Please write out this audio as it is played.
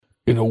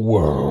In a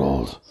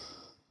world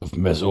of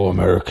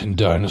Mesoamerican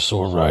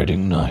dinosaur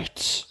riding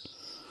knights,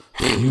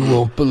 you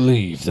won't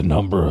believe the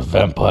number of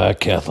vampire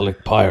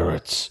Catholic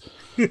pirates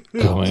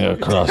coming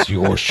across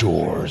your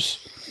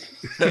shores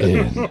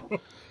in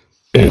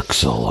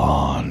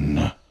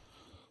Ixalan.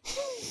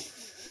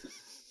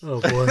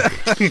 Oh boy.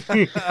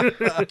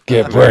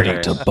 Get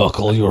ready to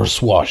buckle your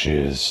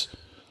swashes.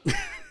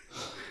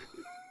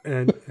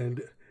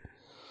 and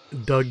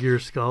dug your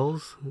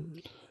skulls?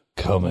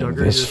 Coming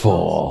this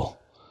fall,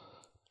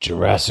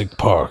 Jurassic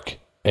Park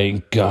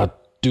ain't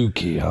got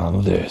Dookie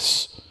on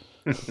this.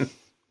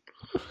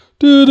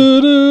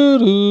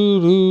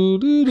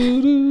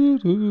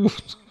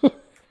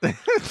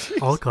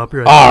 All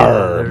copyright.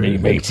 Arr, me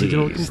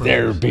mateys,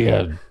 there be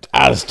a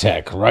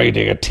Aztec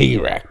riding a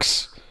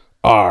T-Rex.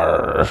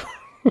 Arr.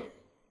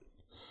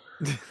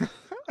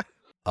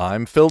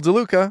 I'm Phil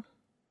DeLuca.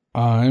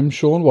 I'm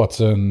Sean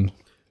Watson.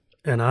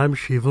 And I'm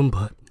Shivam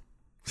Butt.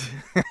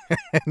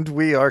 And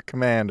we are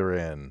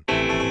Commanderin.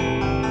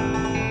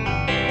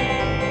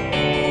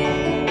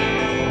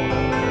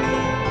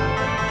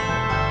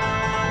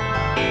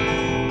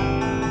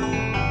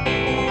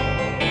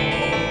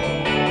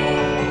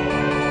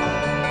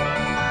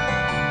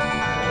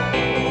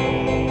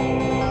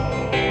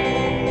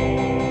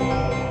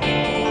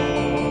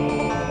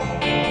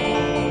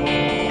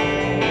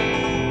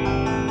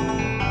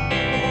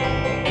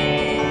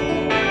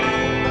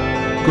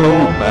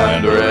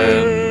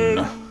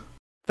 Commanderin.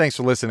 Thanks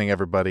for listening,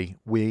 everybody.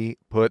 We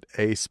put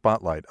a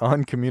spotlight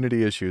on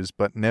community issues,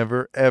 but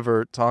never,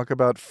 ever talk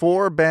about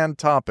 4 banned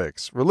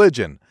topics: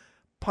 religion,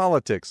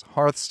 politics,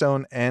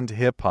 Hearthstone, and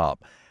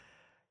hip-hop.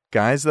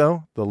 Guys,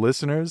 though, the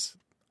listeners,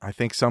 I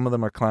think some of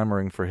them are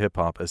clamoring for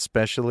hip-hop,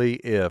 especially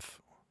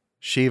if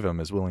Shivam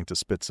is willing to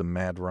spit some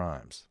mad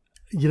rhymes.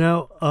 You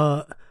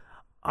know,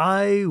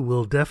 I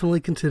will definitely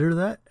consider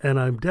that, and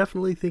I'm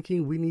definitely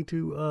thinking we need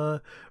to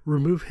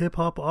remove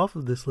hip-hop off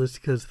of this list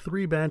because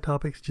 3 banned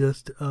topics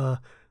just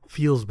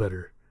feels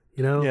better,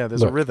 you know? Yeah,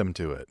 there's a rhythm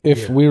to it.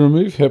 If we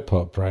remove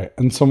hip-hop, right,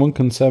 and someone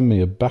can send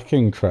me a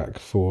backing track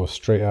for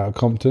Straight Outta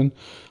Compton,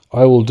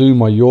 I will do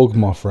my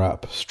Yorgmoth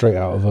rap straight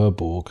out of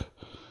Urborg.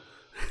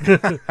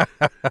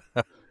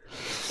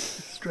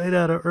 Straight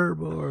out of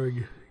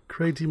Urborg.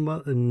 Crazy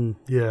and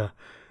yeah.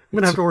 I'm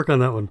going to have to work on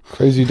that one.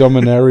 Crazy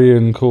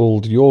Dominarian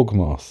called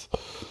Yorgmoth.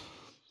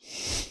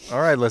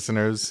 All right,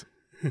 listeners.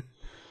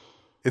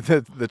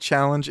 The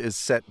challenge is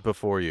set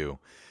before you.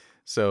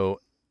 So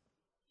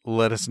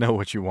let us know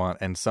what you want,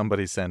 and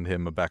somebody send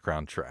him a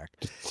background track.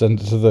 Send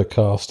it to the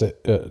cast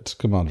at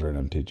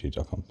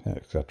commander@mtg.com,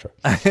 etc.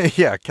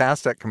 Yeah,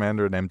 cast at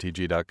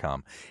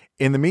commander@mtg.com.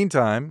 In the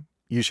meantime,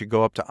 you should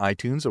go up to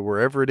iTunes or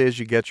wherever it is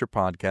you get your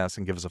podcasts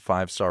and give us a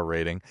 5-star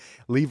rating.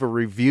 Leave a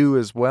review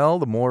as well.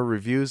 The more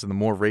reviews and the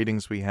more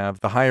ratings we have,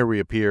 the higher we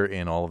appear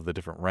in all of the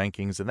different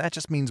rankings. And that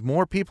just means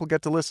more people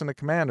get to listen to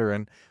Commander,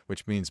 and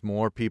which means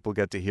more people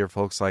get to hear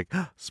folks like,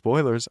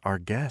 spoilers, our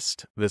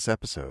guest this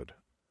episode.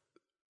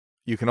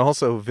 You can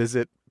also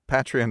visit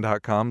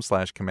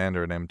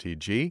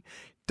patreon.com/commander@mtg.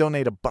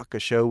 Donate $1 a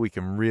show. We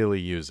can really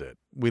use it.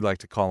 We like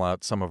to call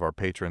out some of our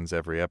patrons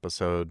every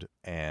episode,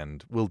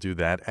 and we'll do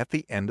that at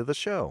the end of the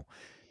show.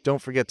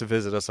 Don't forget to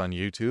visit us on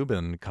YouTube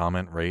and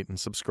comment, rate, and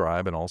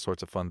subscribe, and all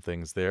sorts of fun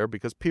things there,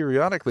 because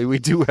periodically we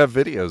do have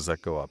videos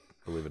that go up,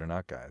 believe it or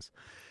not, guys.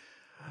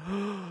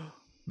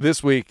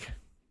 This week,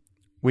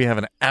 we have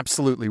an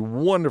absolutely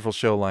wonderful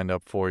show lined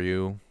up for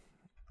you.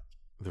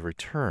 The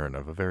return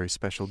of a very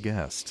special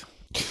guest.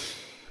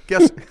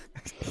 Guess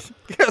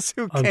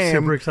who came? I'm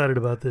super excited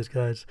about this,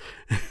 guys.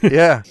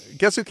 Yeah.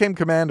 Guess who came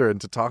Commander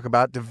and to talk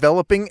about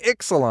developing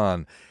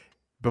Ixalan?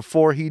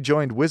 Before he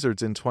joined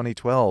Wizards in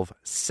 2012,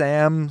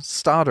 Sam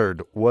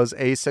Stoddard was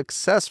a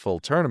successful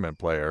tournament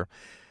player,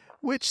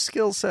 which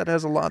skill set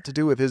has a lot to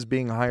do with his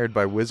being hired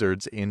by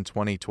Wizards in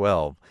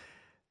 2012.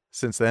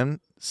 Since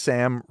then,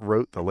 Sam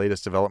wrote the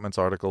latest developments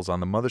articles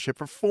on the Mothership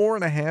for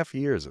 4.5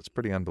 years. It's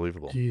pretty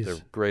unbelievable. Jeez. They're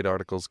great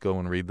articles. Go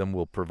and read them.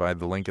 We'll provide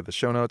the link at the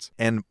show notes.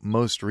 And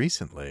most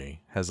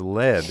recently has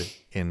led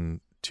in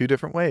 2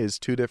 different ways,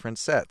 2 different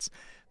sets.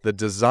 The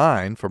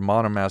design for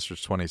Modern Masters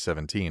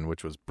 2017,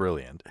 which was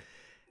brilliant.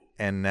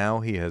 And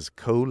now he has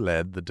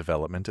co-led the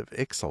development of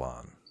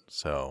Ixalan.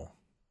 So,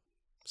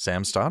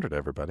 Sam Stoddard,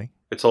 everybody.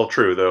 It's all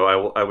true, though.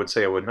 I would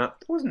say I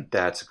wasn't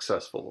that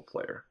successful a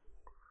player.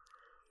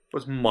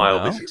 Was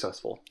mildly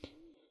successful.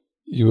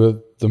 You were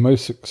the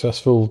most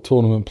successful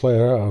tournament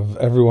player out of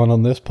everyone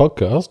on this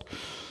podcast.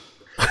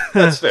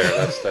 That's fair.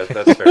 That's fair.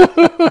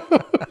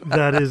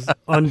 That is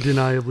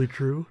undeniably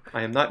true.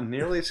 I am not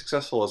nearly as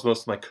successful as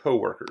most of my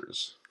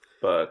coworkers,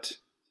 but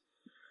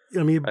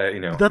I mean, that's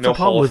no a problem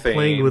Hall with of Fame.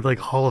 playing with like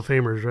Hall of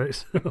Famers, right?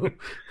 So.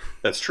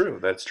 That's true.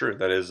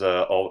 That is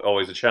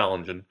always a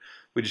challenge, and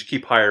we just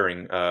keep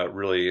hiring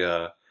really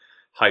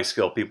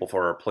high-skill people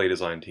for our play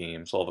design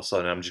team. So all of a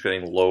sudden, I'm just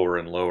getting lower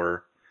and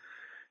lower.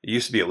 It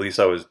used to be at least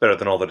I was better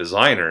than all the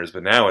designers,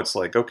 but now it's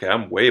like, okay,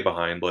 I'm way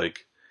behind,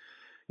 like,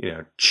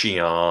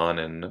 Chion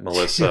and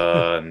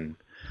Melissa and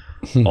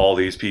all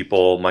these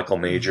people, Michael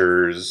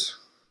Majors.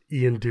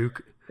 Ian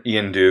Duke.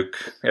 Ian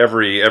Duke.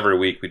 Every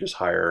week we just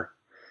hire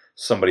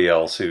somebody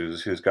else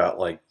who's got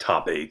like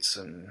top eights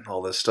and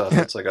all this stuff.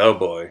 It's like, oh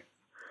boy.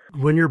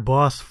 When your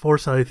boss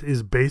Forsyth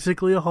is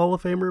basically a Hall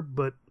of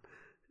Famer,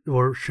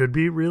 or should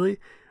be really,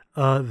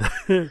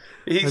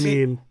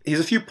 he's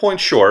a few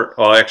points short.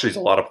 Well, actually, he's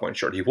a lot of points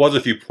short. He was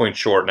a few points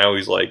short. Now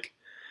he's like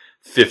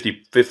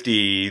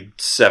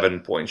 57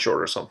 points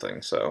short or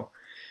something. So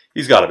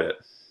he's got a bit.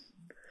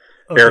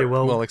 Okay,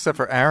 well, except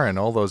for Aaron,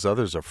 all those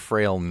others are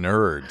frail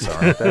nerds,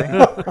 aren't they?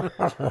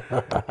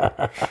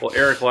 Well,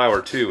 Eric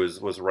Lauer too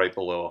was right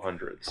below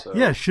 100. So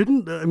yeah,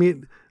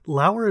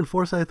 Lauer and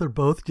Forsyth are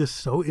both just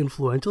so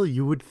influential.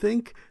 You would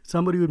think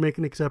somebody would make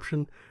an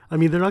exception. I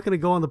mean, they're not going to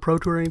go on the Pro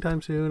Tour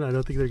anytime soon. I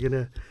don't think they're going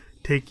to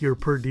take your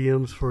per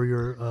diems for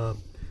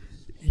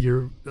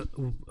your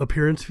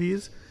appearance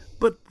fees,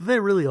 but they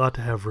really ought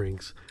to have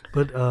rings.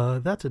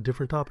 But that's a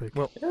different topic.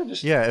 Well,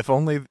 if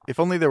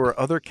only there were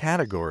other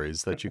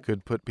categories that you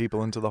could put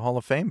people into the Hall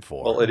of Fame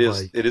for. Well, it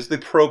is the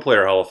Pro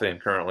Player Hall of Fame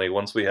currently.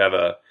 Once we have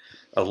a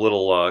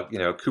little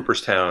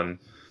Cooperstown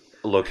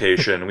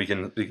location, we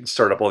can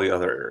start up all the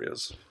other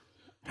areas.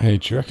 Hey,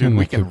 do you reckon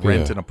we can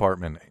rent an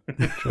apartment? Do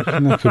you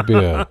reckon there could be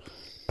a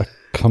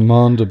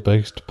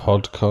Commander-based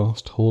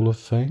podcast Hall of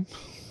Fame?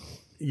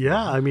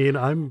 Yeah, I mean,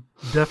 I'm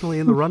definitely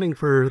in the running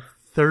for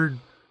third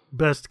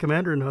best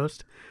Commander and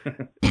host.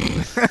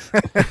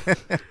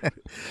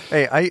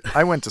 Hey,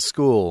 I went to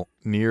school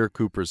near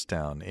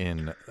Cooperstown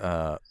in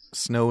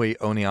snowy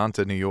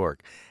Oneonta, New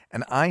York,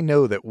 and I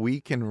know that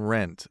we can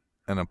rent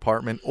an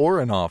apartment or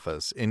an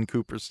office in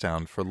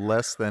Cooperstown for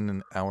less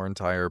than our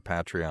entire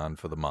Patreon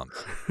for the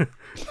month.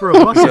 For a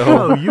buck a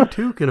show, you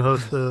too can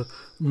host the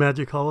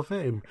Magic Hall of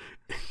Fame.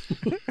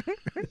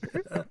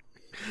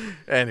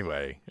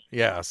 Anyway,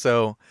 yeah,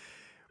 so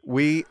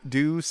we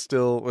do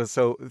still...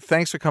 So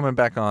thanks for coming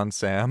back on,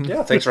 Sam.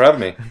 Yeah, thanks for having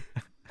me.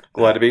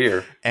 Glad to be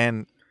here.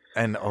 And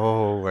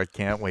I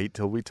can't wait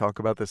till we talk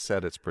about this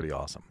set. It's pretty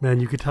awesome. Man,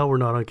 you could tell we're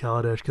not on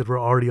Kaladesh because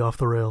we're already off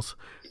the rails.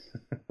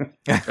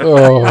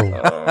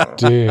 Oh,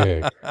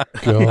 dear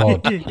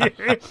God.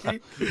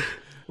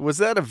 Was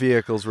that a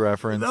Vehicles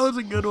reference? That was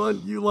a good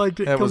one. You liked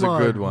it. That Come was a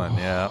on. good one.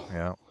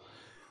 Yeah.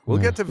 We'll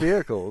get to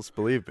Vehicles,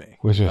 believe me.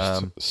 We're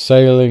just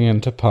sailing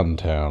into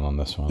Puntown on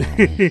this one,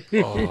 aren't we?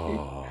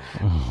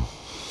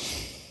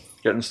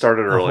 Getting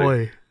started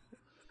early.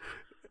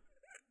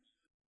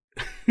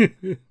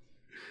 Ahoy.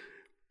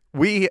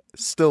 We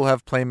still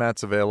have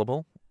playmats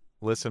available,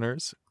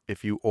 listeners.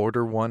 If you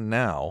order one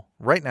now,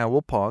 right now,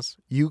 we'll pause.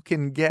 You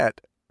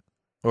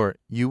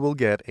will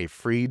get a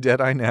free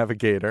Deadeye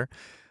Navigator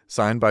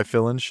signed by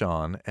Phil and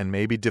Sean, and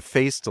maybe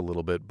defaced a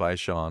little bit by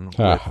Sean with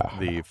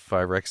the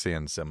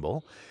Phyrexian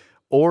symbol,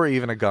 or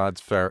even a God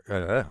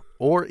Pharaoh's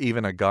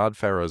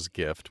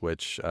gift,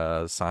 which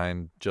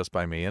signed just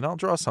by me, and I'll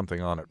draw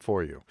something on it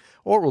for you,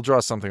 or we'll draw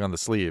something on the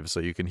sleeve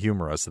so you can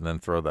humor us and then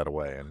throw that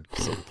away and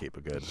still keep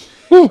a good,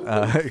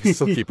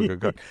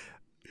 card.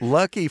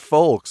 Lucky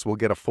folks will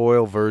get a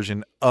foil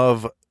version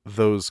of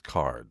those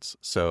cards.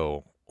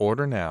 So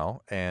order now,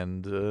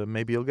 and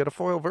maybe you'll get a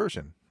foil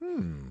version.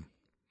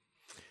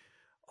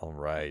 All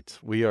right.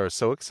 We are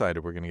so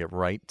excited. We're going to get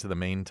right to the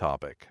main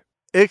topic.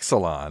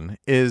 Ixalan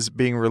is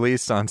being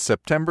released on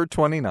September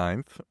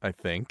 29th, I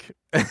think.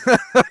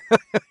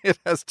 It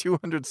has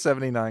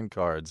 279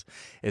 cards.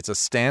 It's a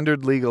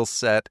standard legal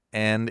set,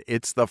 and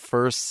it's the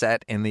first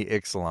set in the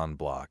Ixalan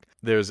block.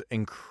 There's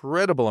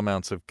incredible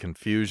amounts of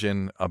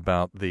confusion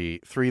about the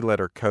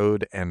three-letter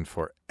code, and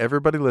for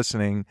everybody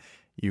listening,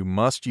 you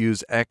must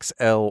use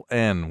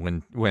XLN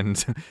when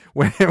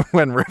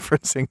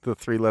referencing the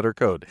three-letter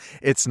code.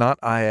 It's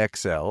not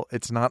IXL,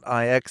 it's not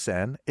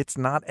IXN, it's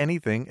not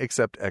anything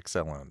except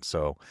XLN.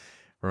 So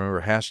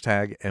remember,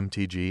 hashtag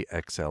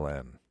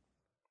MTGXLN.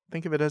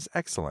 Think of it as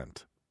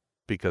excellent,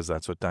 because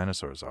that's what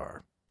dinosaurs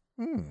are.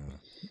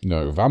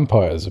 No,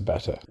 vampires are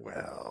better.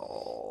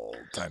 Well,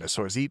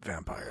 dinosaurs eat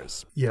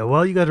vampires. Yeah,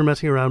 while you guys are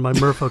messing around, my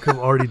merfolk have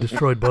already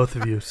destroyed both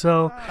of you.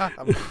 So,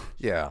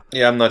 Yeah,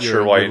 I'm not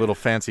sure why your little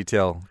fancy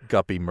tail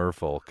guppy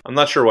merfolk. I'm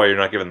not sure why you're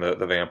not giving the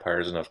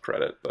vampires enough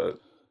credit,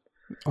 but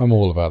I'm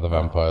all about the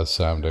vampires,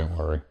 Sam, don't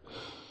worry.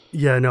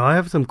 yeah, no, I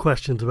have some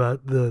questions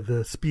about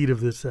the speed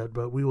of this set,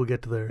 but we will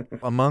get to there.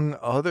 Among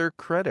other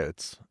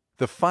credits,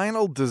 the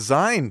final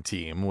design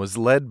team was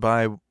led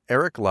by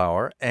Eric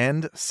Lauer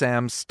and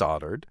Sam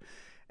Stoddard,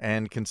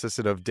 and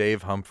consisted of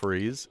Dave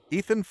Humphreys,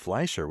 Ethan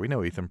Fleischer, we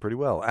know Ethan pretty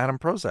well, Adam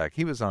Prozac,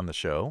 he was on the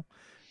show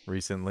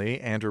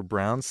recently, Andrew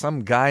Brown,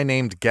 some guy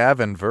named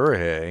Gavin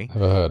Verhey,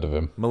 Never heard of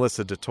him.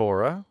 Melissa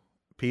DeTora,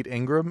 Pete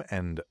Ingram,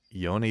 and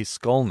Yoni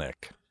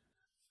Skolnick.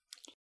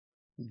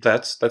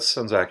 that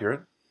sounds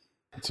accurate.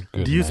 That's a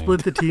good Do you name.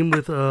 split the team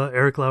with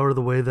Eric Lauer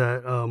the way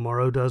that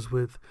Morrow does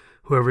with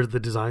whoever the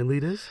design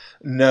lead is?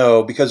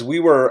 No, because we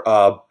were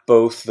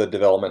both the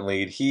development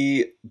lead.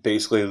 He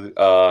basically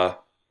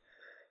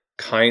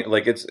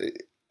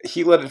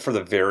he led it for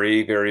the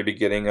very, very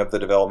beginning of the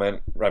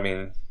development. I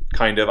mean,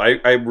 kind of.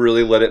 I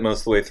really led it most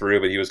of the way through,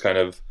 but he was kind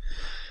of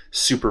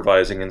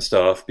supervising and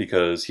stuff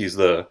because he's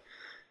the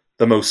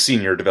the most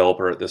senior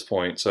developer at this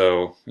point.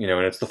 So,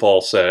 and it's the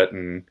fall set,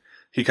 and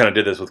he kind of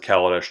did this with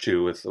Kaladesh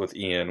too, with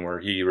Ian, where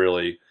he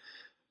really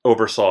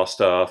oversaw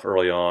stuff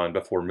early on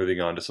before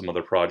moving on to some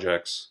other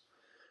projects.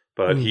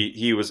 But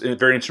he was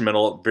very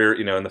instrumental,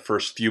 in the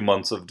first few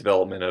months of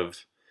development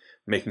of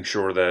making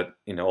sure that,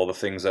 all the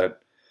things that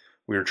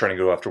we were trying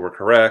to go after were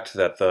correct,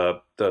 that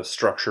the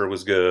structure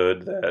was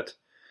good, that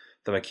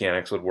the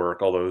mechanics would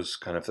work, all those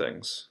kind of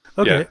things.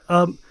 Okay.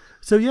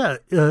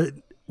 Yeah.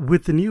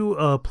 With the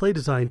new play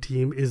design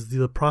team, is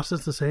the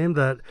process the same,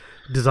 that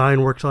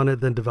design works on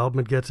it, then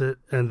development gets it,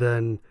 and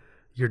then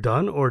you're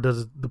done? Or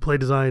does the play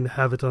design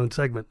have its own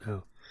segment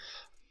now?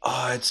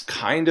 It's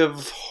kind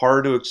of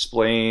hard to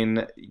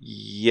explain.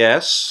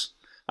 Yes.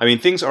 I mean,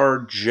 things are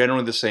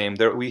generally the same.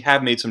 We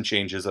have made some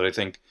changes that I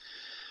think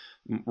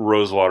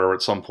Rosewater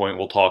at some point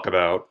we'll talk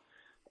about.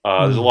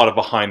 There's a lot of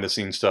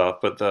behind-the-scenes stuff,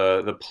 but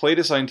the play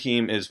design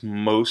team is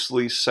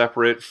mostly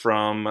separate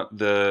from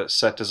the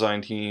set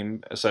design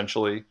team,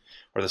 essentially,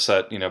 or the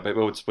set,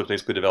 it's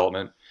basically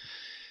development.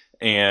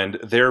 And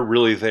they're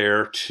really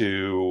there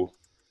to,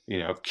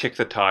 kick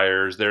the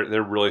tires.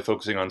 They're really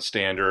focusing on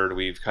standard.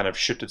 We've kind of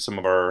shifted some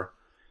of our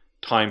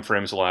time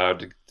frames around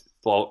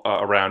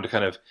to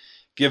kind of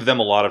give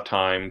them a lot of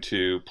time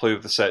to play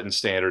with the set and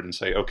standard and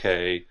say,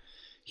 okay,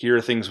 here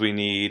are things we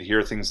need. Here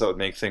are things that would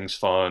make things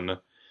fun.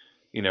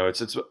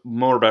 It's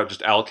more about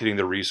just allocating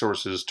the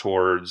resources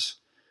towards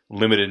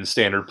limited and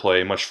standard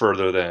play much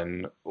further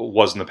than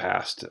was in the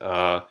past.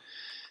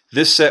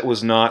 This set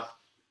was not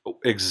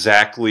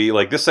exactly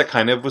like this set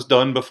kind of was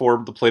done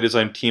before the play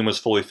design team was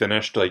fully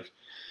finished. Like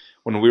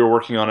when we were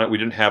working on it, we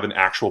didn't have an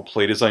actual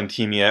play design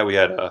team yet. We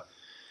had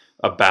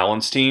a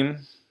balance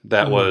team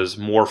that was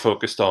more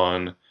focused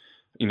on,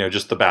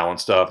 just the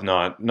balance stuff,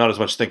 not as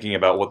much thinking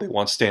about what they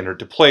want standard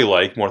to play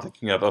like, more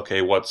thinking of,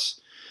 okay, what's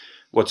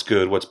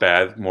good, what's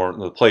bad, more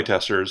the play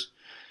testers.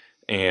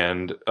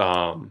 And,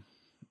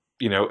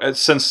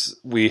 since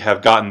we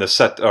have gotten the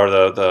set or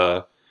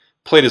the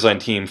play design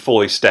team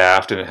fully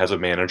staffed and it has a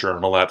manager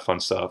and all that fun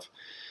stuff,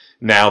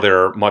 now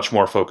they're much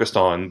more focused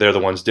on, they're the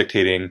ones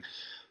dictating,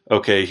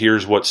 okay,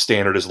 here's what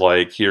standard is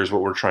like, here's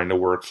what we're trying to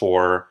work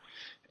for.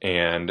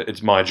 And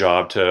it's my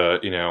job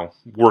to,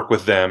 work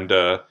with them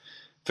to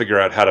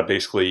figure out how to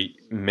basically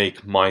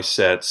make my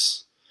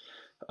sets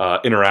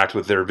interact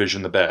with their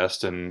vision the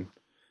best and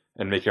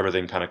make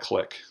everything kind of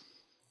click.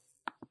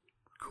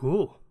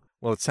 Cool.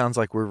 Well, it sounds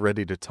like we're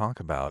ready to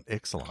talk about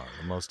Ixalan,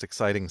 the most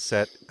exciting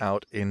set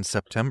out in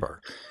September.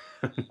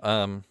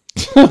 No,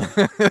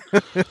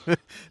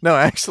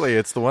 actually,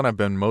 it's the one I've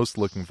been most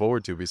looking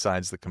forward to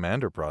besides the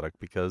Commander product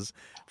because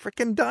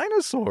freaking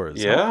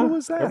dinosaurs. Yeah, how cool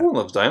is that? Everyone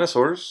loves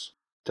dinosaurs.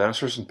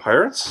 Dinosaurs and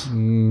pirates?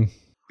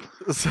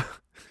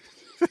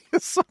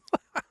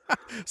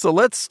 So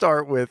let's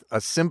start with a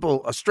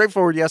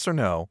straightforward yes or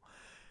no.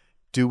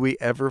 Do we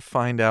ever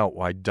find out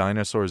why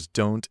dinosaurs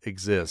don't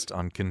exist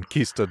on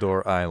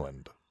Conquistador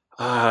Island?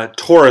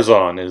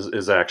 Torazon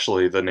is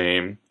actually the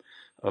name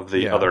of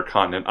the other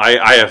continent.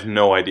 I have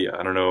no idea.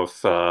 I don't know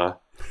if...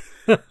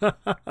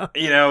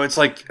 it's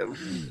like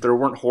there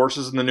weren't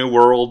horses in the New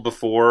World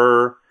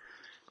before.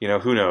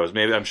 Who knows?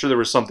 Maybe I'm sure there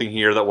was something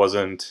here that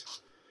wasn't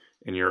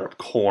in Europe,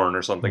 corn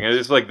or something.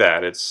 It's like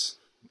that.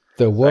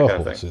 There were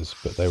horses,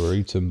 but they were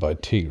eaten by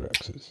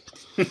T-Rexes.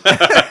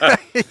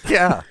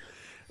 Yeah.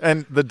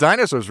 And the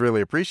dinosaurs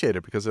really appreciate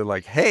it because they're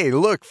like, hey,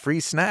 look, free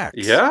snacks.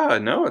 Yeah,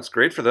 no, it's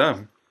great for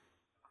them.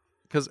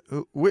 Because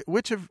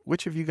which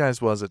of you guys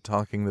was it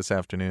talking this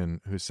afternoon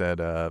who said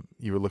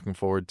you were looking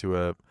forward to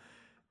a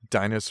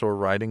dinosaur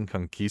riding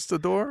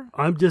conquistador?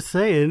 I'm just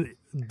saying,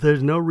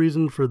 there's no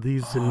reason for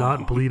these to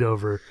not bleed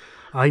over.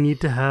 I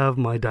need to have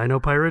my dino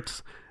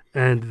pirates,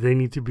 and they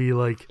need to be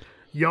like,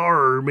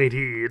 "Yar,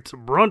 matey, it's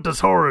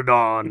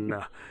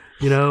Brontosaurodon,"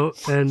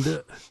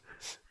 and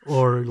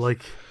or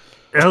like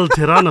El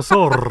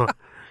Tyrannosaur,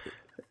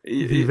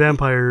 the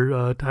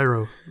vampire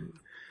Tyro.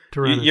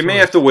 You may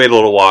have to wait a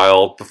little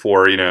while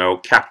before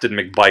Captain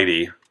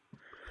McBitey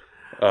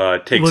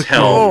takes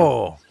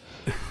helm.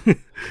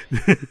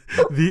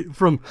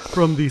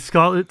 From the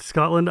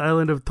Scotland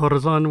island of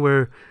Torazon,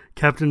 where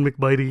Captain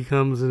McBitey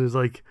comes and is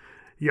like,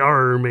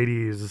 "Yar,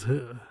 mateys."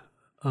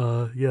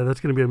 Yeah,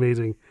 that's going to be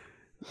amazing.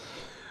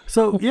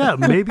 So, yeah,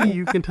 maybe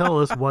you can tell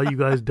us why you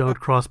guys don't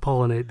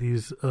cross-pollinate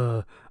these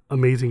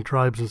amazing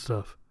tribes and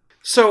stuff.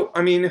 So,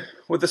 I mean,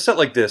 with a set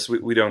like this,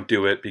 we don't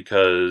do it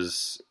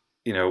because,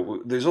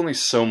 there's only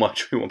so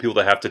much we want people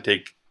to have to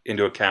take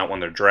into account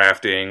when they're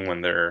drafting, when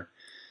they're,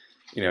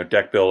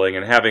 deck building,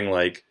 and having,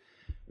 like,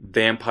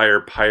 vampire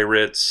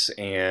pirates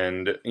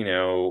and,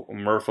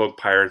 merfolk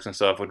pirates and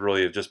stuff would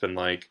really have just been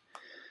like,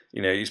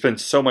 you spend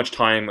so much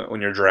time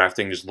when you're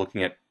drafting just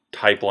looking at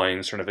type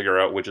lines, trying to figure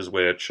out which is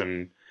which,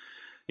 and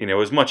it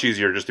was much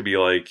easier just to be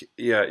like,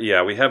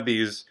 yeah, we have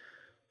these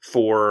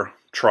 4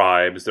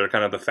 tribes. They're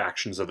kind of the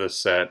factions of this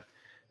set,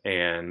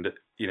 and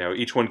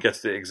each one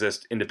gets to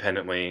exist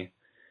independently.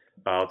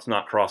 Let's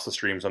not cross the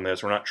streams on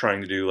this. We're not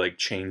trying to do like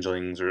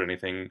changelings or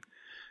anything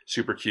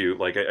super cute.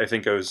 Like I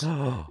think it was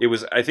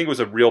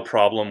a real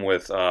problem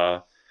with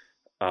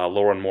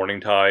Lore and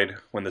Morningtide,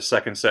 when the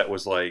second set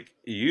was like,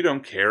 you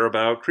don't care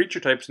about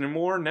creature types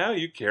anymore, now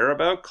you care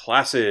about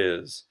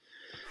classes.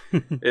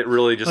 It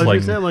really just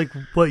you saying, like,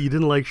 what, you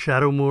didn't like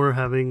Shadowmoor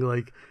having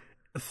like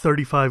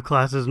 35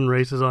 classes and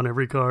races on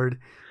every card?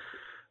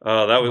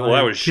 That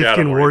was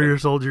Shadowmoor. Warrior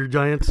Soldier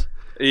Giants.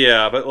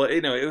 Yeah, but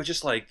it was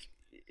just like,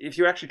 if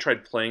you actually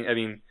tried playing, I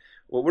mean,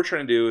 what we're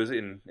trying to do is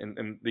in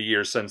the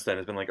years since then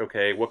has been like,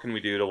 okay, what can we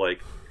do to like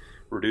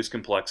reduce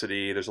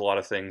complexity? There's a lot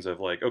of things of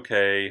like,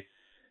 okay,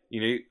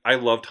 I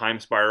love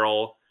Time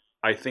Spiral.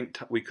 I think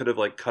we could have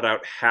like cut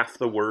out half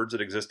the words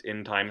that exist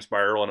in Time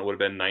Spiral, and it would have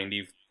been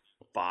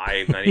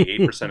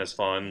 98% as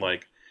fun.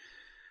 Like,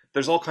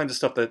 there's all kinds of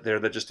stuff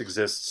that just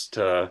exists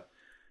to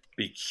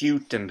be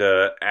cute and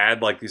to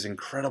add like these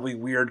incredibly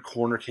weird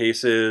corner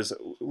cases.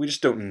 We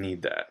just don't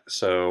need that.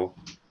 So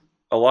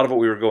a lot of what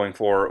we were going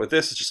for with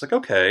this is just like,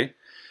 okay,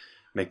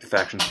 make the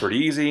factions pretty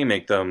easy,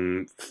 make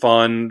them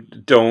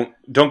fun. Don't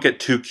get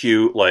too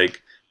cute.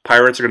 Like,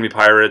 pirates are going to be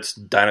pirates,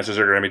 dinosaurs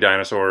are going to be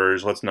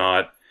dinosaurs. Let's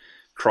not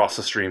cross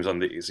the streams on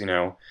these.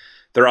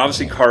 There are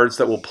obviously cards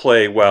that will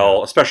play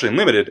well, especially in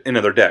limited, in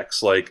other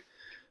decks. Like,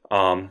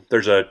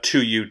 there's a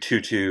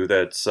 2U/2/2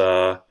 that's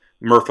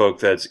Merfolk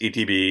that's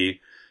ETB,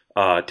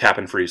 tap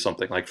and freeze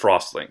something like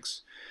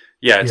Frostlinks.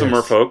 Yeah, it's a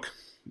Merfolk.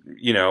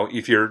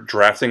 If you're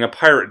drafting a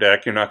pirate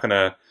deck, you're not going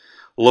to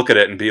look at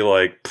it and be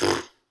like,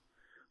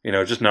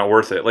 just not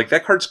worth it. Like,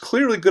 that card's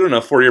clearly good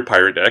enough for your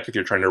pirate deck. If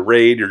you're trying to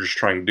raid, you're just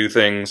trying to do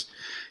things.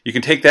 You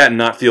can take that and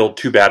not feel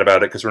too bad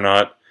about it because we're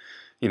not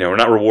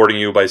rewarding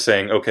you by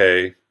saying,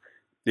 okay,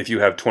 if you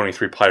have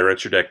 23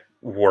 pirates, your deck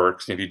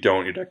works. And if you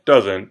don't, your deck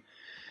doesn't.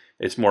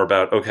 It's more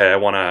about, okay, I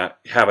want to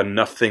have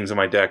enough things in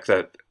my deck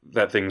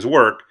that things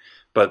work,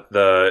 but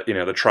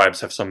the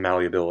tribes have some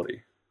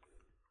malleability.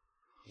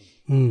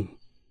 Well,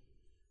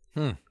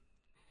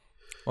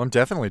 I'm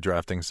definitely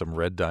drafting some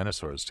red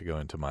dinosaurs to go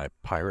into my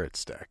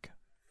pirates deck.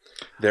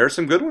 There are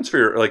some good ones for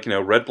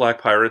your,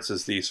 red-black pirates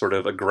is the sort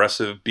of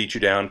aggressive,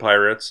 beat-you-down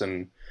pirates,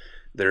 and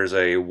there's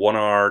a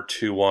 1R,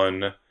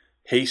 2/1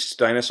 haste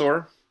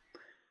dinosaur.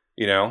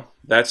 You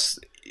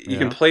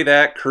can play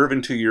that, curve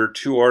into your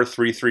 2R,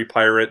 3/3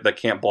 pirate that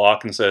can't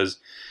block and says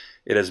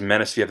it has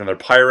menace if you have another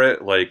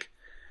pirate. Like,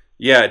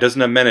 yeah, it doesn't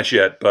have menace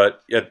yet,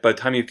 but by the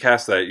time you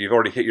cast that, you've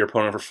already hit your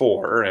opponent for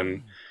 4,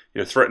 and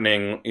you're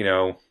threatening,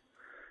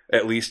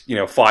 at least,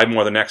 5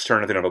 more the next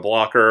turn if they don't have a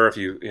blocker, if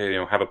you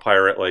have a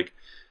pirate. Like,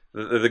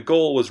 the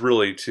goal was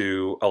really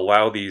to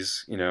allow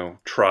these,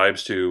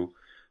 tribes to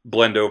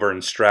blend over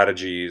in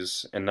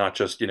strategies and not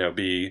just,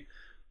 be,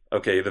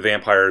 okay, the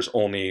vampires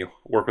only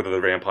work with other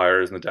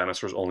vampires and the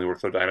dinosaurs only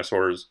work with the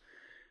dinosaurs.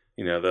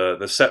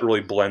 The set really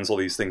blends all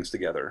these things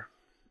together.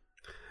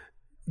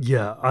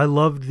 Yeah, I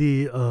loved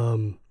the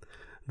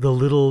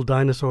little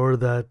dinosaur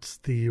that's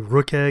the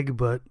rook egg,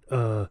 but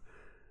I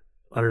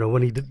don't know,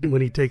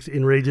 when he takes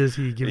enrages,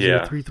 he gives you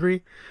a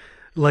 3/3.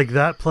 Like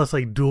that plus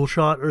like dual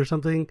shot or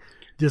something.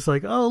 Just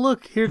like, oh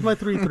look, here's my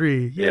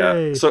 3/3.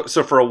 Yay. Yeah.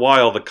 So for a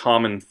while the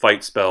common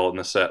fight spell in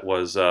the set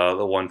was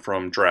the one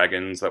from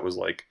Dragons that was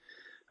like,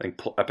 I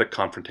think, Epic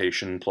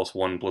Confrontation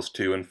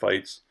 +1/+2 in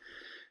fights.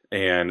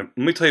 And let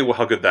me tell you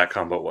how good that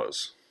combo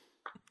was.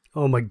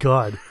 Oh my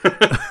god.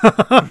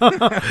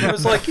 It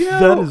was like,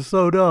 that is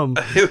so dumb.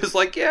 It was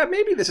like, yeah,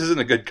 maybe this isn't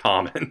a good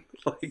common.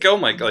 Oh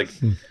my god,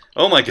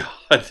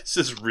 this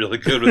is really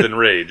good with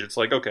Enrage. It's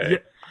like, okay.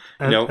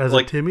 Yeah. As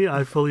a Timmy,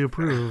 I fully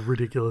approve of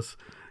ridiculous.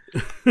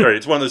 Right,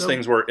 it's one of those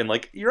things where in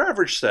like your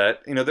average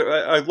set,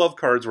 I love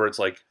cards where it's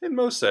like, in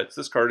most sets,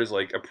 this card is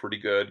like a pretty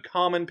good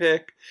common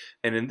pick,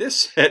 and in this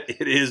set,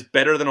 it is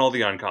better than all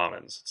the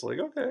uncommons. It's like,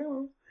 okay,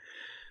 well,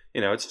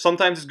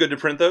 sometimes it's good to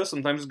print those.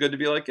 Sometimes it's good to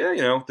be like,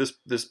 yeah,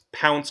 this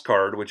pounce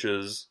card, which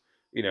is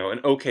an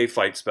okay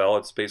fight spell.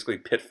 It's basically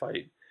pit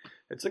fight.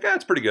 It's like,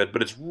 it's pretty good,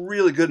 but it's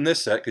really good in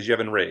this set because you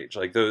have Enrage.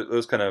 Like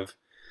those kind of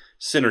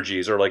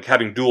synergies, or like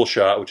having dual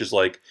shot, which is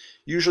like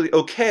usually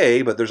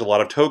okay, but there's a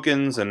lot of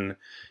tokens, and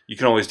you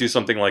can always do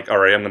something like, all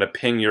right, I'm going to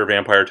ping your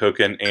vampire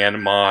token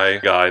and my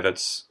guy.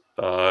 That's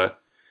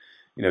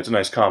it's a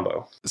nice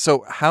combo.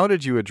 So how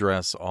did you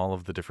address all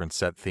of the different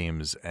set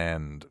themes?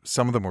 And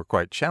some of them were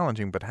quite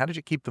challenging, but how did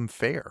you keep them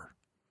fair?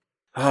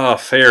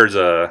 Fair's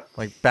a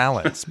like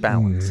balanced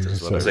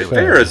is what I say.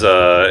 Fair is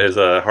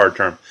a hard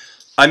term.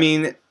 I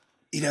mean,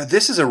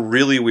 this is a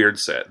really weird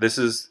set.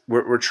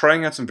 We're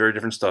trying out some very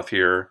different stuff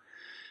here.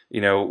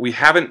 We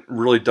haven't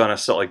really done a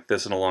set like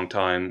this in a long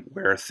time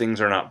where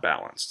things are not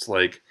balanced.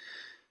 Like,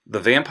 the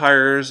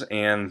vampires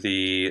and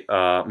the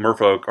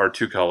merfolk are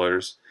 2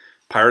 colors.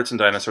 Pirates and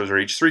dinosaurs are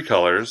each 3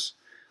 colors.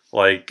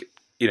 Like,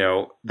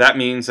 that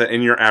means that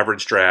in your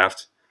average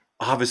draft,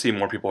 obviously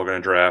more people are going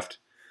to draft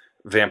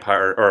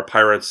vampire or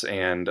pirates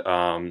and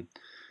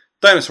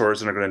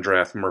dinosaurs, and are going to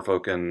draft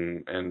merfolk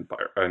and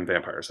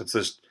vampires. It's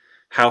just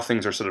how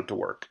things are set up to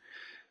work.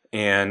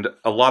 And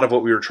a lot of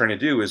what we were trying to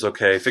do is,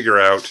 okay, figure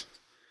out,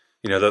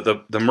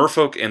 the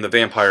merfolk and the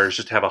vampires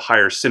just have a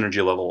higher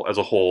synergy level as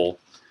a whole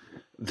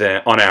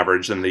on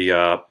average than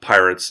the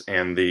pirates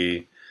and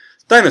the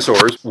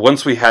dinosaurs.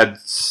 Once we had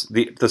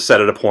the set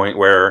at a point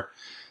where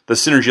the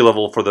synergy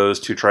level for those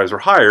two tribes were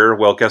higher.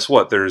 Well, guess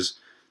what?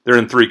 They're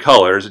in 3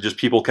 colors. It just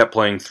people kept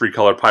playing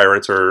 3-color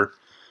pirates or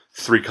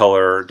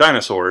 3-color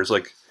dinosaurs.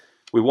 Like,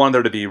 we wanted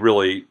there to be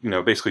really,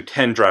 basically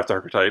 10 draft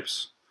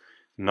archetypes,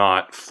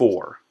 not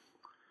 4.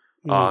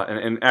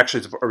 And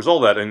actually, as a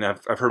result of that, and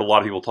I've heard a lot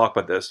of people talk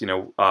about this,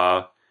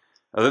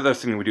 another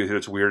thing we do here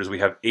that's weird is we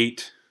have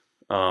 8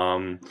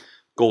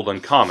 gold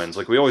uncommons.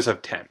 Like, we always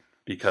have 10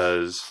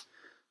 because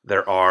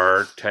there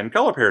are 10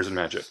 color pairs in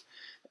Magic.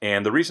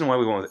 And the reason why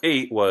we went with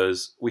 8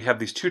 was we have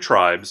these 2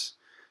 tribes,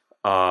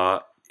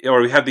 or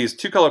we have these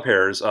 2 color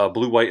pairs,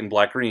 blue, white, and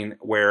black, green,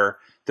 where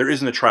there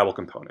isn't a tribal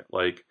component.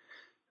 Like,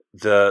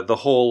 the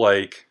whole,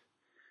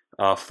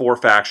 4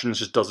 factions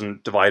just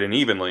doesn't divide in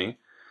evenly.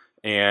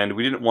 And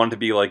we didn't want it to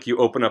be like you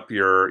open up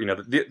your,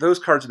 those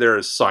cards there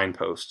as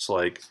signposts.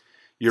 Like,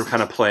 you're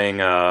kind of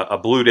playing a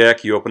blue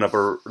deck, you open up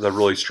the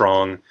really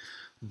strong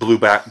blue,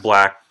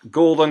 black,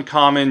 gold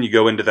uncommon, you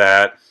go into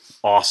that,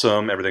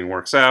 awesome, everything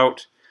works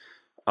out.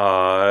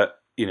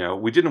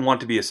 We didn't want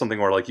to be something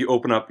where, like, you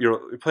open up,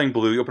 you're playing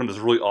blue, you open up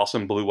this really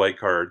awesome blue-white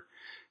card,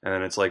 and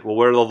then it's like, well,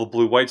 where's all the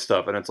blue-white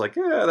stuff? And it's like,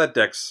 yeah, that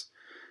deck's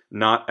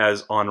not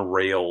as on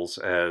rails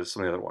as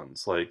some of the other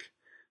ones. Like,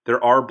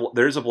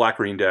 there's a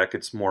black-green deck,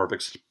 it's more of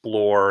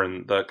Explore,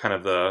 and the kind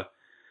of the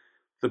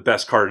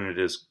best card in it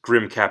is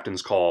Grim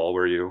Captain's Call,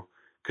 where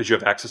because you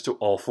have access to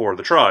all 4 of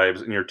the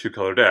tribes in your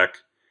 2-color deck,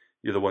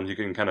 you're the ones you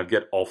can kind of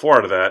get all 4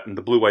 out of that, and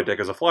the blue-white deck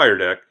is a flyer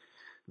deck.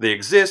 They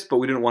exist, but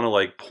we didn't want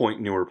to,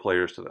 point newer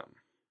players to them.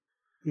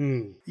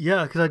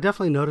 Yeah, because I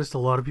definitely noticed a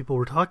lot of people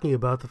were talking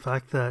about the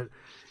fact that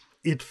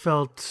it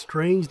felt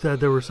strange that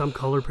there were some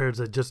color pairs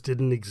that just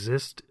didn't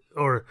exist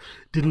or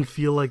didn't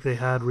feel like they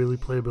had really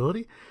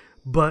playability.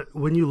 But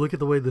when you look at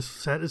the way the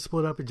set is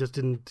split up, it just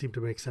didn't seem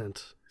to make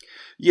sense.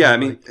 Yeah, I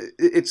mean,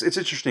 it's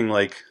interesting,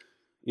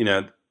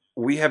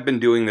 we have been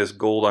doing this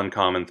gold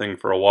uncommon thing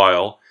for a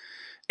while,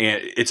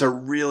 and it's a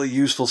really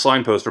useful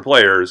signpost for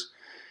players.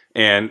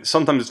 And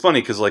sometimes it's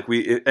funny because,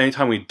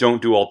 anytime we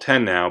don't do all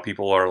 10 now,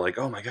 people are like,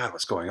 "Oh my god,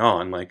 what's going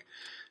on?"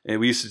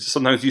 And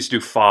sometimes we used to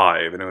do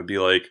 5, and it would be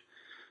like,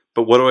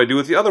 "But what do I do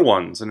with the other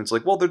ones?" And it's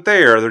like, "Well, they're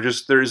there.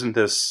 There isn't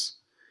this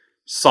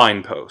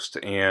signpost."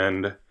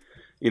 And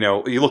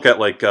you look at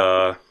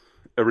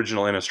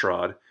original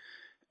Innistrad,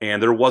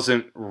 and there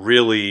wasn't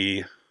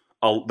really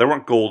there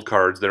weren't gold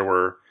cards. There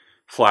were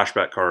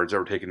flashback cards that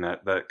were taking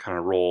that kind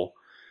of role,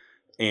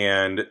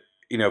 and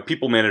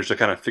people managed to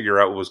kind of figure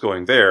out what was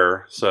going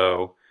there.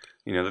 So,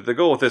 the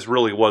goal with this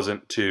really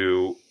wasn't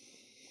to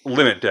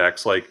limit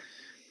decks. Like,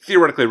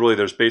 theoretically, really,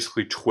 there's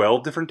basically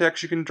 12 different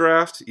decks you can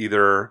draft.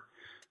 Either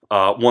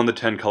 1 to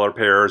 10 color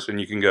pairs, and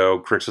you can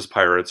go Crixus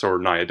Pirates or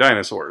Naya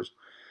Dinosaurs.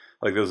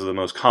 Like, those are the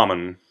most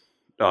common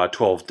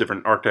 12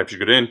 different archetypes you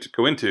could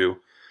go into.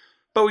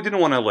 But we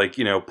didn't want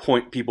to,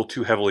 point people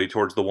too heavily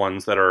towards the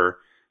ones that are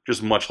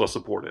just much less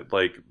supported.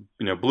 Like,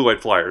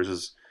 Blue-White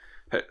Flyers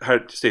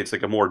states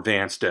like a more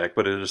advanced deck,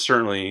 but it is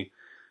certainly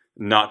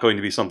not going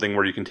to be something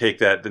where you can take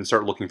that then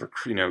start looking for,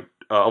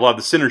 a lot of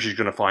the synergies you're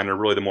going to find are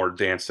really the more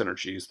advanced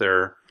synergies.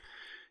 They're,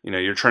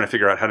 you're trying to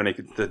figure out how to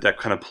make the deck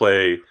kind of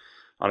play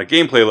on a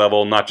gameplay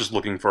level, not just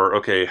looking for,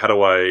 okay, how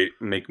do I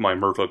make my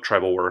Merfolk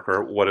tribal work,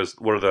 or what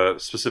are the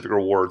specific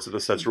rewards that the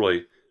set's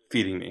really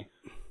feeding me?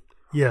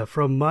 Yeah,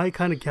 from my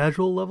kind of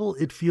casual level,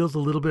 it feels a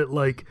little bit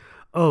like,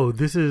 oh,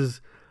 this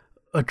is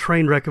a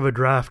train wreck of a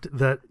draft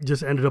that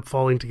just ended up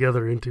falling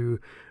together into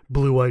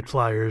Blue-White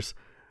Flyers,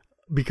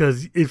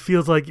 because it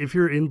feels like if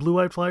you're in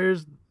Blue-White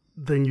Flyers,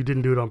 then you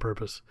didn't do it on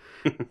purpose.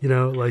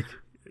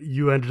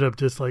 You ended up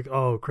just like,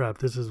 oh crap,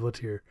 this is what's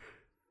here.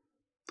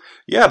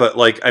 Yeah, but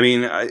that's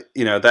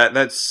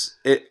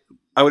it.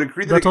 I would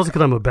agree that's also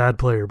because I'm a bad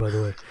player, by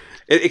the way.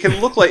 It can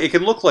look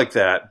like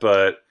that,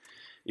 but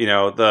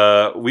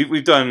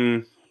we've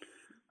done.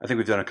 I think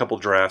we've done a couple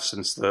drafts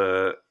since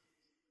the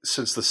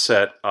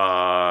set.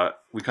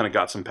 We kind of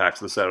got some packs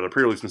of the set out of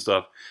pre-release and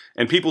stuff,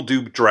 and people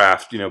do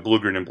draft, blue,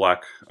 green, and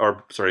black,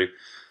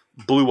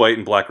 blue, white,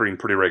 and black, green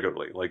pretty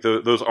regularly. Like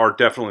those are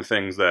definitely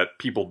things that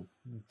people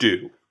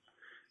do.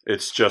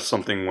 It's just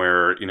something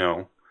where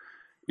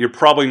you're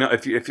probably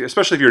not,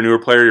 especially if you're a newer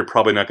player, you're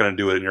probably not going to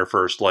do it in your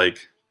first 3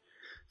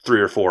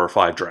 or 4 or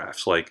 5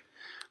 drafts. Like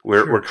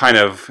we're kind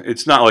of,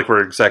 it's not like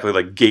we're exactly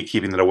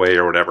gatekeeping it away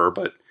or whatever,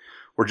 but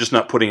we're just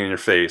not putting it in your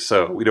face.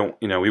 So we don't,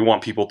 we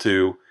want people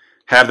to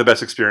have the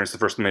best experience the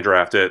first time they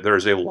draft it.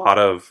 There's a lot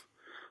of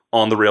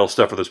on the rail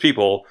stuff for those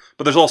people,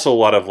 but there's also a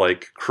lot of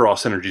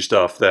cross synergy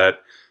stuff that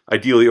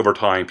ideally over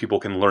time people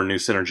can learn new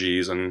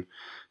synergies and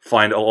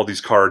find all these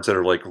cards that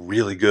are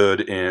really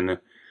good in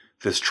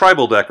this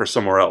tribal deck or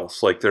somewhere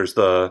else. There's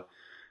I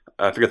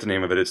forget the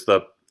name of it. It's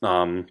the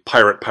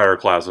pirate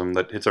pyroclasm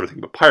that hits everything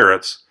but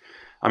pirates.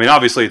 I mean,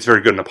 obviously it's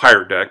very good in a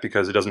pirate deck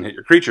because it doesn't hit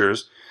your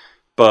creatures,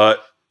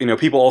 but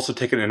people also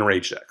take it in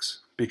enraged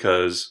decks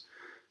because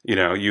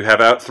you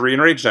have out 3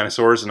 enraged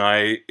dinosaurs, and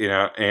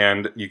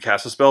and you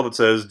cast a spell that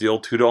says deal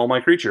 2 to all my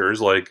creatures.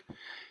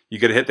 You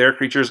get to hit their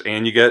creatures,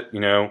 and you get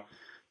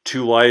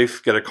 2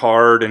 life, get a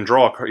card, and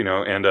draw,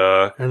 and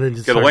then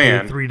just get a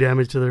land. 3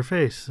 damage to their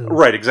face.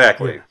 Right,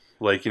 exactly.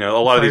 Like, a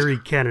lot of Fiery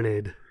these,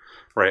 cannonade.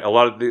 right? There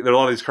are a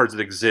lot of these cards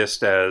that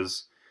exist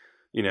as,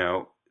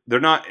 they're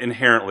not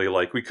inherently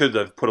like, we could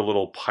have put a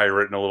little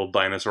pirate and a little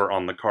dinosaur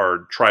on the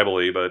card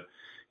tribally, but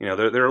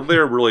they're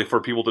really for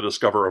people to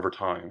discover over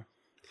time.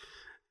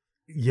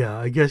 Yeah,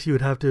 I guess you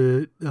would have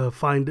to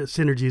find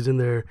synergies in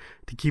there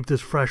to keep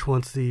this fresh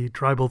once the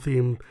tribal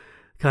theme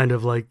kind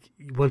of like,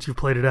 once you've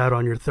played it out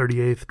on your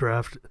 38th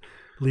draft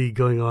league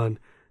going on,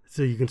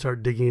 so you can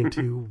start digging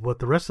into what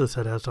the rest of the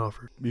set has to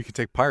offer. You could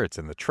take pirates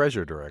in the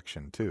treasure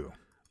direction, too.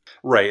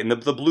 Right, and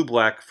the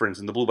blue-black, for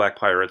instance, the blue-black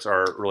pirates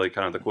are really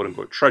kind of the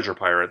quote-unquote treasure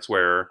pirates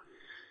where,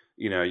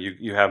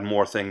 you have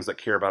more things that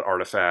care about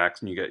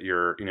artifacts, and you get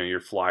your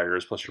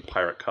flyers plus your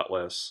pirate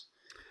cutlass.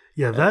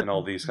 Yeah, and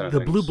all these kind of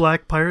things. The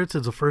blue-black pirates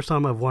is the first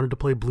time I've wanted to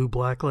play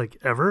blue-black like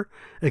ever,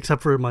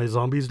 except for my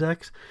zombies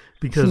decks,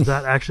 because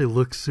that actually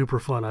looks super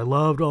fun. I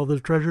loved all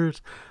those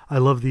treasures. I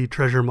love the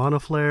treasure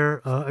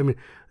monoflare.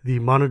 The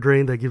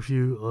monodrain that gives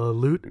you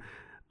loot.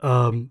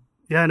 I'm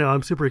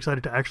super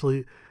excited to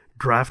actually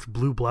draft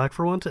blue-black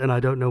for once, and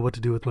I don't know what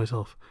to do with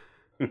myself.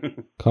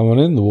 Come on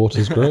in, the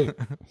water's great.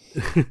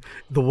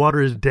 The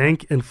water is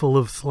dank and full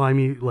of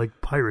slimy like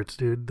pirates,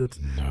 dude. That's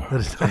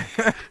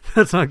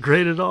not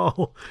great at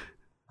all.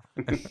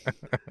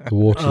 The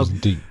water's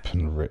deep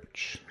and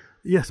rich.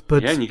 Yes,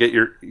 but and you get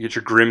your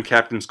Grim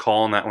Captain's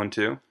Call on that one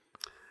too.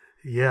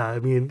 Yeah, I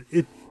mean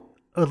it.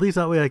 At least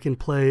that way I can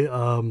play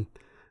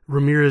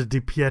Ramirez Di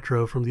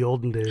Pietro from the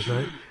olden days,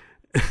 right?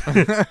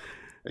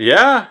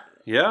 Yeah.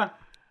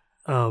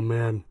 Oh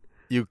man,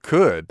 you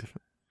could.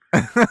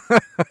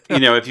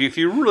 If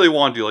you really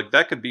want to, like,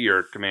 that could be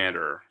your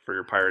commander for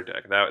your pirate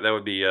deck. That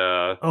would be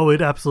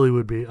it absolutely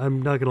would be.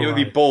 I'm not gonna lie. It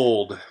would be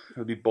bold. It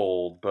would be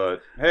bold,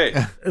 but hey.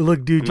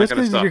 Look, dude, I'm just not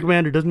gonna because he's your stop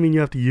commander doesn't mean you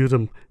have to use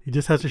him. He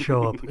just has to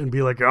show up and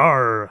be like,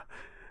 "Arr."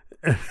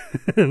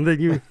 and then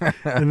you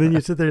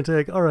sit there and say,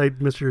 like, "All right,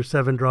 Mr.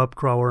 7-drop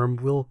Crawworm,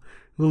 we'll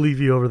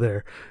leave you over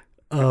there."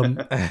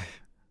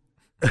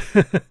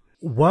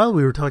 While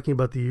we were talking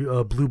about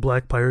the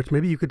blue-black pirates,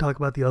 maybe you could talk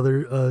about the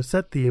other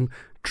set theme,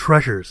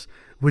 treasures,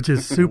 which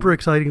is super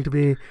exciting to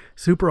me,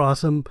 super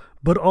awesome,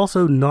 but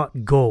also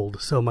not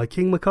gold. So my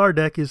King Makar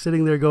deck is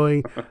sitting there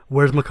going,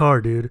 "Where's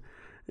Makar, dude?"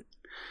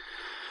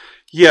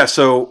 Yeah.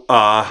 So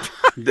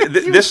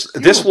this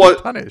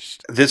was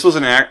punished. This was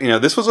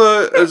this was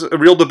a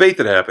real debate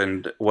that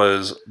happened.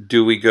 Was,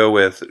 do we go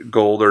with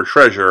gold or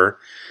treasure?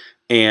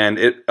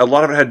 And a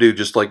lot of it had to do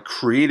just like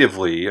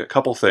creatively. A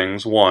couple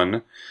things.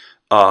 One.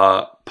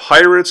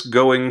 Pirates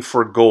going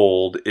for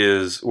gold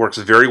works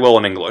very well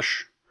in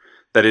English.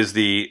 That is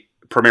the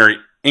primary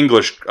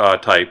English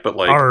type, but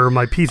like are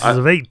my pieces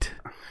of 8.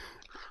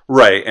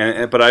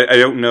 Right, but I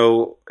don't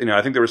know.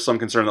 I think there was some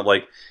concern that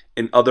like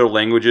in other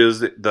languages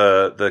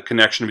the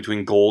connection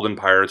between gold and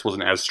pirates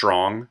wasn't as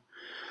strong.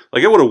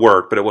 Like, it would have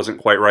worked, but it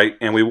wasn't quite right.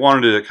 And we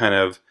wanted to kind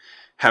of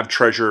have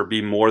treasure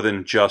be more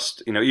than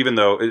just even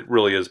though it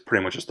really is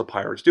pretty much just the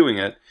pirates doing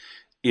it.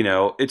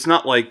 It's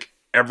not like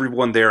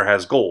everyone there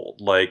has gold.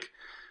 Like,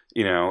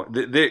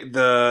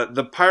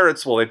 the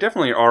pirates, well, they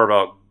definitely are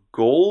about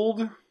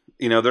gold.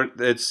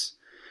 It's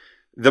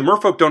the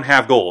merfolk don't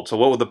have gold, so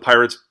what would the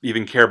pirates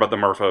even care about the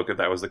merfolk if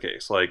that was the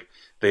case? Like,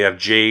 they have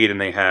jade and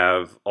they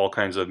have all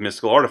kinds of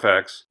mystical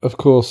artifacts. Of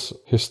course,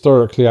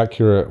 historically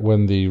accurate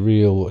when the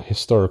real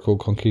historical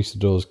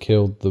conquistadors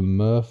killed the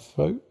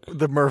merfolk.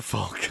 The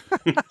merfolk.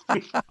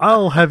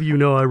 I'll have you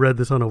know I read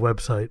this on a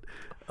website.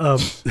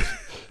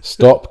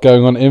 Stop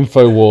going on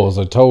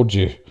InfoWars, I told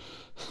you.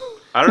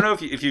 I don't know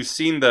if you've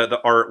seen the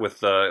art with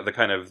the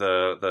kind of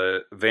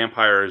the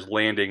vampires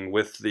landing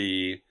with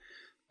the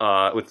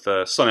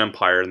Sun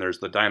Empire, and there's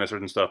the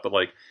dinosaurs and stuff, but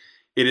like,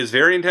 it is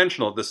very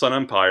intentional that the Sun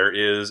Empire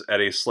is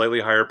at a slightly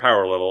higher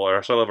power level or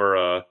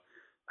a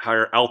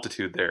higher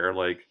altitude there.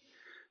 Like,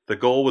 the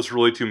goal was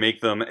really to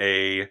make them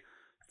a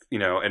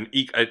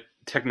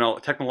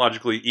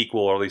technologically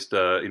equal, or at least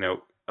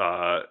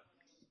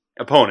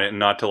opponent, and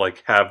not to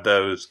like have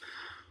those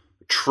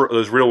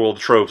real world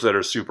tropes that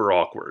are super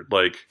awkward.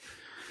 Like,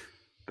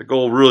 the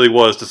goal really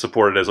was to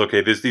support it as,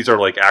 okay, these are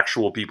like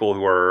actual people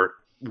who are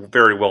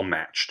very well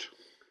matched.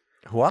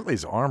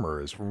 Huatli's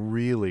armor is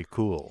really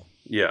cool.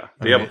 Yeah,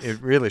 it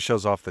really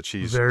shows off that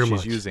she's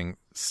using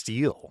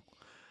steel.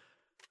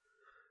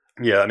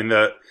 Yeah, I mean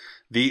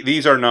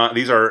these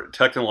are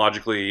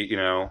technologically,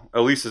 at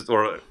least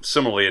or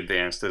similarly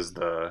advanced as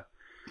the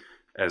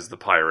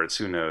pirates.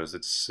 Who knows?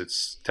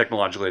 It's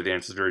technologically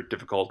advanced is very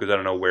difficult because I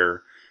don't know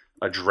where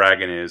a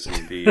dragon is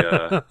in the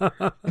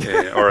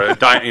or a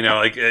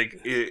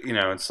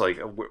it's like,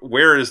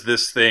 where is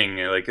this thing?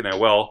 Like,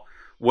 well,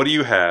 what do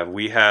you have?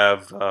 We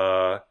have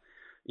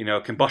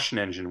combustion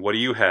engine. What do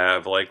you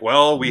have? Like,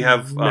 well, we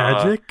have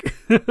magic.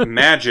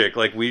 Magic.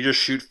 Like, we just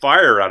shoot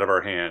fire out of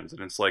our hands,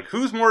 and it's like,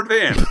 who's more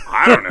advanced?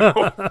 I don't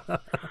know.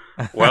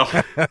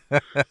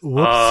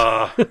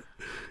 Well,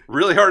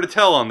 really hard to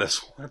tell on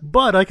this one.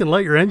 But I can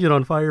light your engine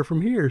on fire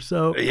from here.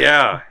 So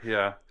yeah.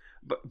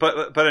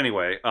 But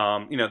anyway,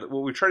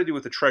 what we tried to do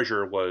with the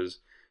treasure was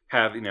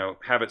have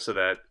it so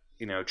that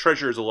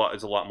treasure is a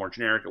lot more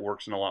generic. It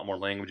works in a lot more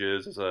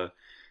languages.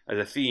 as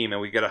a theme,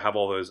 and we got to have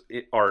all those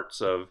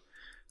arts of,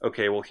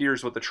 okay, well,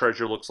 here's what the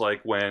treasure looks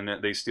like when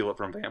they steal it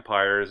from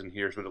vampires, and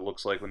here's what it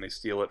looks like when they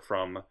steal it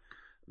from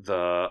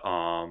the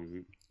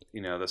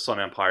the Sun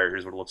Empire.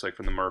 Here's what it looks like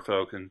from the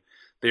Merfolk, and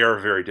they are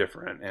very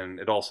different. And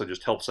it also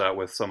just helps out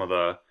with some of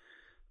the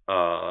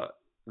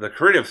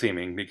creative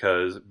theming,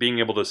 because being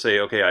able to say,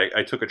 okay,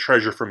 I took a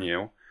treasure from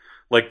you,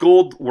 like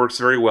gold works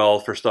very well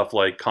for stuff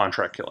like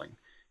contract killing.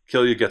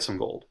 Kill you, get some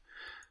gold.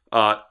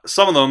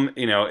 Some of them,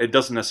 it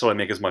doesn't necessarily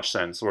make as much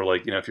sense. Or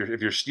like, if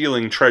you're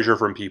stealing treasure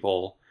from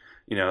people,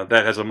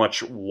 that has a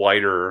much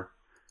wider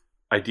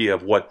idea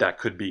of what that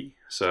could be.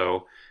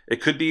 So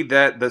it could be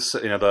that this,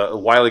 the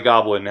Wily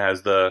Goblin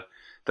has the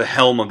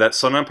helm of that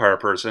Sun Empire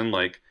person,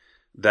 like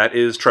that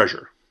is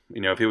treasure.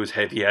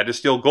 If he had to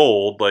steal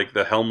gold, like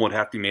the helm would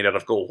have to be made out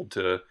of gold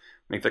to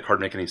make that card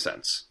make any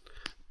sense.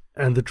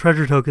 And the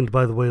treasure tokens,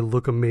 by the way,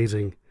 look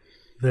amazing.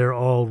 They're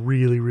all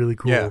really, really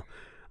cool. Yeah.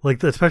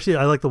 Like especially,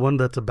 I like the one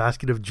that's a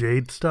basket of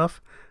jade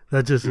stuff.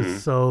 That just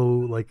is so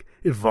like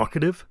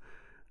evocative.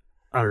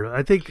 I don't know.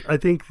 I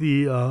think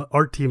the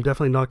art team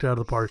definitely knocked it out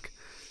of the park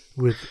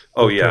with.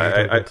 Oh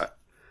yeah,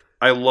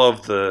 I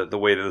love the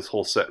way that this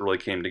whole set really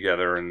came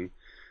together, and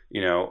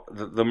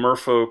the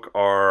Merfolk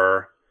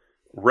are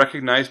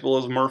recognizable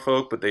as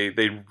Merfolk, but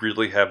they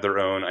really have their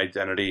own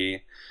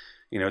identity.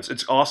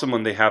 It's awesome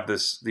when they have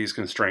these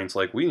constraints,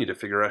 like we need to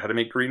figure out how to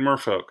make green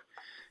Merfolk,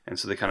 and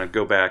so they kind of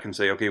go back and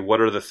say, okay, what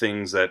are the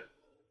things that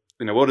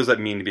what does that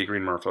mean to be a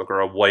green Merfolk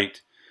or a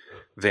white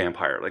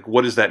vampire? Like,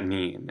 what does that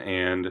mean?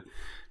 And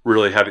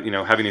really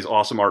having these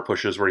awesome art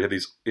pushes where you have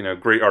these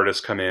great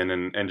artists come in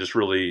and just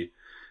really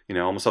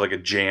almost like a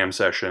jam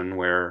session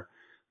where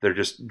they're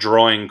just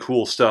drawing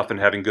cool stuff and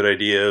having good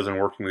ideas and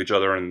working with each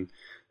other, and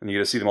you get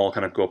to see them all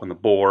kind of go up on the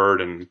board,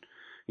 and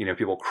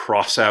people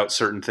cross out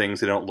certain things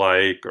they don't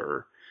like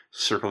or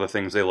circle the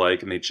things they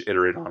like, and they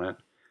iterate on it.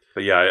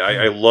 But yeah,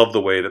 I love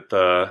the way that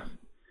the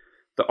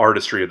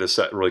artistry of this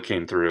set really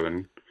came through,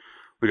 and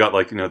we got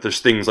there's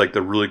things like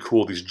the really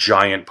cool, these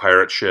giant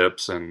pirate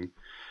ships, and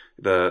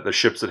the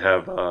ships that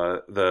have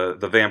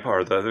the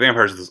vampire. The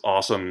vampires is this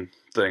awesome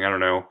thing. I don't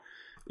know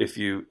if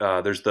you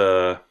there's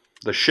the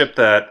ship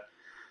that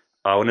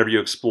whenever you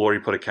explore,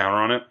 you put a counter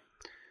on it,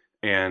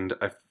 and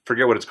I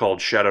forget what it's called,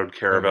 Shadowed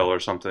Caravel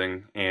or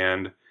something.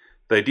 And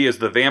the idea is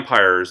the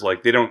vampires,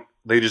 like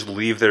they just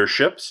leave their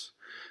ships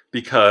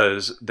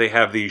because they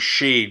have these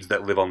shades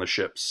that live on the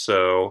ships.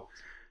 So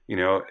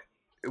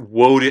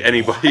woe to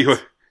anybody who,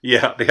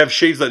 yeah, they have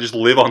shades that just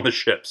live on the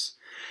ships.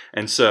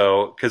 And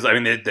so, because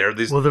they're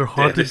these. Well, they're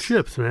haunted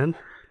ships, man.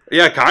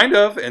 Yeah, kind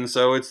of. And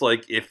so it's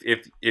like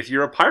if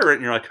you're a pirate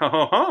and you're like,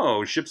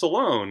 oh, ship's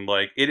alone.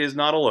 Like, it is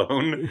not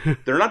alone.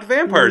 They're not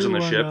vampires on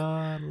the ship.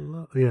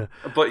 Yeah,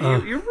 but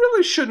you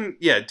really shouldn't.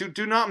 Yeah,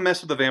 do not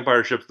mess with the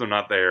vampire ships. They're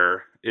not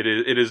there.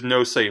 It is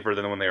no safer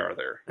than when they are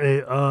there.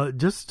 Hey,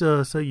 just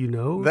so you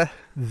know,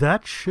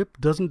 that ship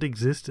doesn't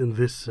exist in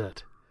this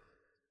set.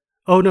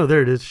 Oh no,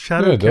 there it is.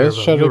 Shadowed Caravel. There's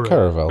Shadowed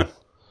Caravel.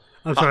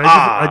 I'm sorry.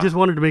 I just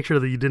wanted to make sure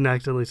that you didn't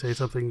accidentally say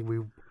something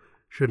we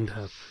shouldn't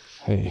have.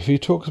 Hey, if he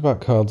talks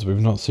about cards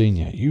we've not seen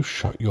yet, you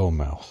shut your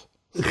mouth.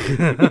 That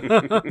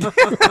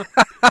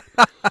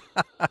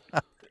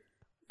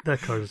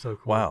card is so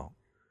cool. Wow.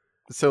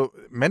 So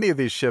many of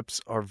these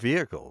ships are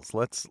vehicles.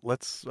 Let's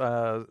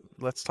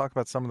talk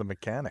about some of the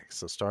mechanics.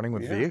 So starting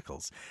with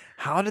vehicles,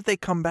 how did they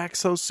come back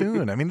so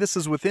soon? I mean, this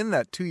is within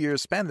that 2-year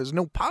span. There's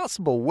no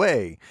possible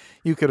way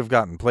you could have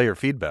gotten player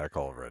feedback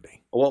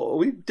already. Well,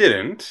 we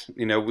didn't.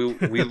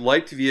 We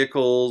liked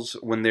vehicles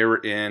when they were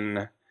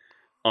in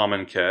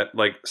Amonkhet.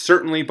 Like,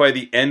 certainly by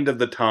the end of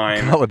the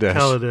time,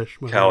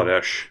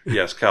 Kaladesh.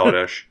 Yes,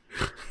 Kaladesh.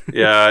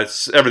 Yeah,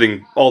 it's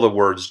everything. All the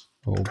words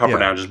up or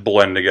down just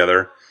blend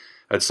together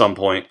at some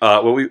point.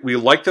 Well, we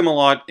liked them a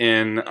lot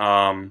in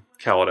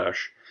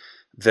Kaladesh.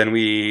 Then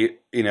we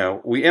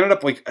ended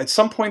up at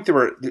some point there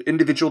were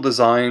individual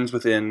designs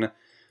within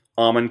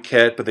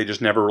Amonkhet, but they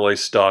just never really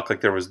stuck.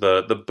 Like there was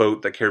the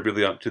boat that carried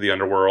people to the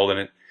underworld, and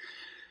it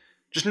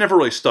just never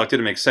really stuck.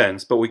 Didn't make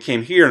sense. But we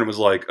came here and it was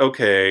like,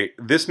 okay,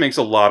 this makes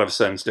a lot of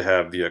sense to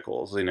have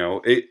vehicles.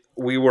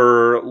 We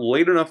were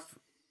late enough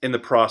in the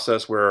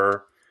process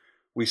where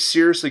we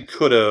seriously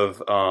could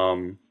have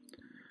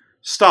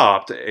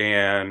stopped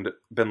and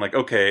been like,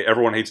 okay,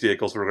 everyone hates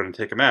vehicles, we're going to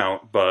take them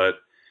out. But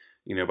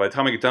by the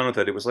time I get done with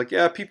it, it was like,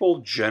 yeah,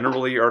 people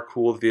generally are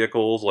cool with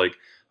vehicles. Like,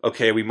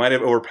 okay, we might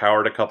have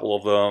overpowered a couple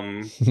of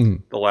them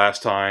the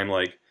last time.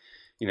 Like,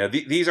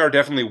 these are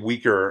definitely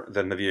weaker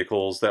than the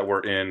vehicles that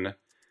were in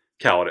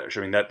Kaladesh.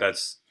 I mean,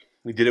 that's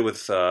we did it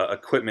with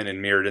equipment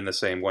and mirrored in the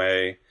same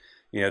way.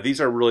 These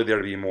are really there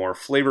to be more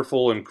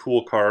flavorful and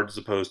cool cards as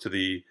opposed to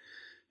the,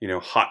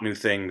 hot new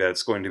thing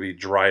that's going to be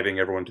driving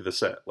everyone to the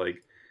set.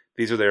 Like,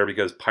 these are there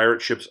because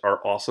pirate ships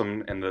are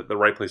awesome and the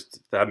right place to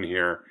have them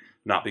here,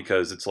 not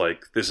because it's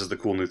like, this is the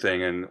cool new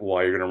thing and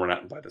why you're going to run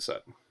out and buy the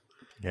set.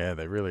 Yeah,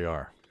 they really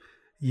are.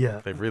 Yeah.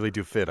 They really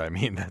do fit. I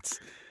mean,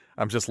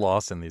 I'm just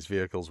lost in these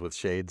vehicles with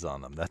shades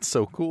on them. That's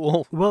so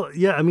cool. Well,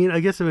 yeah, I mean, I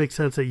guess it makes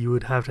sense that you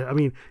would have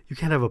to, you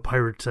can't have a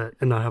pirate set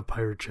and not have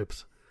pirate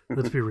ships.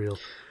 Let's be real.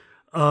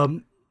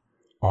 But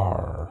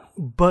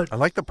I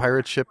like the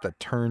pirate ship that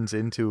turns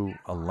into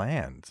a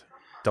land.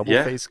 Double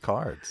Yeah. face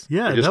cards.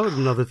 yeah, just- that was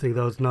another thing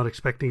that I was not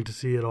expecting to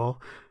see at all.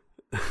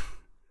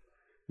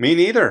 Me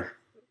neither.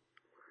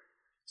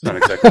 It's not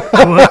exactly.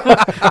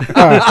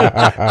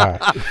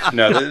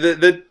 No,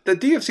 the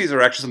DFCs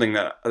are actually something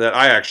that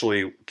I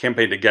actually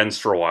campaigned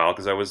against for a while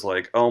because I was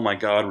like, oh my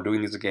god, we're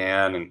doing these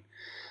again, and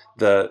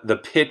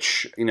the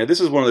pitch. This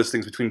is one of those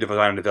things between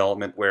design and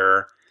development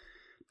where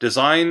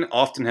design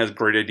often has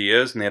great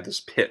ideas and they have this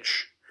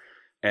pitch,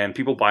 and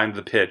people buy into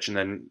the pitch, and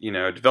then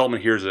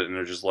development hears it and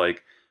they're just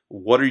like,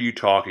 what are you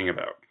talking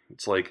about?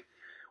 It's like,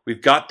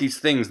 we've got these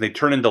things and they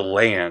turn into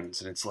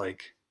lands, and it's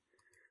like,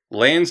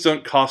 lands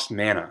don't cost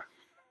mana.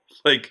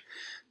 Like,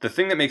 the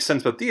thing that makes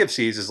sense about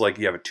DFCs is like,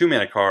 you have a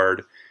 2-mana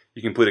card,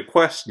 you complete a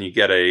quest, and you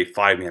get a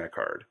 5-mana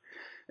card.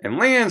 And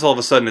lands, all of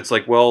a sudden, it's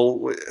like,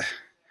 well,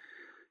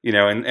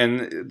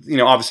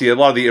 and obviously a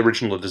lot of the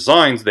original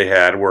designs they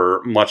had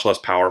were much less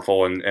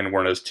powerful and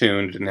weren't as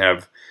tuned, didn't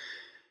have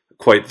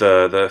quite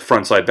the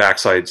front side, back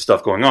side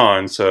stuff going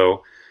on.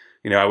 So,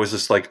 I was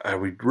just like, are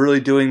we really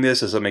doing this?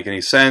 Does it make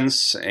any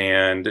sense?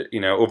 And,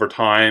 over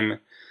time,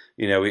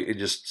 we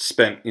just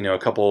spent, a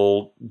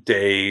couple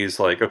days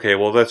like, okay,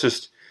 well, let's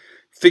just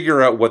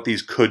figure out what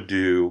these could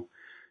do.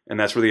 And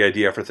that's where the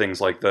idea for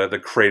things like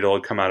the cradle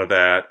had come out of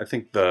that. I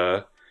think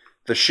the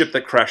ship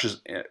that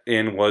crashes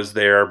in was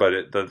there,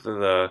 but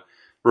the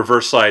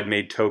reverse side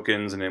made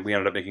tokens, and we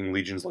ended up making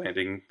Legion's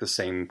Landing the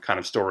same kind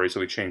of story, so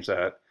we changed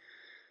that.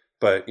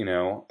 But,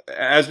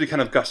 as we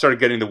kind of started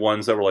getting the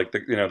ones that were like,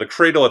 the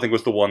cradle, I think,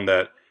 was the one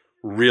that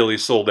really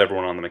sold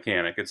everyone on the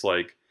mechanic. It's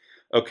like,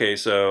 okay,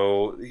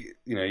 so,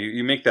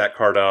 you make that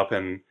card up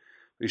and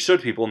you show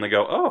to people and they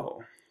go,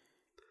 oh.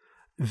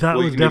 That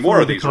Well, was you can do more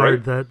definitely of the these,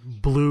 card right?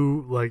 that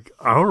blew like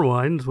our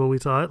minds when we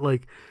saw it.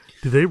 Like,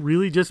 do they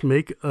really just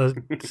make a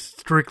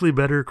strictly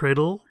better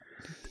cradle?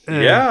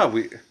 And Yeah,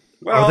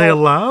 are they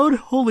allowed?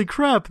 Holy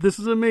crap, this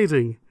is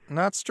amazing.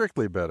 Not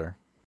strictly better.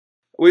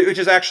 which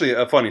is actually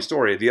a funny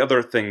story. The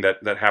other thing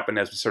that happened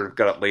as we sort of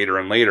got up later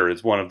and later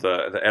is one of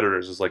the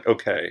editors is like,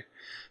 okay,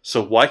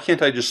 so why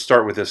can't I just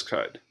start with this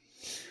card?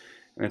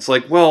 And it's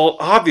like, well,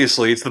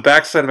 obviously it's the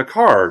backside of a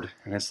card.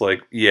 And it's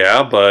like,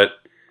 yeah, but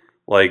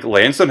like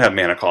lands don't have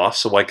mana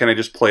cost, so why can't I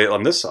just play it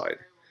on this side?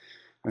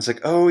 And it's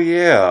like, oh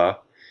yeah.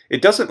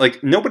 It doesn't,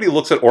 like, nobody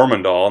looks at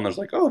Ormondal and there's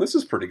like, oh, this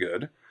is pretty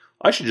good.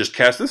 I should just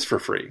cast this for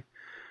free.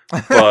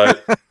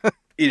 But,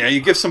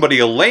 you give somebody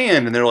a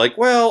land and they're like,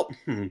 well,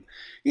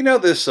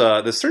 this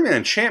 3-mana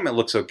enchantment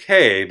looks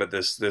okay, but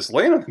this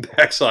land on the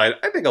backside,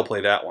 I think I'll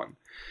play that one.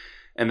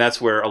 And that's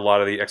where a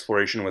lot of the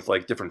exploration with,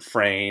 like, different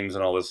frames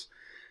and all this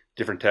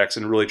different text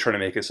and really trying to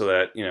make it so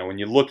that, when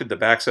you looked at the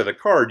backside of the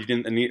card, you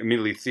didn't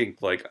immediately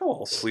think, like,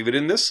 oh, I'll sleeve it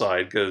in this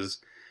side because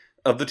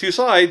of the two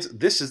sides,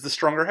 this is the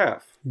stronger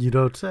half. You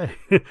don't say.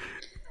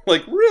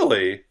 Like,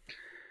 really?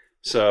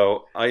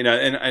 So,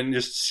 and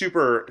just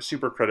super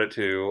credit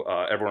to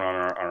everyone on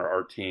our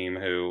art team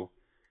who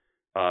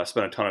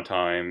spent a ton of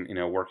time,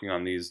 working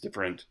on these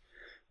different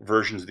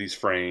versions of these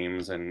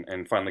frames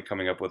and finally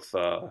coming up with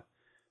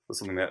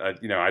something that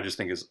I just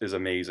think is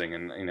amazing.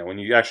 And when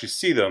you actually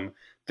see them,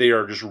 they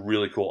are just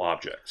really cool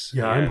objects.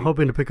 Yeah, And I'm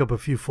hoping to pick up a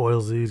few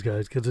foils of these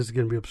guys because this is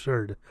going to be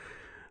absurd.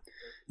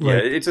 Yeah,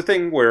 Like, it's a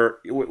thing where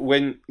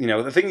when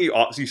the thing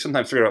you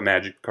sometimes figure out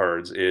Magic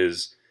cards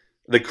is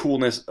the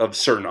coolness of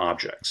certain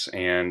objects,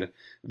 and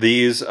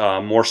these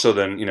more so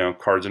than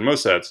cards in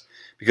most sets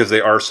because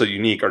they are so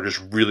unique are just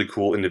really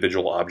cool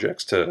individual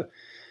objects to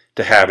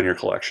have in your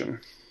collection.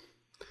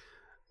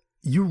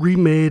 you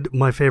remade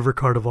my favorite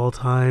card of all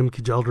time,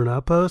 Kjeldren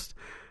Outpost.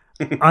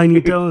 I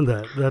need to own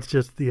that. That's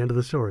just the end of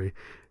the story.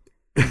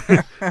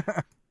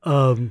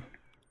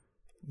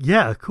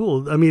 Yeah,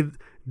 cool. I mean,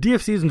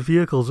 DFCs and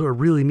vehicles are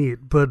really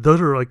neat, but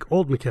those are like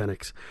old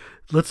mechanics.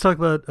 Let's talk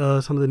about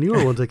some of the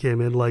newer ones that came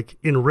in, like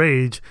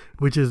Enrage,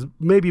 which is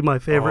maybe my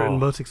favorite and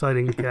most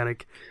exciting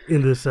mechanic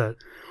in this set.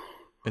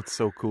 It's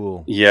so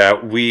cool. Yeah,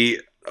 we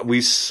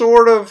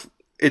sort of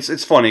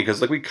it's funny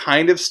because like we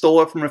kind of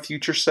stole it from a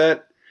future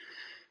set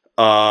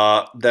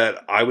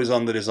that I was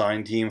on the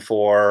design team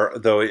for,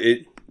 though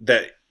it's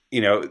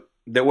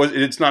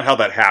not how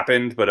that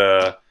happened,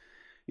 but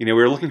we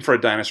were looking for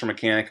a dinosaur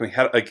mechanic and we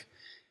had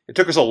it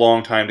took us a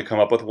long time to come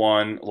up with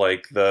one.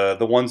 Like the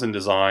ones in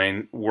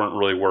design weren't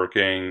really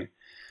working.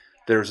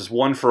 There was this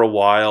one for a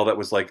while that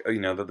was like,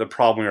 the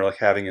problem we were like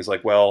having is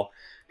like, well,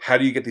 how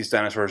do you get these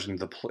dinosaurs on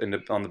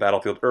the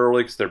battlefield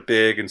early because they're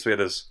big? And so we had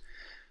this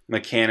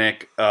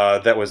mechanic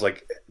that was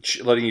like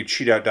letting you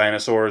cheat out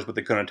dinosaurs, but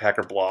they couldn't attack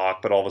or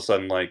block. But all of a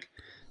sudden, like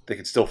they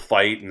could still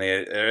fight, and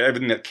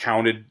everything that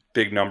counted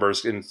big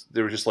numbers. And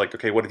they were just like,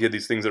 okay, what if you had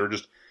these things that are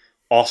just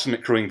awesome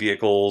at crewing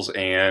vehicles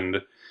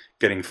and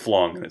getting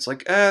flung? And it's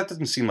like, it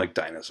doesn't seem like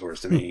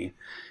dinosaurs to me.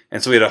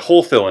 And so we had a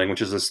whole filling,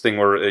 which is this thing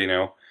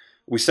where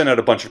we send out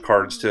a bunch of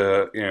cards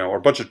to or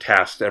a bunch of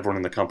tasks to everyone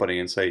in the company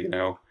and say,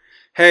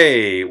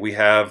 hey, we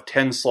have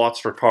 10 slots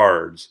for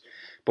cards,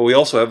 but we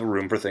also have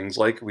room for things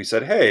like we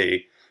said,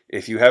 hey,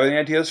 if you have any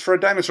ideas for a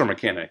dinosaur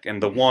mechanic.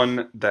 And the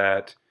one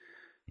that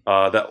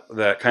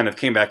that kind of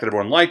came back that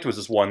everyone liked was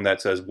this one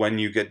that says, when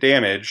you get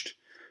damaged,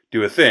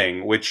 do a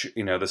thing, which,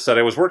 the set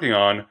I was working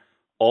on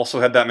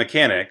also had that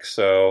mechanic.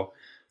 So,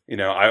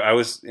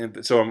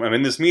 I'm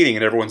in this meeting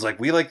and everyone's like,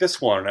 we like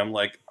this one. And I'm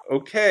like,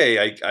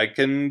 okay, I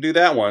can do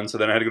that one. So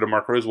then I had to go to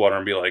Mark Rosewater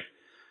and be like,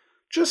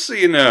 just so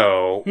you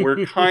know,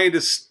 we're kind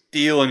of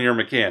stealing your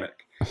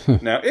mechanic.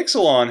 Now,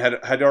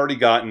 Ixalan had already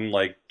gotten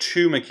like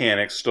 2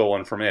 mechanics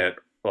stolen from it,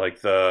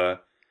 like the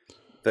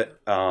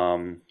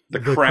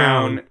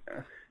crown.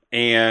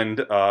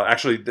 And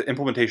actually, the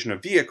implementation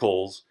of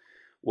vehicles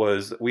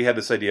was, we had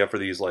this idea for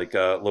these like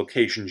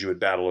locations you would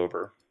battle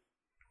over.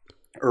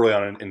 Early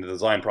on in the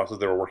design process,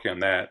 they were working on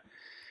that,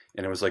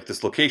 and it was like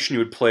this location you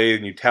would play,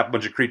 and you tap a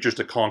bunch of creatures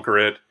to conquer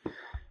it,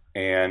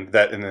 and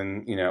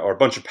then or a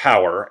bunch of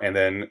power, and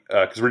then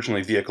because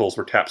originally vehicles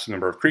were taps a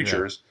number of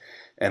creatures,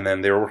 and then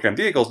they were working on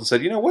vehicles and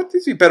said, what,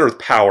 these would be better with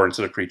power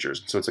instead of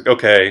creatures. And so it's like,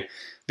 okay,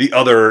 the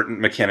other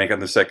mechanic on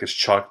the set gets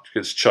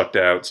chucked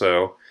out.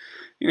 So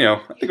I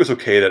think it was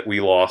okay that we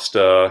lost.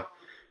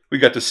 We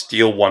got to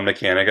steal 1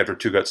 mechanic after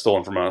 2 got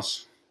stolen from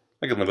us.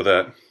 I can live with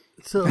that.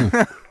 So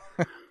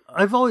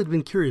I've always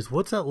been curious,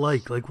 what's that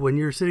like? Like when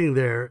you're sitting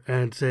there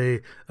and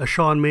say a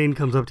Sean Main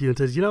comes up to you and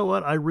says, you know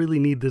what, I really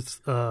need this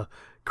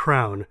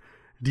crown.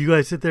 Do you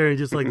guys sit there and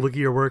just like look at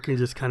your work and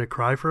just kind of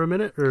cry for a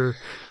minute, or?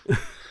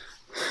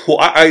 Well,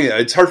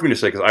 it's hard for me to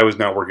say because I was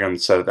not working on the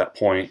set at that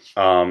point.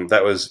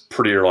 That was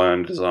pretty early on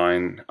in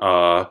design.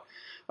 When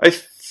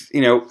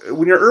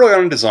you're early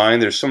on in design,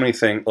 there's so many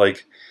things.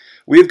 Like,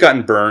 we've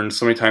gotten burned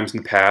so many times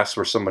in the past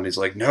where somebody's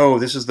like, no,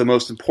 this is the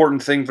most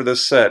important thing for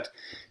this set.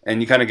 And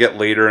you kind of get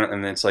later,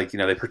 and it's like,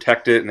 they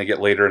protect it, and they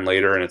get later and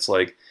later, and it's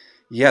like,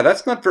 yeah,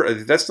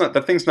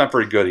 that thing's not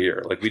very good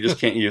here. Like, we just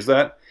can't use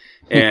that.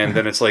 And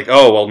then it's like,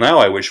 oh, well, now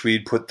I wish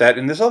we'd put that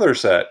in this other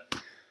set.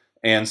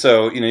 And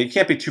so, you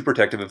can't be too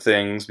protective of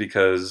things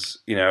because,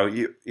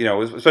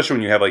 especially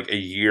when you have like a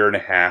year and a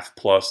half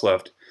plus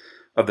left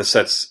of the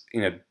set's,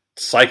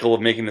 cycle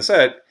of making the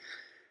set,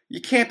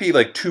 you can't be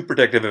like too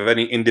protective of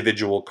any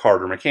individual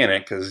card or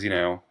mechanic because,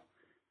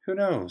 who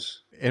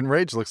knows?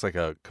 Enrage looks like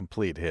a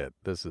complete hit.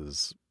 This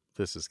is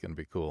going to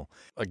be cool.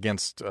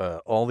 Against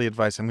all the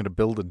advice, I'm going to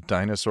build a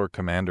dinosaur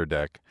commander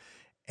deck,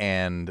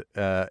 and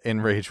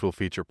Enrage will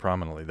feature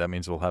prominently. That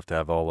means we'll have to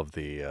have all of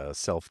the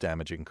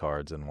self-damaging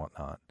cards and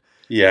whatnot.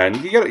 Yeah,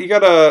 and you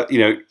gotta,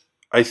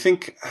 I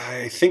think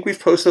we've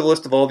posted a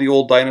list of all the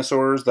old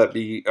dinosaurs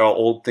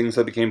old things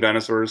that became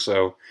dinosaurs.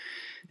 So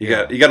you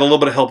got a little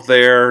bit of help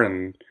there,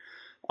 and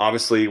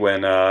obviously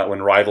when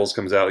Rivals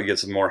comes out, you get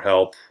some more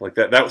help. Like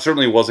that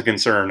certainly was a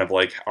concern of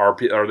like, are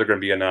there going to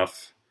be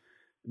enough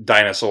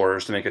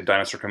dinosaurs to make a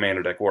dinosaur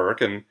commander deck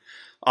work? And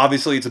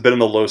obviously it's a bit on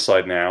the low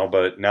side now,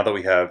 but now that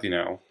we have,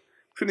 between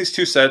these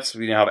 2 sets,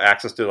 we now have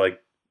access to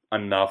like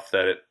enough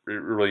that it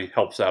really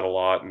helps out a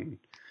lot. And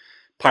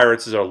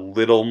Pirates is a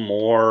little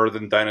more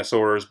than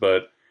dinosaurs,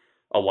 but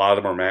a lot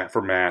of them are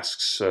for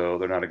masks, so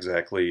they're not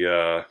exactly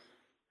the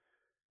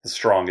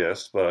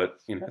strongest. But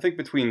I think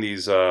between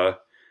these 2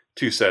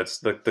 sets,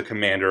 the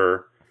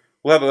commander,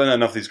 we'll have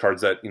enough of these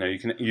cards that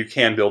you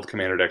can build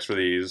commander decks for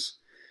these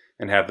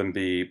and have them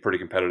be pretty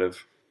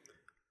competitive.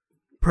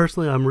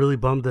 Personally, I'm really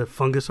bummed that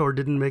Fungusaur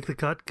didn't make the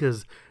cut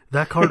because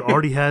that card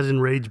already has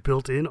Enrage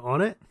built in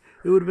on it.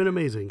 It would have been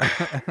amazing.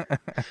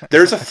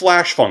 There's a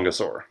Flash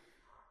Fungusaur.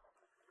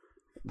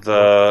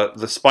 The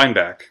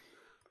Spineback.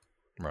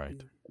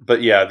 Right.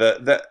 But yeah,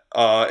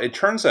 it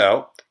turns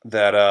out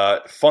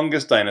that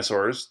fungus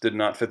dinosaurs did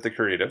not fit the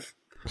creative.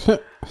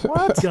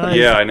 What? Guys,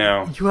 yeah, I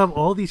know. You have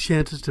all these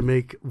chances to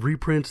make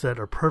reprints that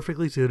are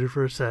perfectly suited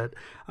for a set.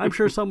 I'm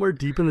sure somewhere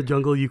deep in the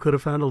jungle you could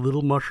have found a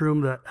little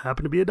mushroom that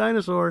happened to be a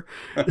dinosaur.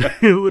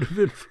 It would have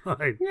been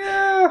fine.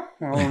 Yeah,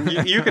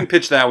 well, you can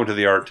pitch that one to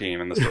the art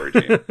team and the story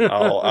team.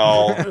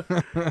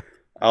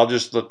 I'll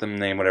just let them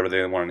name whatever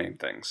they want to name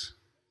things.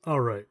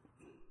 All right.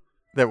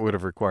 That would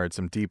have required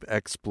some deep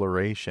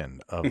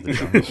exploration of the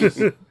jungles.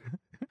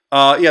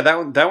 Yeah,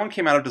 that one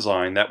came out of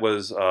design. That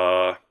was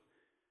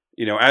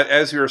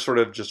as we were sort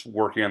of just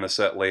working on the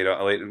set late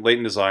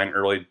in design,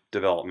 early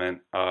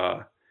development,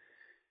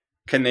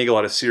 Ken Nagel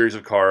had a series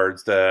of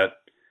cards that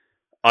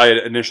I had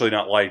initially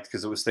not liked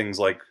because it was things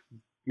like,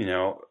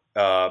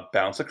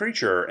 bounce a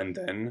creature and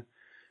then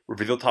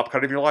reveal the top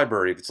card of your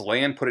library. If it's a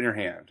land, put it in your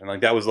hand. And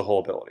like that was the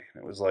whole ability.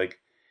 And it was like,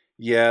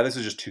 yeah, this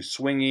is just too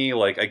swingy.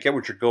 Like, I get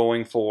what you're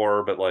going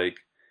for, but like,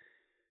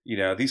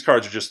 these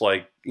cards are just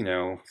like,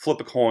 flip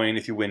a coin.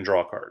 If you win,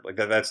 draw a card. Like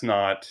that's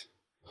not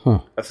a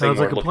thing Sounds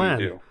we're like a looking plan.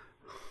 to do.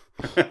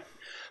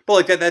 But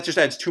like that just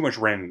adds too much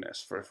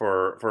randomness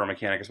for a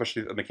mechanic,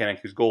 especially a mechanic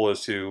whose goal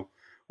is to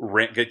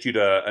get you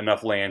to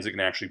enough lands that can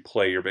actually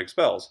play your big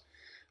spells.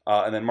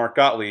 And then Mark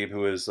Gottlieb,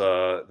 who is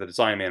the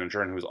design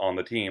manager and who was on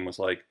the team, was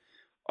like,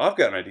 I've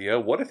got an idea.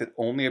 What if it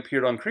only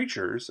appeared on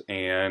creatures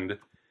and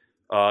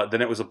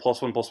then it was a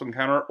 +1/+1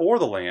 counter or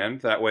the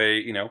land? That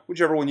way,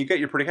 whichever one you get,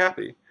 you're pretty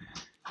happy.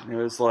 And it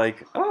was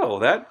like, oh,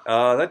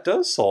 that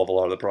does solve a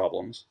lot of the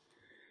problems.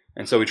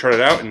 And so we tried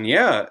it out, and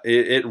yeah,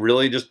 it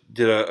really just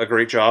did a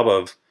great job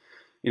of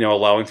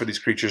allowing for these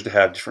creatures to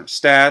have different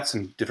stats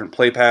and different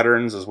play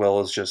patterns, as well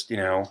as just,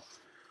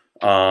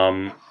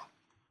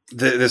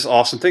 this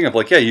awesome thing of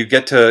like, you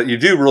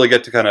do really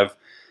get to kind of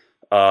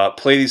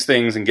play these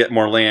things and get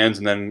more lands,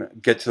 and then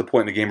get to the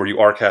point in the game where you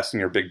are casting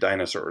your big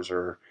dinosaurs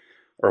or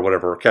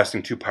whatever, or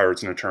casting 2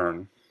 pirates in a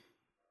turn,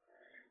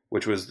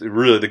 which was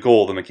really the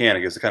goal of the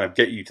mechanic, is to kind of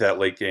get you to that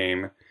late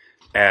game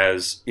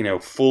as,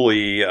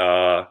 fully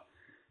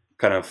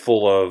kind of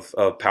full of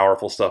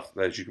powerful stuff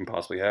that you can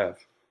possibly have.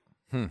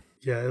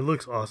 Yeah, it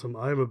looks awesome.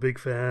 I'm a big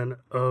fan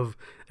of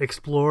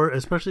Explore,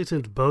 especially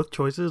since both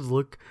choices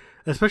look,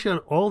 especially on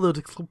all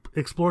those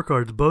Explore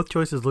cards, both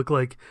choices look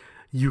like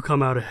you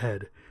come out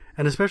ahead.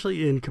 And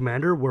especially in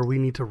Commander, where we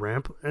need to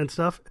ramp and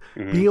stuff,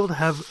 being able to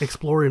have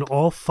Explore in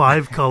all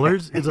 5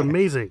 colors is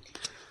amazing.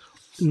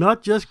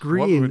 Not just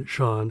green,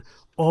 Sean.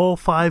 All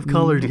 5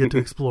 colors get to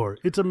Explore.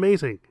 It's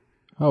amazing.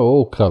 Oh,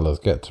 all colours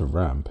get to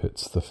ramp.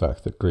 It's the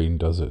fact that green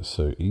does it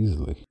so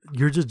easily.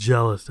 You're just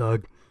jealous,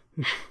 dog.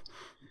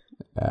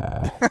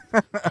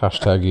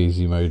 Hashtag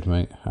easy mode,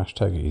 mate.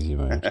 Hashtag easy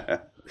mode.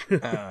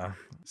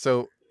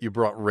 So you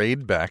brought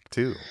Raid back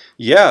too.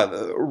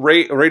 Yeah,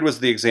 Raid was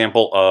the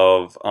example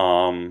of.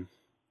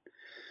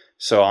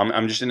 So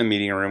I'm just in a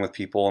meeting room with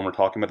people, and we're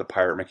talking about the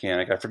pirate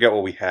mechanic. I forget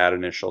what we had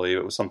initially.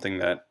 It was something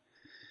that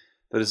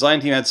the design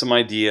team had some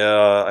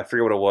idea. I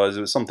forget what it was.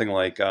 It was something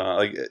like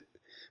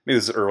maybe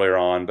this is earlier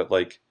on, but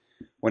like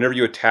whenever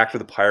you attacked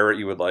with a pirate,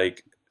 you would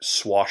like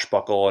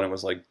swashbuckle, and it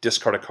was like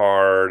discard a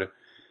card.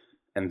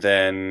 And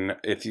then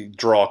if you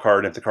draw a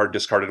card, and if the card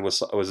discarded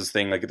was this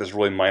thing, like this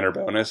really minor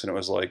bonus, and it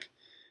was like,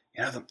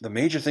 the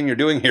major thing you're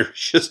doing here is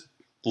just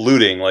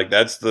looting. Like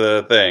that's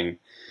the thing.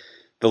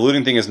 The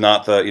looting thing is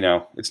not the,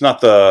 it's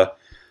not the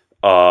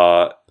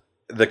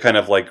kind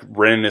of like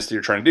randomness that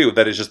you're trying to do.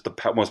 That is just the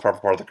most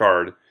powerful part of the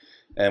card.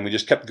 And we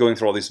just kept going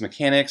through all these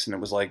mechanics, and it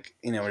was like,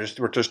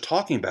 we're just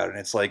talking about it. And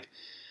it's like,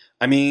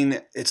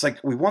 it's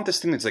like we want this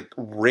thing that's like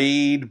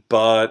raid,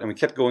 and we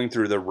kept going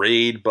through the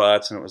raid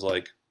buts, and it was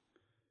like,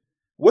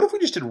 what if we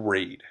just did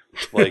raid?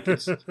 Like,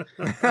 it's,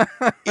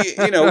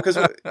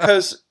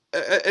 because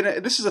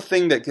and this is a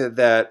thing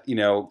that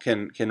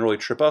can really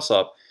trip us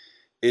up,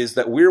 is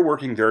that we're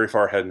working very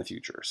far ahead in the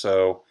future.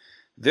 So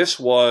this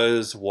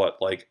was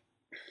almost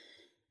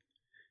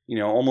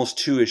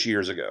 2-ish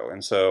years ago,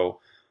 and so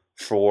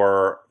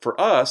for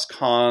us,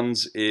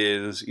 cons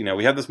is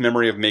we have this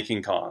memory of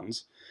making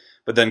cons,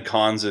 but then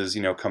cons is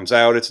comes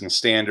out, it's in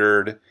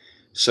standard.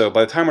 So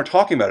by the time we're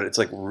talking about it, it's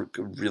like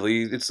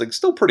really, it's like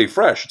still pretty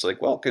fresh. It's like,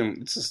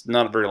 it's just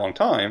not a very long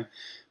time,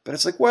 but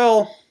it's like,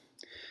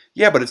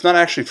 yeah, but it's not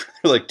actually for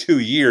like 2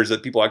 years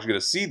that people actually get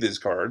to see these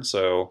cards.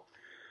 So,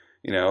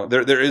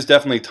 there is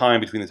definitely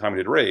time between the time we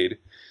did Raid.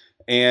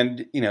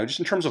 And, just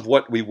in terms of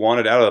what we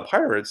wanted out of the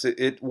Pirates,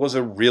 it was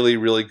a really,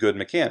 really good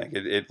mechanic.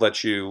 It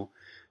lets you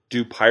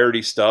do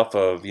piratey stuff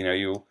of,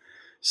 you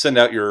send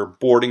out your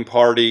boarding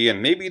party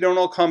and maybe you don't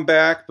all come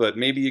back, but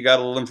maybe you got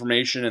a little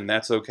information and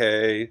that's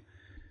okay.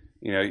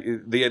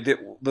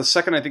 The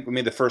second I think we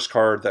made the first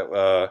card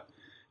that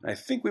I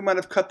think we might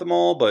have cut them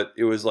all, but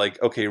it was like,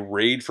 okay,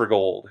 raid for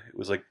gold. It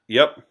was like,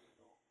 yep,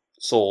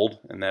 sold,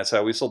 and that's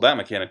how we sold that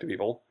mechanic to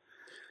people.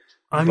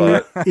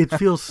 It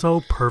feels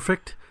so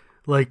perfect,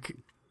 like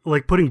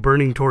putting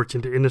Burning Torch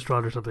into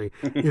Innistrad or something.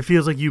 It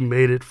feels like you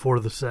made it for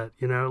the set.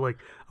 Like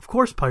of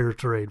course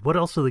Pirates raid. What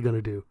else are they going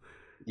to do?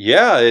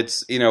 Yeah,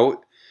 it's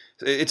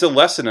it's a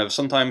lesson of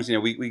sometimes,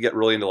 we get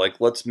really into like,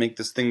 let's make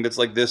this thing that's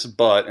like this,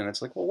 and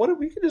it's like, well, what if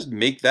we could just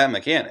make that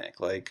mechanic?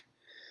 Like,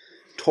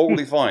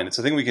 totally fine. It's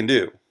a thing we can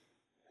do.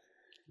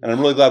 And I'm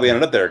really glad we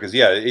ended up there because,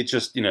 it's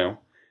just,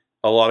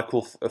 a lot of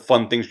cool,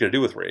 fun things you're going to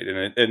do with Raid.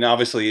 And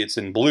obviously it's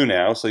in blue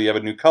now, so you have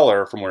a new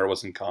color from where it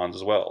was in cons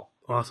as well.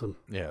 Awesome.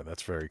 Yeah,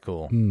 that's very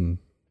cool. Then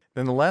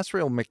the last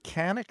real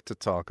mechanic to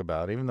talk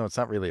about, even though it's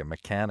not really a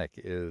mechanic,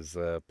 is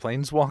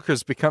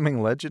Planeswalkers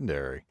becoming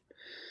legendary.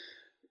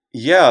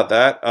 Yeah,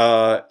 that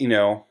I've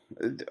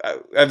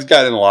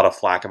gotten a lot of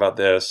flack about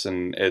this,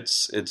 and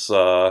it's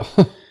I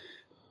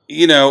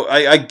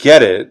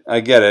get it.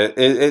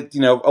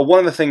 One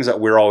of the things that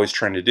we're always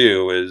trying to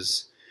do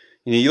is,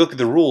 you look at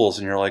the rules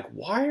and you're like,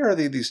 why are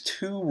there these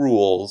 2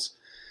 rules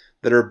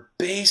that are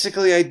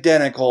basically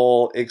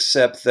identical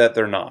except that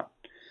they're not?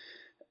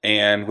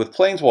 And with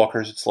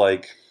Planeswalkers, it's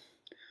like,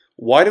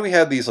 why do we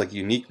have these like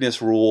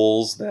uniqueness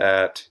rules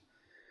that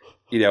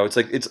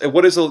it's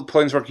what is the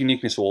Planeswalker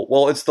uniqueness rule?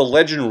 Well, it's the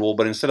legend rule,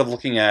 but instead of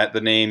looking at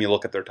the name, you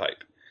look at their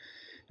type.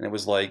 And it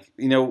was like,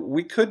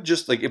 we could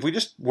just like, if we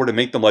just were to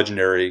make them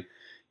legendary,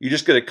 you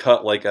just got to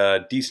cut like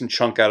a decent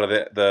chunk out of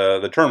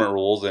the tournament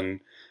rules.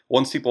 And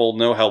once people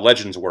know how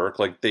legends work,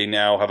 like they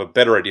now have a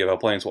better idea of how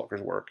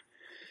Planeswalkers work.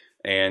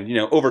 And,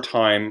 over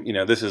time,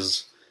 this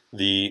is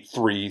the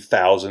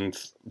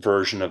 3,000th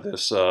version of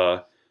this,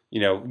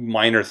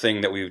 minor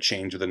thing that we've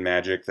changed within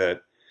Magic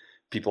that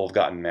people have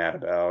gotten mad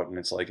about. And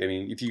it's like,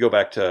 if you go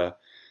back to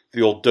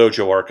the old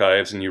dojo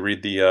archives and you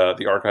read the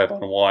archive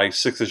on why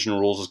 6th edition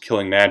rules is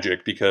killing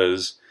Magic,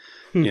 because,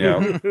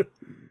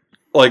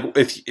 like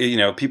if,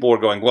 people are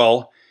going,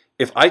 well,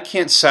 if I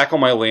can't sack all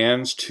my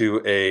lands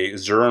to a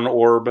Zuran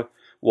Orb,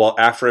 well,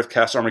 after I've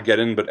cast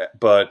Armageddon,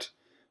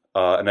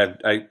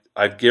 and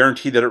I've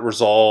guaranteed that it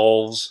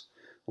resolves.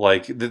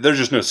 Like, there's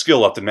just no skill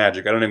left in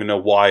Magic. I don't even know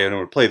why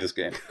anyone would play this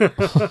game.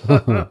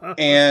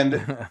 And,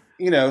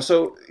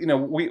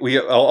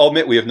 I'll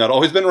admit we have not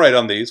always been right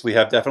on these. We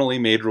have definitely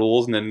made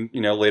rules and then,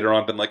 later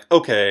on been like,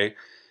 okay,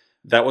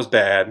 that was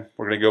bad.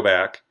 We're going to go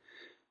back.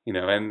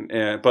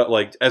 But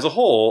like, as a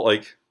whole,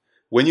 like,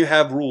 when you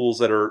have rules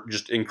that are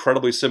just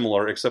incredibly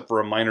similar except for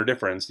a minor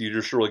difference, you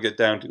just really get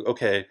down to,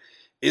 okay,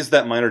 is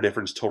that minor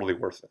difference totally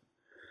worth it?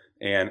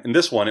 And in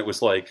this one, it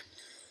was like,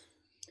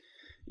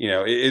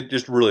 it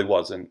just really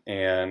wasn't.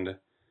 And,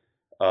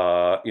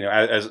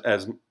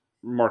 as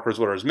Mark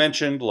Rosewater has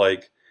mentioned,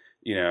 like,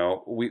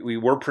 we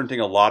were printing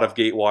a lot of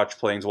Gatewatch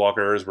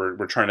Planeswalkers.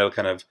 We're trying to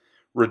kind of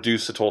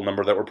reduce the total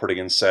number that we're putting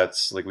in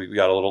sets. Like, we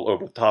got a little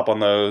over the top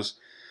on those,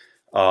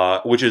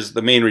 which is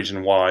the main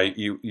reason why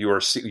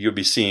you'll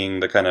be seeing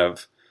the kind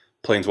of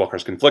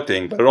Planeswalkers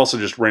conflicting. But it also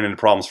just ran into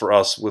problems for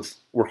us with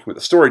working with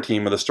the story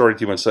team, where the story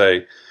team would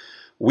say,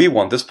 we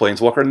want this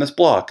Planeswalker in this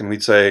block. And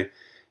we'd say,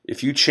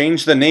 if you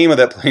change the name of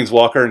that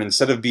Planeswalker and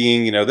instead of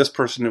being, this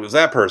person, it was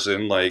that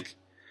person, like,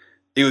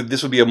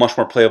 this would be a much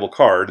more playable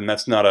card, and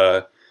that's not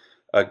a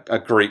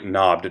great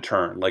knob to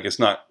turn. Like, it's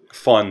not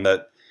fun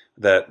that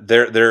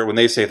they're when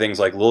they say things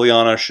like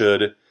Liliana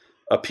should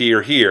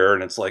appear here,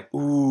 and it's like,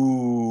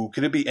 ooh,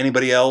 could it be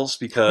anybody else?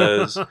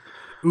 Because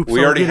Oops,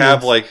 we already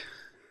have we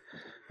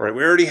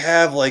already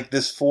have like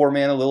this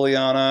 4-mana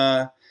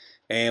Liliana.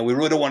 And we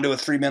really don't want to do a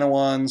 3-mana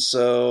one,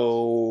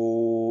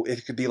 so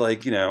it could be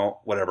like,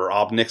 whatever,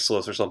 Ob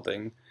Nixilis or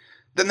something.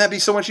 Then that'd be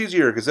so much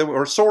easier,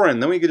 or Sorin,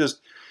 then we could just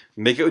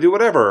make it do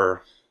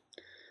whatever.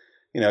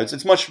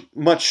 It's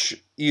much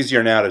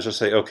easier now to just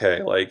say,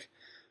 okay, like,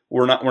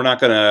 we're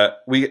not gonna,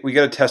 we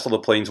gotta test all the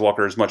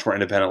Planeswalkers much more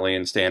independently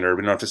in Standard.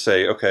 We don't have to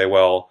say, okay, we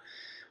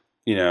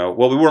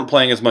weren't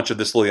playing as much of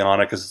this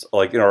Liliana, because,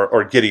 like,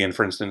 or Gideon,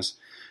 for instance.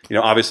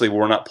 Obviously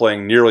we're not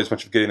playing nearly as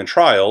much of Gideon in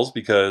Trials,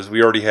 because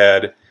we already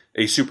had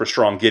a super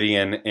strong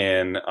Gideon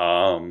in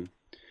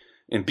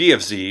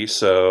BFZ,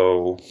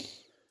 so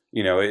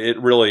it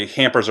really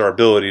hampers our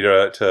ability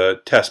to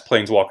test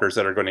Planeswalkers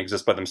that are going to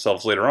exist by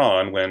themselves later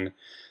on. When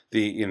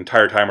the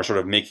entire time we're sort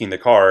of making the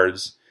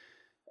cards,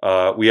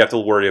 we have to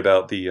worry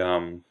about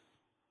the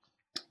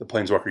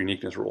Planeswalker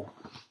uniqueness rule.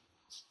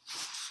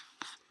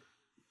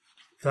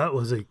 That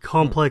was a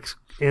complex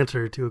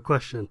answer to a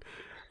question.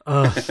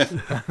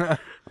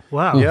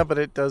 Wow. Yeah, but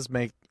it does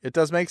make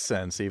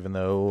sense, even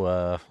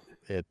though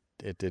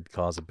it did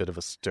cause a bit of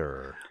a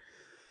stir.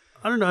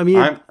 I don't know. I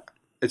mean,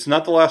 it's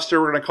not the last stir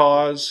we're going to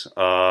cause.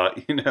 I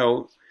don't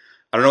know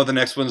what the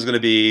next one's going to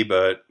be,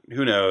 but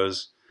who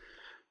knows?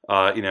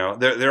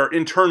 There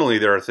internally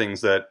there are things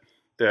that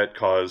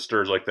cause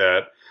stirs like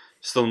that.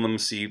 Some of them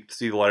see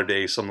the light of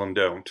day, some of them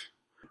don't.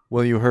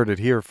 Well, you heard it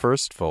here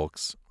first,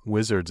 folks.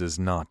 Wizards is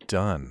not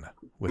done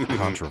with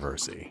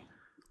controversy.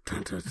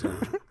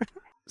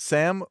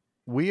 Sam,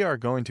 we are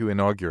going to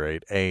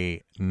inaugurate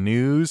a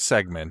new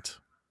segment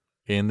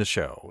in the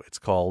show. It's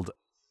called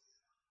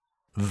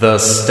The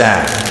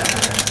Stack.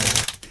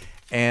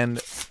 And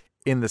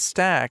in the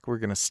stack, we're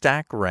going to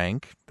stack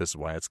rank. This is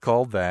why it's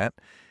called that.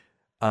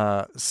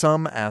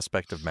 Some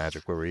aspect of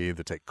Magic where we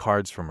either take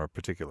cards from a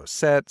particular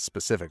set,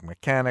 specific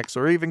mechanics,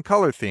 or even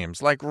color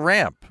themes like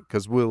ramp,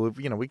 because we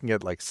can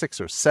get like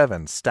 6 or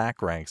 7 stack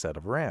ranks out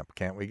of ramp,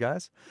 can't we,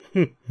 guys?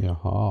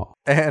 Yaha.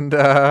 And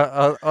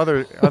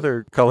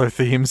other color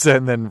themes,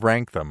 and then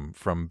rank them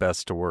from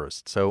best to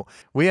worst. So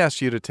we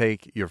asked you to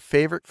take your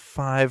favorite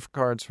 5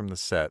 cards from the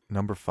set.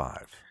 Number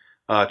 5,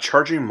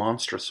 Charging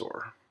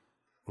Monstrosaur.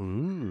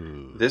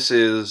 Ooh. This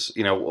is,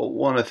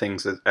 one of the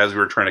things that, as we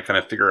were trying to kind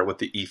of figure out what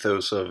the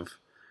ethos of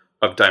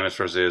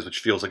dinosaurs is, which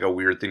feels like a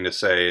weird thing to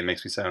say and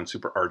makes me sound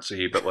super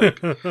artsy, but like,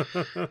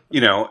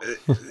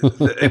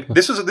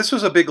 this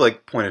was a big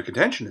like point of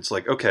contention. It's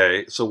like,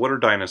 okay, so what are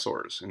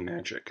dinosaurs in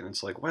Magic? And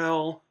it's like,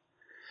 well,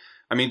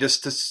 I mean,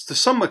 just to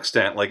some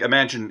extent, like,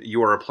 imagine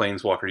you are a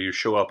planeswalker, you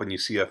show up and you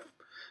see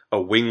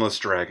a wingless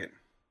dragon.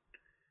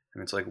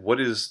 And it's like, what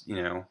is,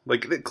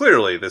 like,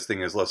 clearly this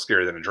thing is less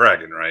scary than a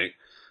dragon, right?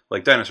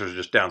 Like, dinosaurs are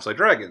just downside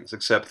dragons,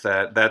 except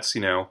that that's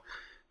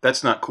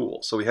that's not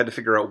cool. So we had to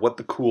figure out what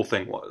the cool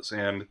thing was.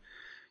 And,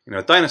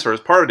 dinosaurs,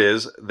 part of it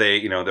is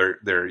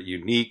they're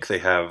unique.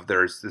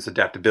 There's this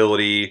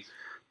adaptability.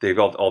 They've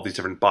got all these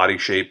different body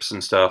shapes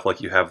and stuff. Like,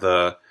 you have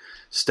the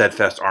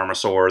Steadfast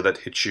Armosaur that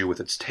hits you with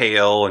its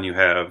tail, and you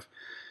have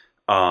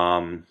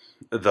I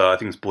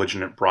think it's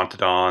Belligerent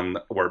Brontodon,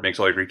 where it makes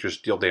all your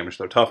creatures deal damage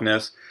to their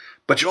toughness.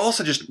 But you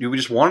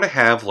just wanted to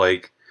have,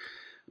 like,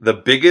 the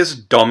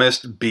biggest,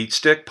 dumbest beat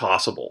stick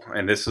possible.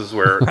 And this is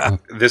where,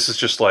 this is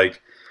just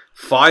like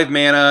 5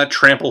 mana,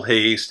 trample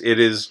haste. It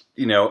is,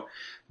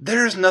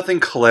 there's nothing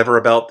clever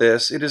about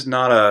this. It is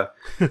not,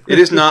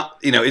 it's not,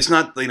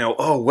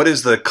 oh, what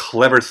is the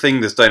clever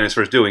thing this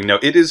dinosaur is doing? No,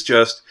 it is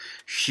just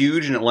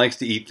huge and it likes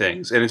to eat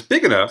things. And it's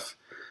big enough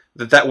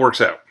that works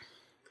out.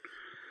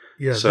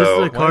 Yeah, so, this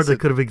is a card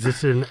that could have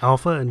existed in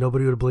Alpha and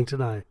nobody would have blinked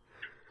an eye.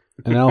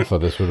 In Alpha,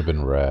 this would have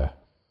been rare.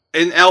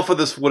 In Alpha,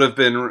 this would have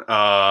been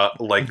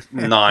like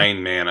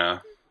 9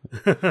 mana.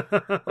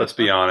 Let's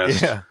be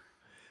honest. Yeah.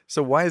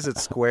 So why is it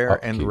square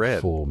and Upkeep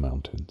red? 4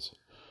 mountains.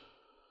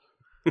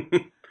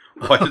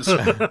 Why is-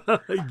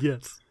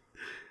 Yes.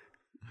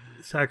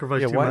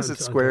 Sacrifice. Yeah, 2 why is it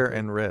mountains square untapped.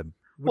 and red? What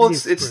do you Well, mean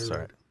it's- square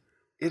Sorry.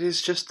 and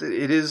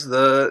it is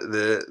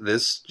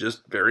this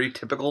just very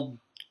typical,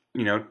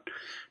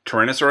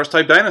 Tyrannosaurus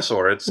type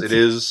dinosaur. It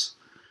is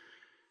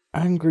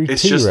Angry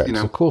It's T-Rex.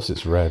 just, Of course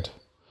it's red.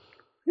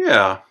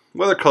 yeah.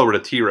 What other color would a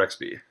T-Rex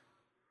be?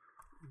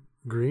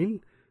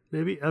 green?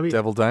 Maybe. I mean,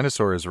 Devil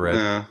dinosaur is red.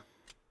 Yeah.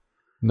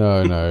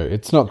 No,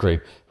 it's not green.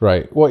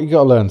 Right, what you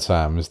got to learn,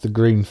 Sam, is the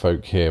green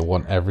folk here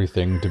want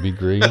everything to be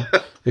green.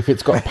 If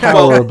it's got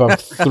power above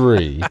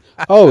 3,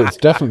 it's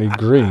definitely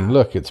green.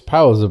 Look, its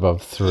power's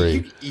above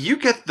 3. You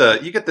get the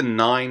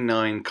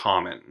 9/9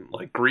 comment.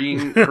 Like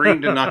green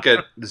did not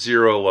get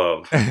 0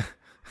 love.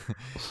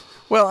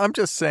 Well, I'm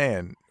just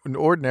saying.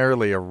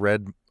 Ordinarily, a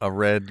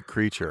red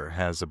creature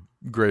has a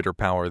greater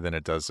power than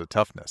it does a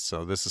toughness.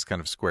 So this is kind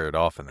of squared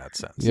off in that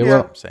sense. Yeah, That's well,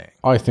 what I'm saying.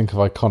 I think of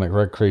iconic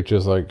red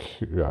creatures like,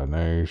 I don't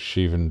know,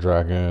 Shivan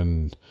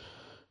Dragon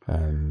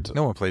and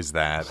No one plays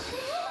that.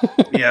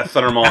 Yeah,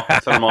 Thundermaw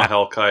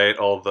Hellkite,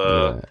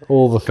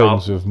 all the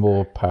things with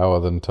more power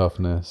than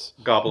toughness.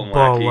 Goblin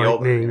Ball Lackey, all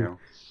the, lightning.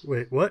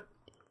 Wait, what?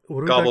 What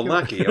are we Goblin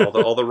talking about?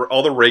 Lackey,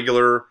 all the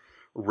regular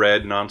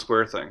red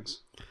non-square things.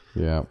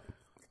 Yeah.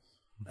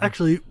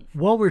 Actually,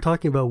 while we're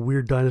talking about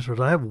weird dinosaurs,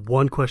 I have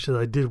one question that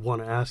I did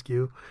want to ask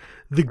you.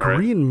 The All right.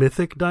 green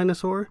mythic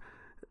dinosaur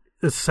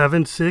is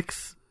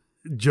 7/6,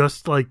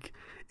 just like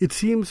it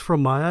seems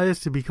from my eyes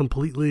to be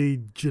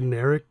completely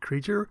generic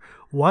creature.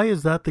 Why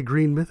is that the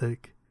green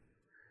mythic?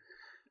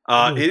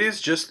 It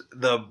is just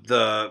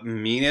the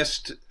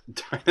meanest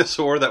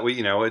dinosaur that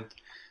we,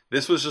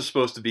 this was just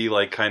supposed to be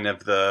like kind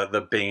of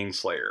the Bane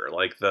Slayer,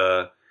 like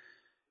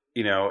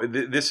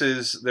this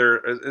is, there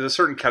is a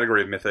certain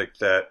category of mythic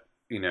that,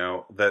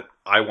 that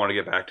I want to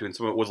get back to, and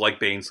some of it was like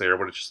Bane Slayer,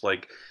 but it's just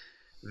like,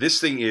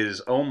 this thing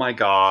is, oh my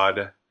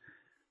god,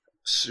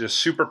 just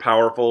super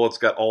powerful. It's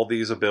got all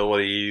these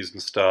abilities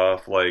and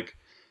stuff. Like,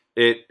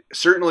 it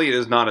certainly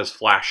is not as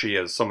flashy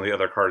as some of the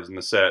other cards in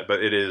the set,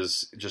 but it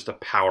is just a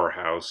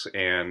powerhouse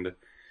and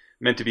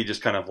meant to be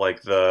just kind of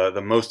like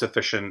the most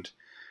efficient,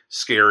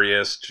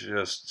 scariest,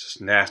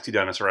 just nasty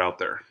dinosaur out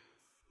there.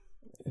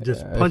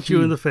 Just Yeah, punch if you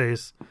you- in the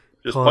face.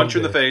 Just Call punch it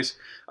you in the day. face.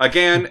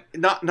 Again,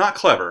 not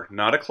clever.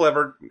 Not a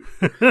clever.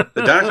 The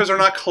dinosaurs are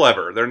not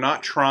clever. They're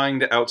not trying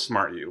to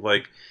outsmart you.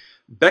 Like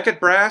Beckett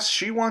Brass,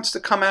 she wants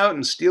to come out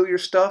and steal your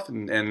stuff,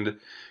 and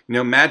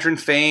Madrin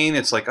Fane,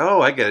 it's like,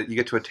 oh, I get it. You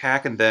get to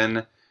attack, and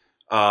then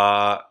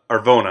or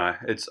Vona,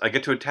 it's I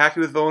get to attack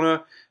you with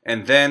Vona,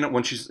 and then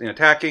when she's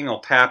attacking, I'll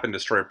tap and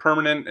destroy a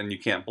permanent, and you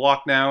can't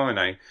block now, and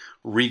I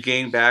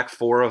regain back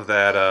 4 of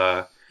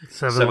that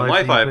 7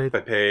 life I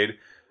paid.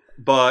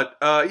 But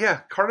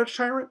yeah, Carnage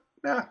Tyrant,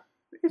 nah,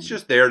 it's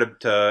just there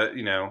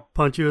to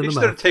Punch you in the it's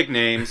there to mouth. take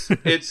names.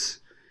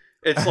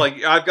 It's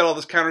like, I've got all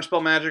this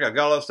counterspell magic, I've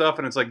got all that stuff,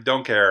 and it's like,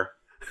 don't care.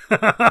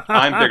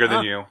 I'm bigger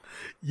than you.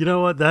 You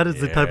know what? That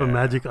is the type of Yeah.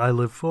 magic I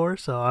live for,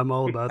 so I'm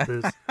all about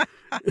this.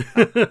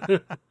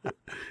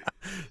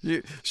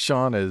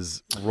 Sean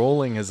is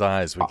rolling his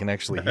eyes. We can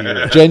actually hear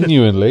it.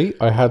 Genuinely,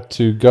 I had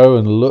to go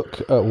and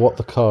look at what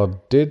the card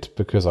did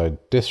because I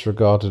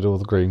disregarded all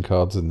the green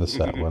cards in the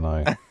set when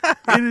I...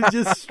 It is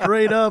just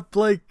straight up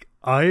like,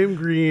 I am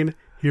green,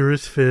 here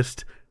is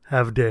fist,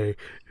 have day.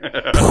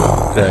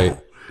 Okay,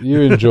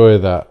 you enjoy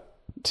that,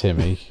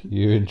 Timmy.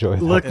 You enjoy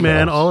that. Look,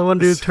 man, card. all I want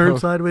to do is turn So-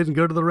 sideways and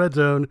go to the red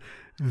zone.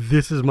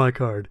 This is my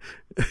card.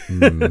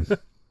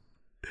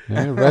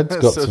 Yeah, Red's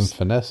got So- some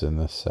finesse in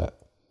this set.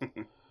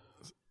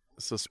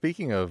 So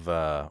speaking of,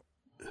 oh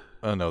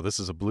no, this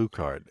is a blue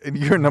card, and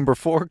your number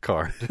 4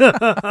 card.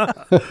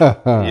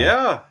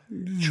 Yeah,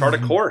 Chart a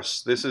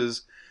Course.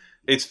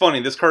 It's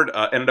funny, this card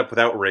ended up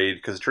without raid,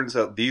 because it turns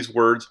out these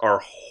words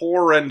are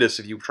horrendous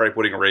if you try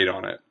putting a raid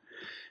on it.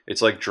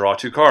 It's like, draw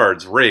 2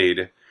 cards,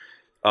 raid.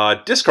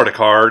 Discard a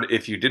card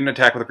if you didn't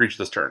attack with a creature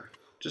this turn.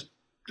 Just,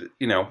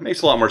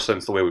 makes a lot more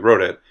sense the way we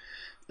wrote it.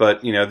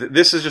 But,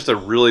 this is just a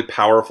really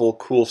powerful,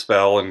 cool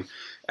spell, and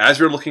as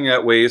you're looking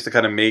at ways to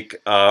kind of make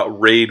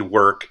raid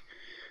work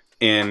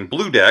in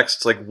blue decks,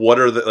 it's like, what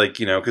are the,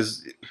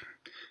 because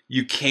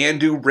you can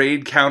do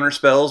raid counter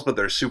spells, but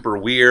they're super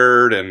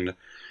weird, and,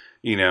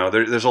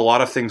 there's a lot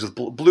of things with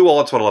blue.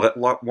 Wants a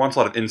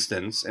lot of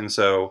instants, and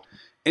so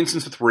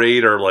instants with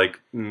raid are,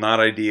 not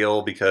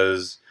ideal,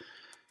 because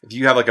if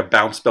you have, a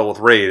bounce spell with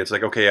raid, it's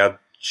like, okay, I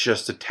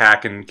just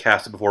attack and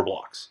cast it before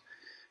blocks.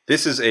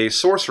 This is a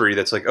sorcery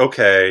that's like,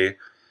 okay,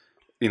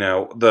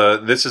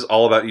 this is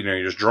all about,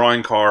 you're just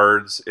drawing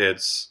cards.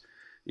 It's,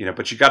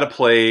 but you got to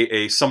play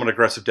a somewhat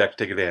aggressive deck to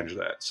take advantage of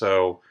that.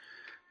 So,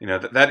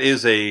 that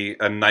is a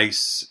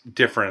nice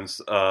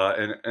difference.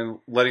 And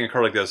letting a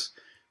card like this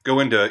go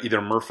into either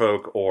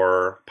Merfolk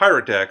or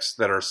Pirate decks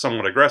that are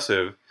somewhat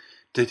aggressive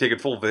to take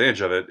full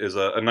advantage of it is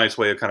a nice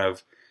way of kind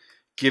of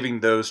giving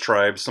those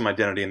tribes some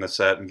identity in the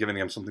set and giving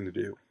them something to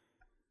do.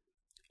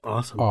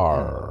 Awesome.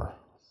 R.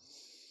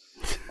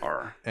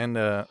 R. And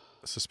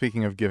so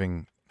speaking of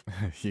giving,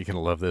 you're going to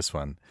love this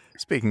one.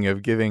 Speaking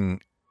of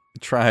giving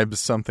tribes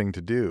something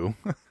to do,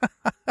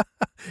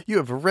 you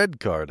have a red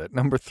card at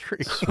number 3.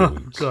 Oh,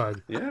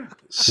 God. Yeah.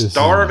 This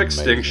Star is of an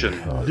amazing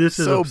Extinction. card. This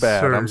is So absurd.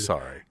 bad. I'm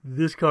sorry.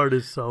 This card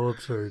is so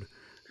absurd.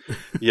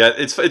 Yeah,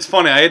 it's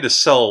funny. I had to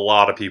sell a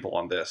lot of people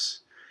on this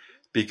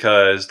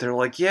because they're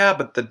like, yeah,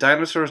 but the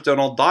dinosaurs don't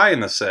all die in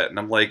the set. And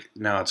I'm like,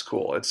 no, it's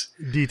cool. It's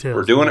Details.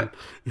 We're doing man.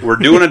 it. We're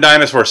doing a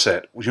dinosaur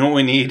set. You know what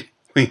we need?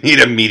 We need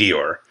a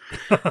meteor.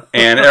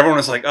 And everyone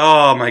was like,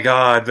 "Oh my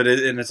god!"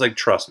 And it's like,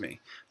 trust me,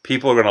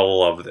 people are gonna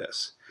love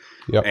this.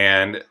 Yep.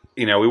 And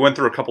we went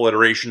through a couple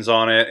iterations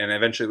on it, and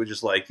eventually we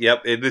just like,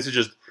 "Yep, this is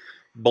just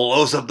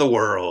blows up the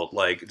world."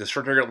 Like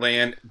destroy target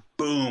land,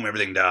 boom,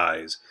 everything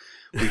dies.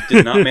 We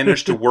did not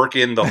manage to work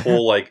in the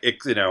whole like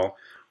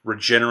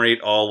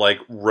regenerate all like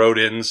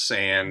rodents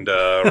and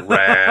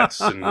rats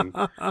and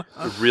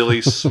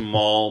really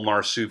small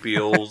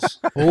marsupials.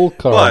 All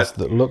cards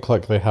that look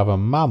like they have a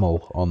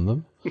mammal on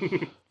them.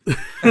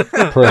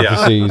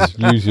 Parentheses,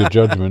 use your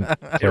judgment.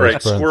 Yeah,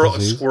 right,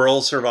 Parentheses.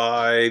 squirrels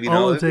survive.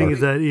 All I'm saying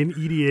is that in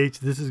EDH,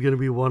 this is going to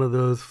be one of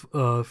those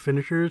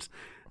finishers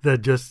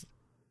that just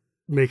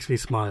makes me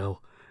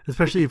smile.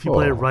 Especially if you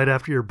play it right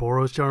after your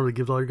Boros charm that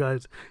gives all your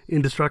guys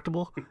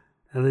indestructible.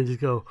 And then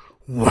just go,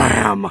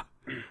 wham!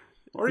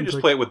 Or you just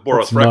like- play it with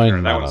Boros It's Reckoner, 9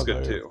 and that mana, one's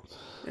good though. too.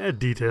 Yeah,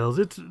 details.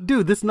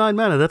 Dude, this 9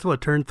 mana, that's what,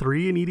 turn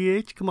 3 in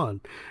EDH? Come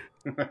on.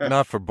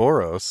 Not for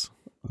Boros.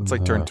 It's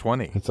like turn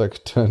 20. It's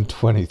like turn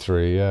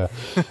 23, yeah.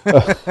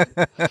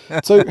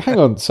 So, hang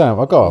on, Sam,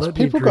 I got to Let ask.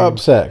 me People dream. got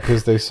upset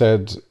because they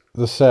said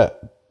the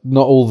set,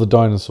 not all the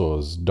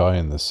dinosaurs die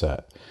in the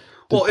set.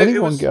 Did Well, it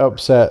anyone was- get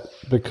upset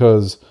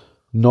because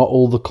not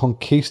all the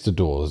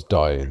conquistadors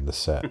die in the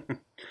set?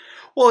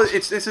 Well,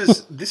 this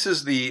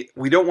is the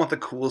we don't want the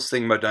coolest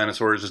thing about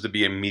dinosaurs is to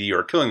be a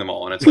meteor killing them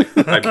all, and it's like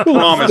I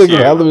promise Thinking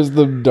how there you, was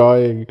them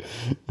dying.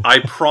 I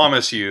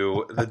promise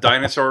you, the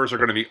dinosaurs are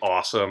going to be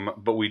awesome,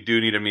 but we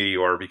do need a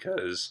meteor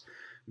because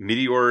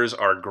meteors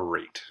are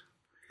great.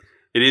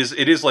 It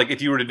is like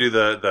if you were to do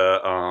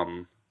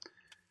the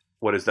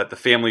what is that, the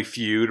Family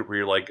Feud, where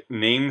you're like,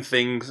 name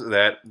things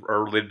that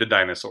are related to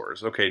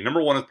dinosaurs. Okay,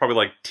 number 1 is probably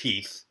like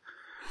teeth.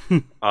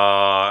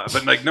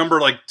 But like number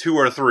like 2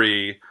 or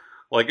 3,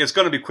 like it's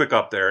going to be quick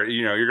up there.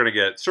 You're going to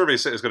get, survey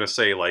is going to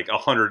say like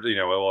 100,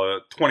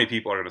 20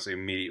 people are going to say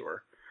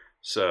meteor.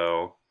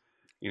 So,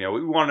 we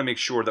wanted to make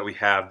sure that we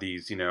have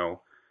these,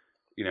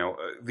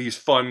 these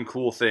fun,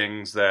 cool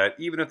things that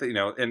even if they,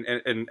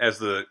 and as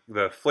the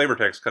flavor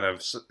text kind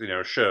of,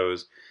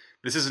 shows,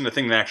 this isn't a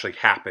thing that actually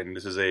happened.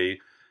 This is a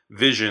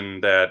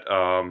vision that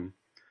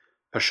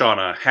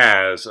Hashana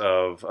has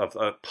of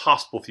a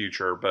possible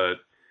future, but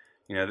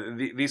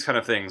these kind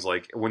of things,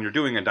 like when you're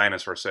doing a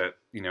dinosaur set,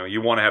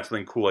 you want to have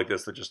something cool like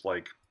this that just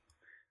like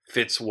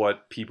fits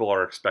what people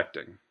are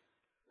expecting.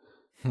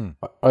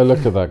 I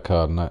look at that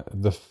card and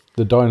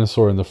the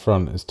dinosaur in the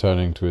front is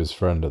turning to his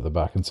friend at the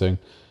back and saying,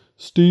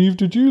 "Steve,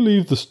 did you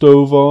leave the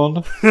stove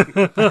on?"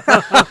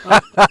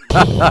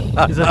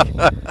 He's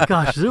like,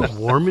 gosh, is it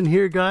warm in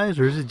here, guys,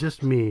 or is it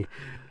just me?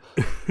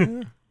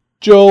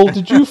 "Joel,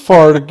 did you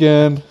fart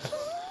again?"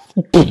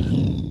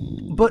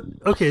 But,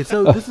 okay,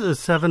 so this is a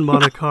 7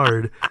 mana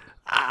card.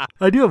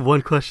 I do have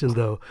one question,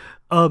 though.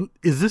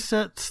 Is this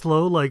set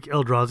slow like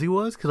Eldrazi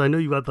was? Because I know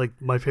you got, like,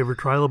 my favorite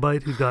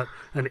Trilobite, who's got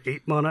an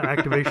 8 mana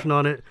activation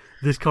on it.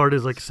 This card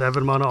is, like,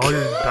 7 mana. All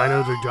your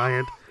dinos are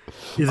giant.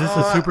 Is this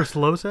a super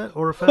slow set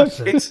or a fast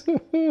set? It's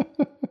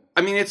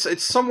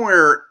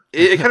somewhere.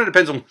 It kind of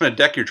depends on what kind of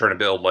deck you're trying to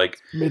build. Like,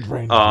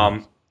 Mid-range.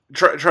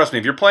 trust me,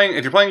 if you're playing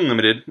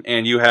limited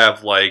and you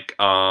have like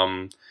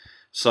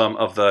some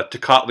of the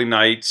Tocatli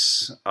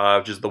Knights,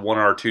 which is the 1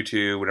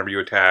 2/2 whenever you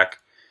attack,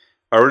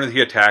 or when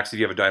he attacks, if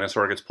you have a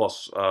dinosaur, it gets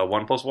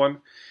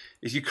 +1/+1.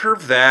 If you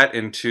curve that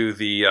into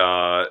the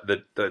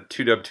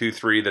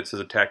 2/2/3 that says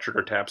attack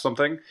trigger tap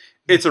something,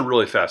 it's a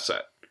really fast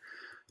set.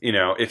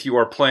 If you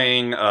are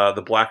playing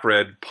the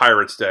black-red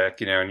pirates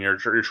deck, and you're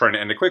trying to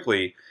end it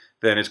quickly,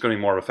 then it's going to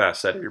be more of a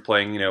fast set. If you're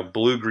playing,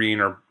 blue-green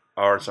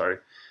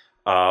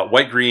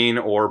white-green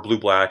or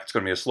blue-black, it's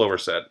going to be a slower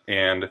set.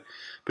 And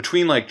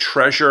between like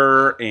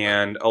treasure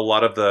and a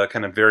lot of the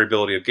kind of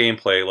variability of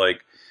gameplay,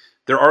 like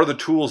there are the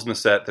tools in the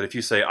set that if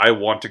you say I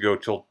want to go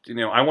till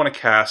I want to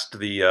cast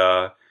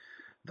the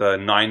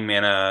 9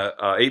 mana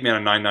 8 mana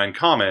 9/9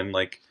 common,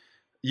 like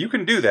you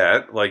can do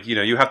that. Like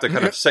you have to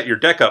kind of set your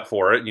deck up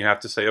for it, and you have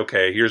to say,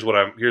 okay, here's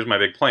my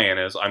big plan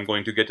is I'm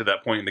going to get to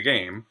that point in the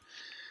game,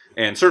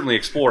 and certainly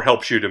Explore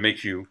helps you to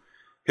make you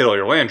hit all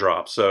your land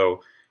drops.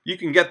 So you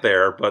can get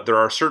there, but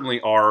there certainly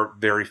are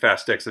very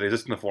fast decks that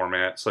exist in the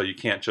format, so you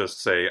can't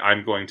just say,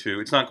 I'm going to...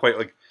 It's not quite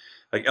like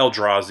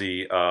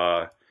Eldrazi.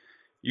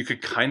 You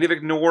could kind of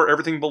ignore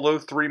everything below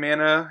 3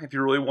 mana if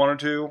you really wanted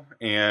to,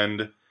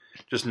 and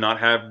just not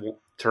have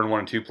turn 1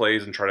 and 2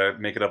 plays and try to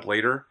make it up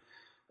later.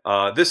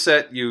 This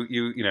set, you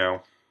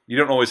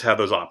don't always have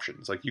those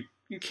options. Like, you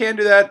can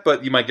do that,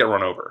 but you might get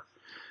run over.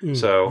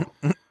 So,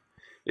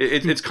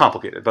 it's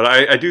complicated. But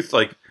I do,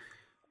 like...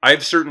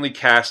 I've certainly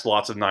cast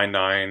lots of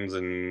 9/9s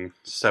and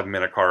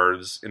 7-mana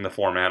cards in the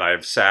format.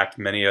 I've sacked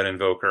many an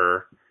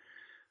Invoker.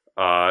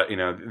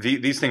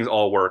 These things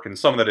all work, and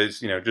some of that is,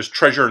 just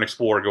treasure and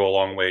explore go a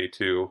long way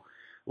to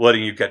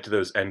letting you get to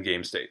those end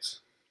game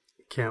states.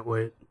 Can't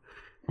wait.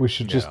 We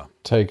should just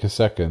take a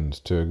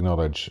second to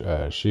acknowledge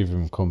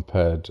Shivam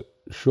compared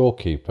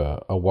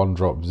Shorekeeper, a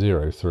 1-drop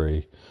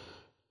 0/3,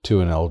 to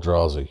an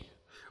Eldrazi.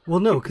 Well,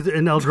 no, because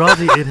in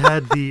Eldrazi it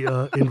had the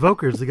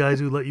Invokers, the guys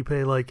who let you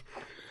pay like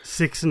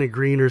 6 in a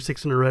green or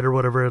 6 in a red or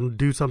whatever and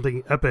do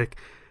something epic.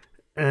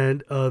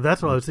 And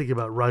that's what I was thinking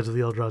about Rise of the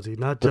Eldrazi,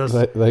 not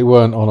just... They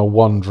weren't on a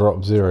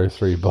 1-drop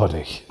 0/3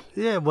 body.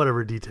 Yeah,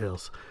 whatever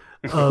details.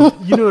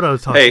 You know what I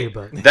was talking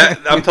about.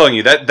 I'm telling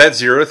you, that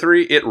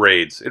 0/3, it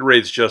raids. It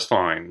raids just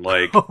fine.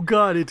 Like, oh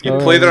god, it's you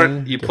play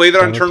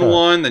that on turn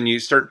 1, then you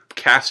start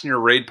casting your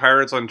raid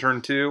pirates on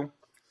turn 2.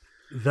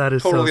 That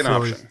is totally so an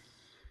silly. option.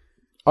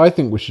 I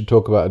think we should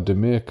talk about a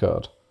Dimir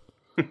card.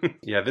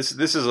 Yeah, this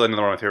is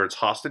another one of my favorites,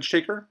 Hostage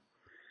Taker.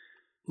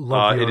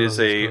 Love it is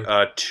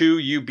a 2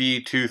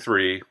 UB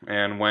 2/3,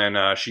 and when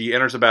she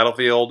enters the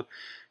battlefield,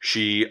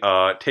 she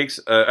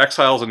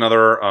exiles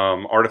another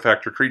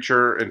artifact or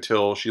creature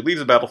until she leaves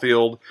the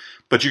battlefield,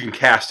 but you can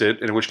cast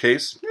it, in which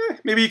case,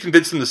 maybe you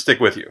convince them to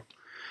stick with you.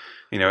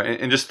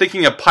 And just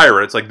thinking of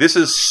pirates, like, this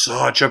is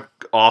such an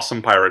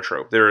awesome pirate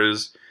trope.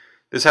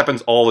 This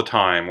happens all the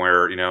time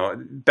where,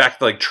 back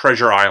to, like,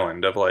 Treasure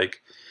Island of,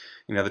 like,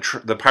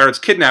 the pirates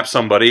kidnap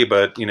somebody,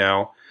 but, you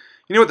know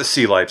what the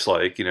sea life's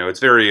like. It's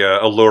very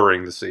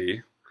alluring to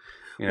see.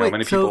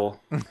 Many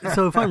people...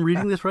 So if I'm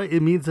reading this right,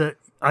 it means that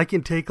I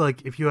can take,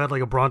 like, if you had,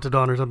 like, a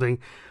Brontodon or something,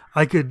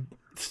 I could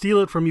steal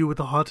it from you with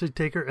the Hostage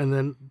Taker and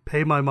then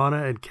pay my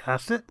mana and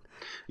cast it?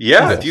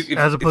 Yeah.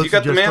 As opposed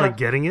to just, like,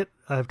 getting it,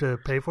 I have to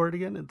pay for it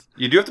again?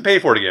 You do have to pay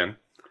for it again.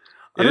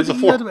 I don't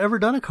think you guys have ever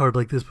done a card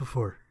like this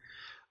before.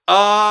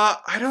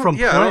 I don't... From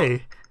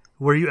play,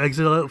 where you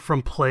exile it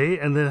from play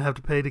and then have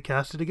to pay to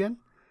cast it again?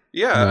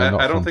 Yeah, no,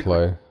 I don't think...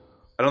 play.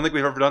 I don't think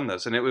we've ever done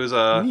this, and it was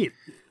neat.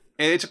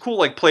 And it's a cool,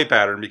 like, play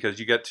pattern because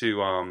you get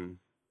to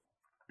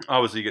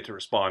obviously you get to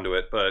respond to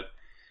it, but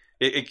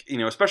it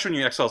especially when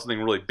you exile something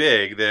really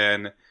big,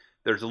 then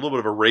there's a little bit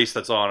of a race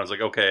that's on. It's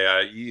like,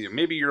 okay,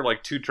 maybe you're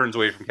like 2 turns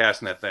away from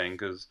casting that thing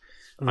because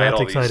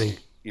that's exciting.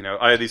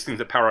 I had these things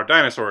that power out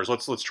dinosaurs.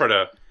 Let's try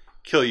to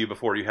kill you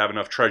before you have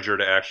enough treasure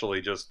to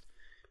actually just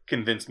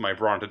convince my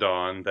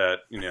Brontodon that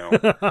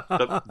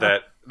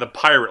that the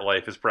pirate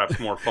life is perhaps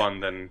more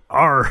fun than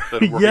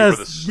working yes,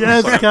 for the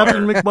yes, Sun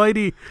Captain Empire.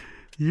 McMighty,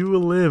 you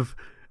will live.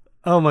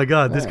 Oh my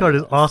god, this card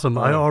is awesome.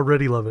 I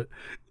already love it.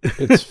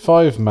 It's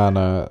 5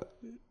 mana.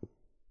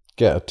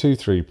 Get a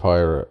 2/3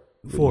 pirate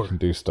that 4. you can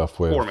do stuff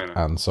with, 4 mana.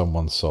 and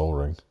someone's Soul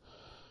Ring.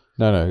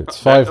 No, it's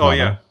 5 mana.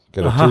 Yeah.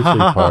 Get a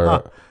 2/3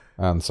 pirate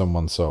and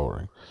someone's Soul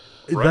Ring.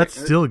 Right. That's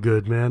still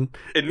good, man.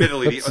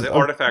 Admittedly, the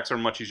artifacts are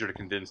much easier to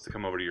convince to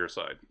come over to your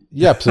side.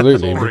 Yeah,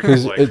 absolutely, Soul Ring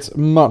because is like- it's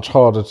much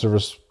harder to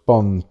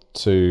respond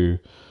to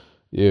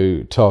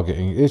you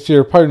targeting. If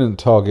your opponent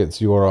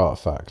targets your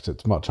artifact,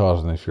 it's much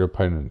harder than if your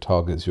opponent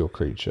targets your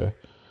creature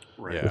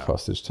Right. with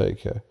Hostage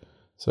Taker.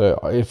 So,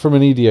 from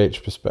an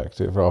EDH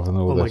perspective, rather than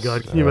all Oh my this,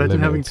 god, can you imagine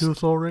having limited 2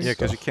 Soul Rings? Yeah,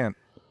 because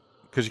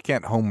you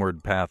can't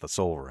homeward path a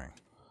Soul Ring.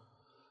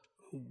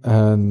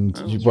 And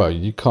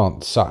you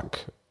can't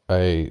sack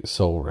a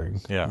Soul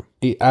Ring Yeah.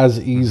 as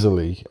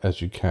easily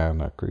as you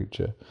can a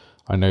creature.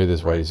 I know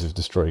there's ways of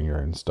destroying your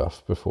own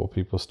stuff before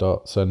people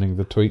start sending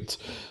the tweets,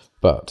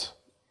 but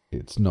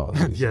it's not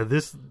as easy. Yeah,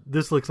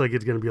 this looks like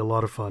it's going to be a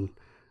lot of fun.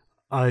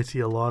 I see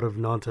a lot of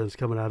nonsense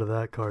coming out of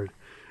that card.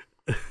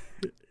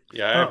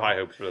 Yeah, I have high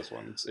hopes for this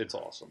one. It's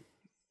awesome.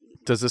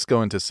 Does this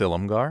go into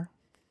Silumgar?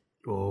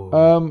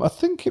 Oh, I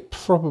think it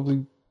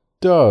probably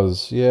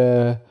does,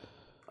 yeah.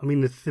 I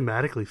mean, it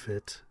thematically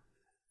fits.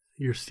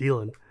 You're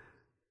stealing.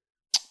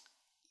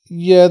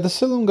 Yeah, the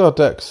Silumgar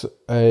deck's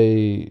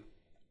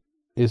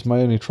is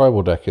my only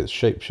tribal deck. It's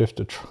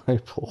Shapeshifter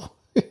Tribal.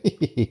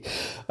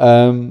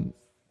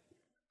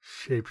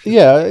 Shapeshift.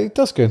 Yeah, it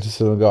does go into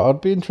Silumgar.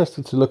 I'd be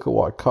interested to look at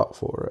what I cut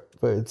for it,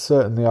 but it's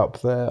certainly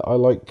up there. I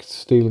like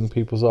stealing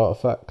people's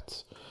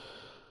artifacts.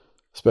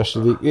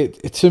 Especially,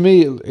 it to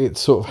me, it's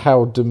sort of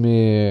how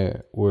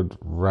Dimir would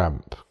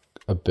ramp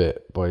a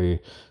bit by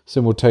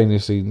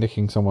simultaneously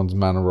nicking someone's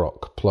mana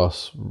rock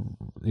plus,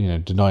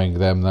 denying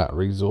them that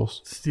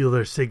resource. Steal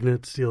their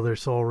signet, steal their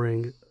Soul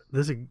Ring.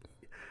 There's going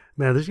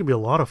to be a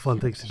lot of fun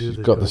things to do.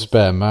 You've got the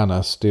spare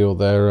mana, steal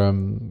their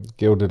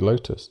Gilded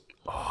Lotus.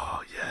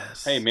 Oh,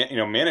 yes. Hey,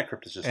 Mana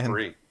Crypt is just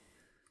free.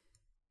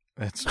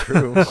 That's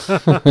true.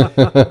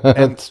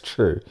 That's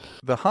true.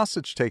 The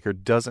Hostage Taker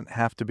doesn't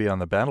have to be on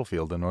the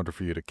battlefield in order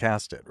for you to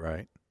cast it,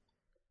 right?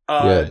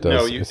 Yeah, it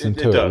does. No, it's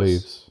until it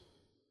leaves.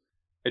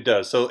 It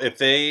does. So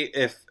if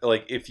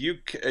you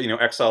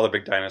exile a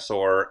big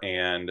dinosaur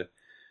and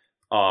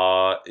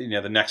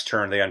the next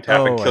turn they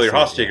untap and kill your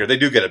Hostage Taker, they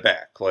do get it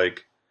back.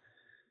 Like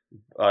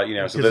so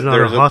it's not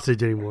a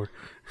hostage anymore.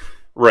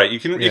 Right. You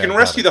can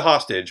rescue the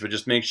hostage, but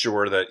just make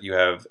sure that you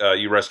have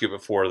you rescue it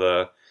before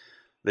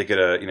they get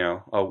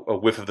a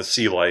whiff of the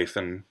sea life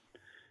and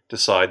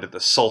decide that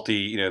these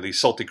salty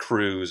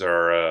crews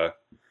are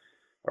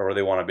where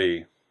they want to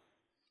be.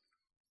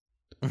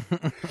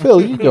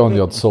 Phil, you go on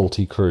the odd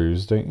salty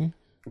cruise, don't you?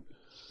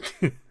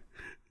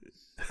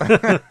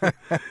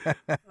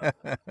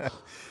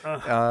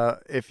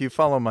 If you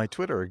follow my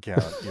Twitter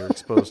account, you're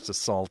exposed to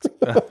salt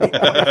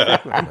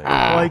quite frequently.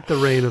 Like the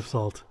rain of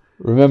salt.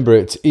 Remember,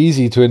 it's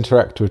easy to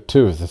interact with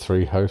 2 of the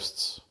 3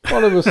 hosts.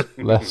 One of us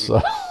less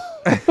so.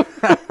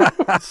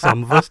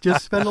 Some of us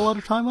just spend a lot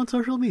of time on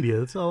social media.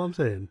 That's all I'm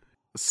saying.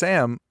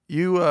 Sam,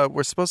 you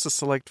were supposed to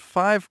select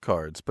 5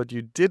 cards, but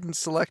you didn't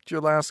select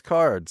your last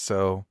card,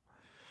 so...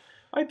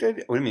 I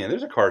did. What do you mean?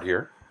 There's a card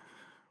here.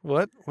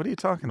 What? What are you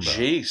talking about?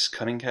 Jace,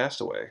 Cunning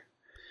Castaway.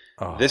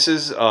 Oh. This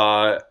is, he's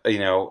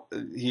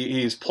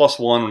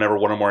 +1 whenever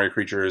one or more of your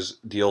creatures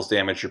deals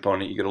damage to your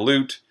opponent. You get a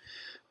loot.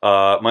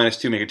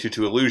 -2 make a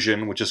 2/2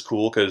 illusion, which is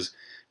cool because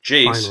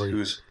Jace,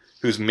 Finally.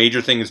 whose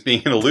major thing is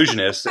being an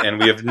illusionist, and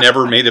we have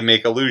never made him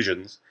make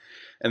illusions.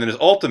 And then his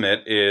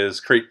ultimate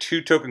is create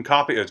 2 token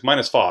copies. It's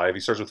 -5.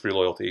 He starts with 3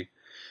 loyalty.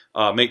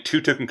 Make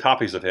 2 token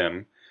copies of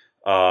him,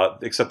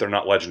 except they're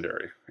not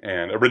legendary.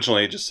 And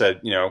originally it just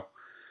said,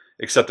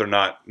 except they're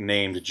not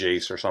named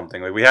Jace or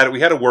something. Like we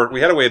had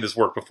a way this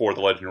work before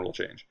the legend rule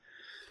change.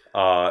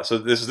 So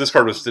this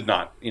card did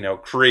not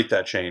create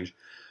that change.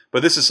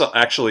 But this is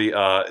actually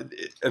a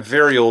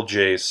very old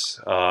Jace.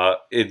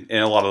 In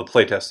a lot of the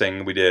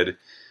playtesting we did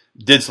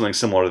something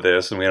similar to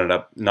this, and we ended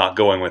up not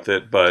going with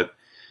it. But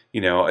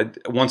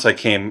once I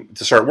came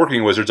to start working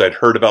in Wizards, I'd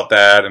heard about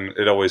that, and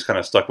it always kind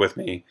of stuck with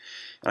me.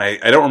 And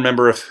I don't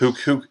remember if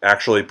who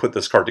actually put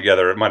this card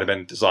together. It might have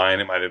been design,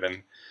 it might have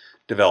been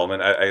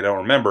development. I don't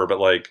remember,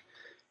 but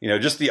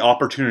just the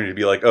opportunity to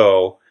be like,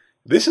 oh,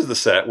 this is the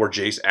set where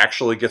Jace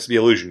actually gets to be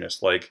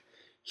illusionist. Like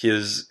he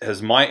has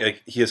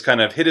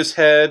kind of hit his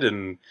head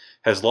and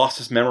has lost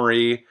his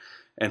memory,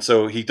 and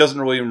so he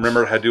doesn't really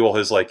remember how to do all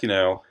his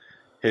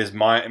his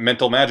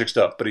mental magic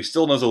stuff, but he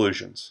still knows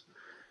illusions,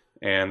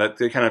 and that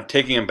they're kind of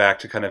taking him back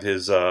to kind of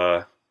his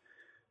a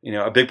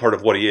big part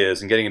of what he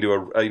is, and getting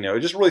into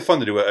it's just really fun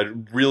to do a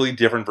really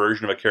different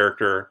version of a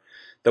character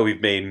that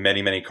we've made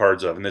many, many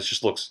cards of, and this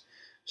just looks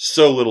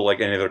so little like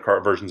any other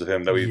versions of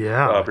him that we've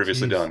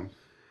previously done.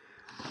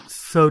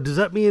 So does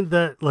that mean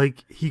that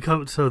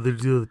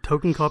the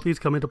token copies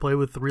come into play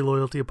with 3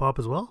 loyalty a pop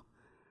as well?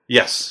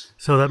 Yes.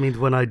 So that means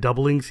when I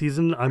doubling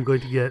season, I'm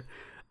going to get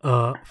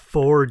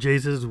 4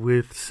 Jaces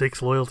with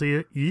 6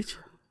 loyalty each?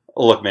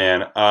 Look,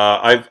 man,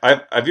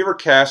 have you ever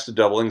cast a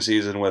doubling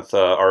season with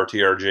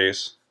RTR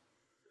Jace?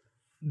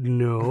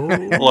 No.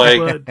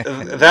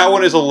 That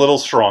one is a little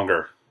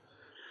stronger.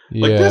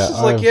 This is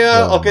okay.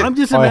 I'm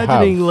just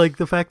imagining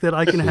the fact that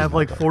I can have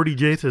 40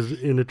 Jaces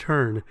in a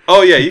turn.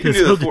 Oh yeah, you can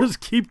do the just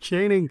keep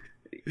chaining.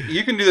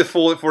 You can do the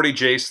full 40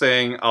 Jace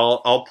thing.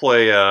 I'll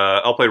play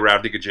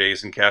Ravnica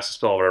Jace and cast a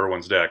spell over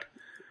everyone's deck.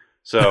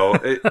 So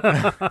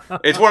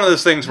it's one of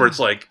those things where it's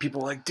like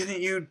people are like,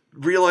 didn't you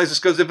realize this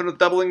goes infinite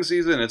doubling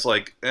season? It's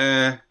like,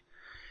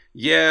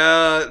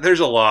 yeah, there's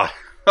a lot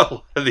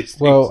of these things.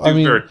 Well, I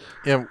mean,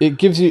 it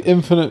gives you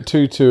infinite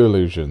 2/2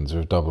 illusions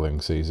with doubling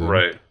season,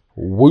 right?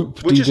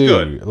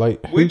 Whoop-de-doo.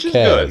 Who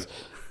cares?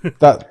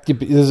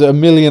 There's a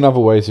million other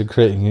ways of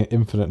creating an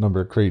infinite number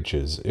of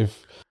creatures.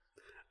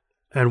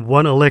 And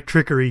 1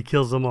 electrickery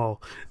kills them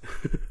all.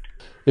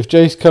 If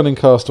Jace Cunning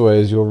Castaway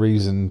is your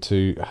reason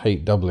to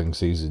hate doubling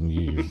season,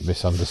 you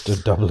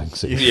misunderstood doubling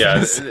season.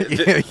 Yeah,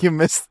 you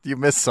missed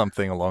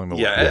something along the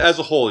way. Yeah, as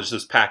a whole, it's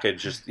this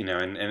package,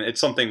 and it's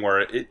something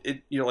where I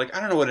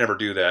don't know what to ever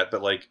do that,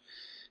 but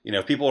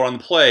if people are on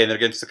the play and they're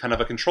against kind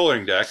of a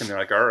controlling deck, and they're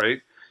like, all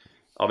right,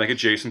 I'll make a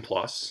Jason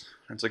plus.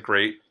 It's a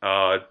great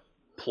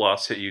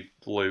plus, hit you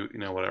loot,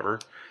 whatever.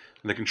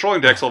 And the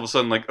controlling deck's all of a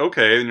sudden like,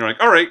 okay, and you're like,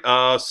 all right,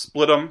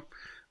 split them,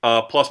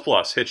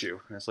 plus, hit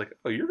you. And it's like,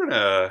 oh, you're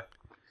gonna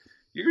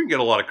get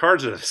a lot of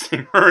cards out of this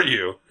thing, aren't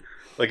you?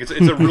 It's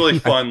a really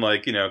fun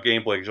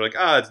gameplay because you're like,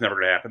 it's never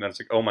gonna happen. Then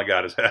it's like, oh my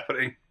god, it's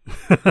happening.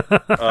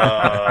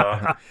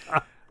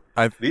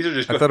 I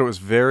thought it was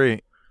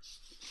very.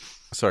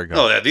 Sorry, go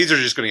ahead. Oh, yeah, these are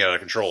just going to get out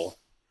of control.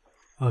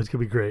 Oh, it's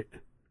gonna be great.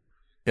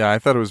 Yeah, I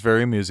thought it was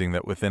very amusing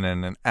that within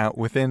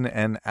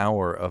an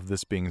hour of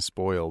this being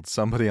spoiled,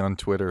 somebody on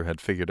Twitter had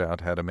figured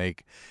out how to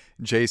make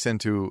Jace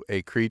into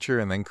a creature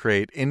and then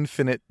create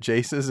infinite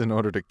Jaces in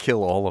order to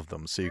kill all of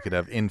them, so you could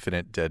have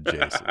infinite dead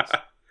Jaces.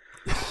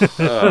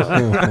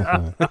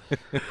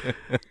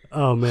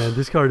 Oh man,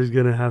 this card is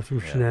gonna have some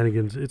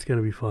shenanigans. It's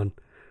gonna be fun.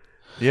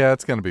 Yeah,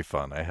 it's gonna be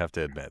fun. I have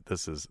to admit,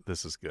 this is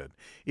good.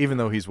 Even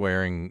though he's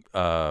wearing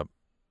sort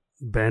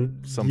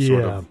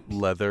of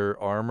leather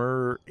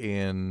armor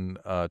in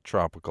a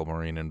tropical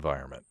marine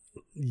environment.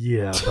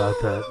 Yeah, about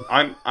that.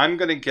 I'm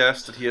gonna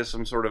guess that he has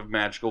some sort of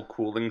magical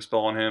cooling spell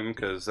on him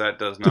because that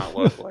does not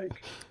look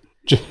like.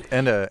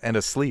 And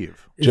a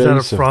sleeve. Is that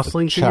a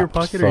frostlink in your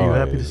pocket? Or are you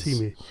happy to see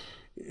me?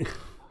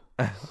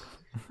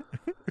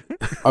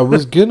 I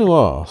was gonna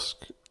ask,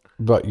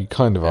 but you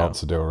kind of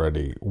answered it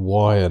already.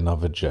 Why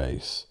another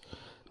Jace?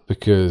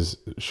 because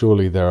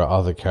surely there are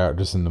other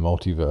characters in the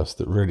multiverse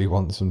that really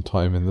want some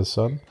time in the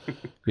sun.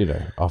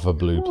 Other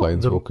blue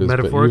planeswalkers.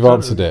 But you've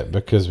answered it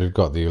because we've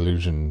got the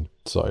illusion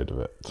side of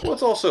it. Well,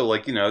 it's also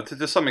like,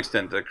 to some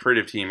extent, the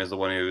creative team is the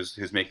one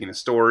who's making the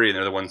story, and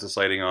they're the ones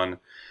deciding on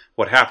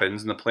what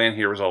happens. And the plan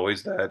here was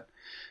always that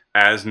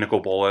as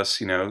Nicol Bolas,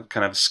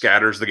 kind of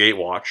scatters the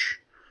Gatewatch,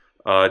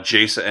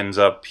 Jace ends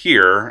up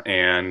here,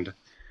 and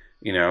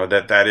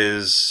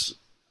this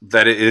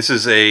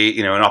is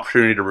an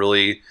opportunity to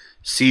really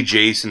see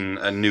Jace in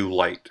a new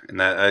light, and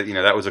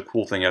that was a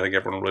cool thing I think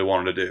everyone really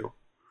wanted to do.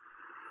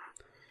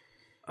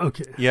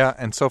 Okay. Yeah,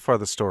 and so far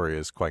the story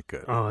is quite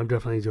good. Oh, I'm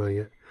definitely enjoying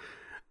it.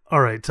 All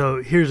right,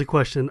 so here's a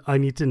question I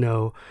need to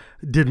know.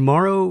 Did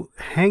Morrow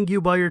hang you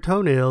by your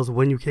toenails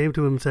when you came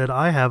to him and said,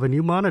 I have a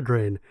new mana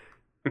drain?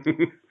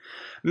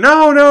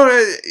 No.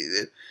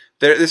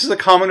 This is a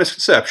common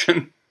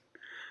misconception.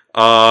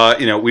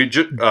 We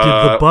just did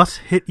the bus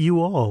hit you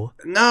all?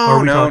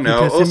 No.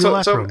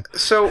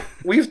 So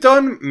we've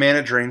done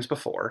mana drains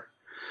before.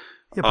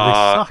 Yeah, but they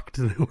sucked.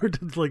 They were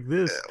just like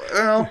this.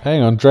 Well,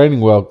 hang on,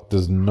 Draining Well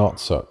does not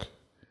suck.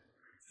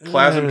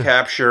 Plasm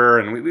capture,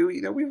 and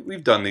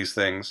we've done these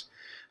things.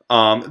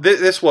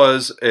 This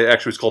was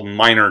actually called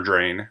Minor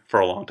Drain for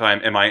a long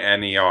time,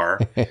 MINER.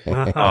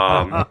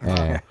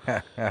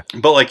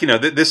 But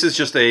this is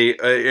just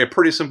a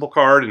pretty simple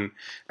card, and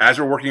as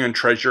we're working on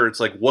Treasure, it's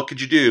like, what could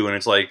you do? And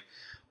it's like,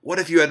 what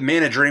if you had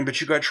Mana Drain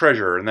but you got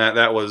Treasure? And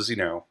that was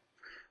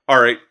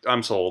all right,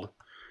 I'm sold.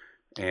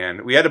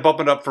 And we had to bump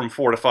it up from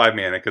 4 to 5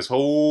 mana because,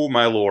 oh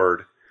my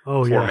lord,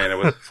 4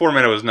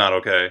 mana was not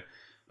okay.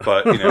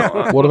 But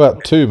what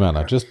about 2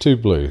 mana? Just 2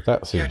 blue.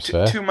 That seems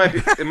fair. 2 might be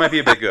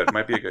a bit good.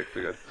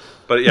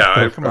 But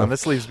yeah, come on,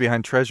 this leaves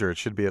behind Treasure. It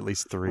should be at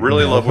least 3.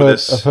 Really love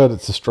this. I've heard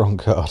it's a strong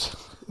card.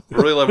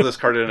 Really love this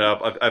card ended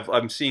up.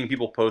 I'm seeing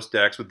people post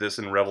decks with this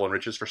and Revel and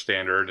Riches for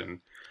Standard,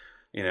 and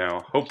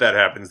hope that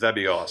happens. That'd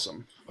be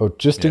awesome. Oh,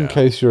 just in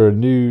case you're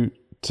new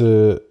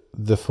to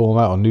the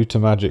format or new to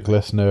Magic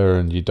listener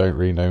and you don't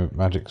really know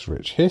Magic's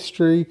rich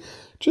history,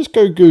 just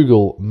go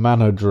Google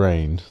Mana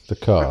Drain, the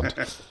card,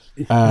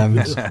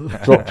 and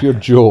drop your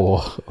jaw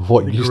of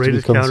what used to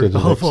be considered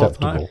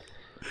acceptable.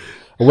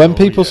 When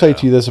people say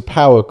to you there's a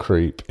power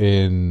creep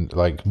in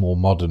more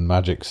modern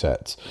Magic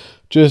sets,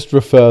 just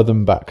refer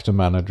them back to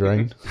Mana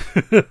Drain.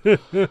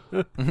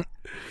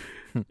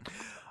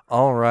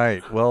 All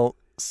right. Well,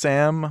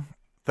 Sam,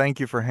 thank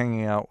you for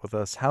hanging out with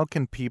us. How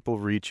can people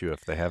reach you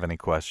if they have any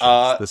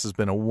questions? This has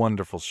been a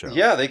wonderful show.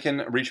 Yeah, they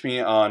can reach me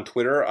on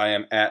Twitter. I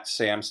am at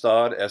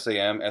Samstod,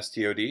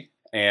 SAMSTOD.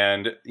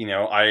 And,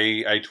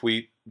 I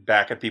tweet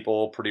back at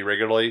people pretty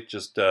regularly,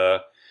 just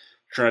try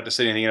not to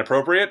say anything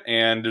inappropriate,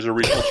 and there's a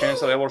reasonable chance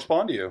that I will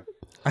respond to you.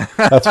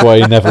 That's why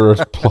he never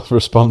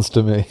responds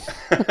to me.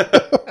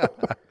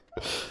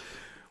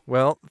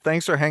 Well,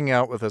 thanks for hanging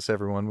out with us,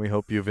 everyone. We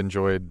hope you've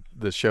enjoyed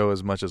the show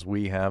as much as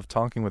we have.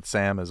 Talking with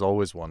Sam is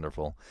always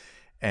wonderful.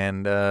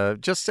 And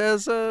just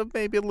as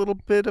maybe a little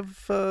bit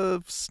of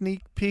a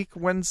sneak peek,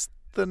 when's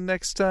the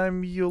next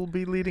time you'll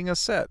be leading a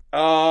set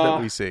that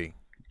we see?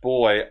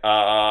 Boy,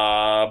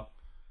 a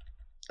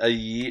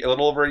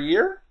little over a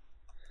year?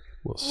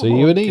 We'll see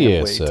you in a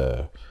year,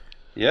 sir.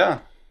 Yeah.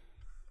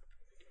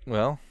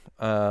 Well,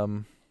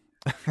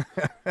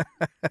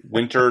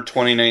 winter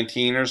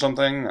 2019 or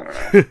something?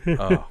 I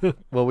don't know.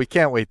 Well, we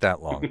can't wait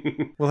that long.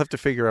 We'll have to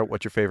figure out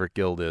what your favorite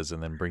guild is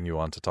and then bring you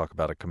on to talk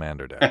about a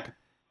commander deck.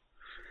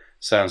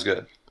 Sounds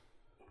good.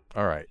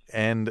 All right.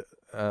 And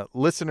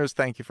listeners,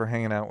 thank you for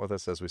hanging out with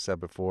us, as we said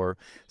before.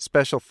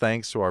 Special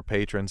thanks to our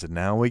patrons, and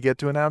now we get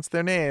to announce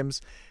their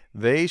names.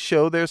 They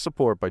show their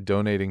support by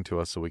donating to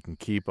us so we can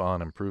keep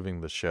on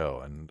improving the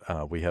show. And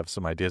we have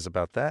some ideas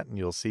about that, and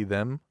you'll see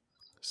them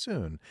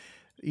soon.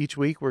 Each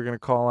week, we're going to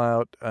call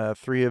out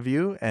 3 of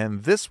you,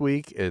 and this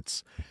week,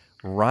 it's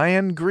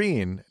Ryan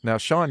Green. Now,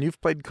 Sean, you've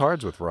played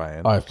cards with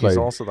Ryan. He's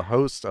also the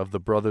host of the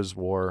Brothers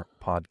War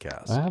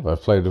podcast. I have.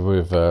 I've played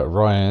with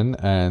Ryan,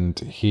 and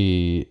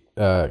he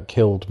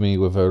killed me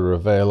with a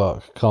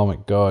Reveillock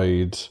Karmic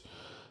Guide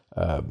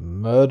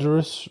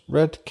Murderous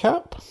Red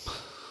Cap,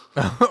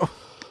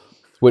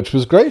 which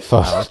was great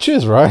fun.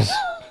 Cheers, Ryan.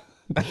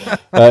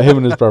 Him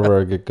and his brother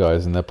are good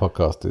guys, and their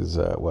podcast is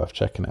worth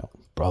checking out.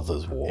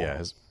 Brothers War.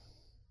 Yeah,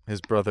 his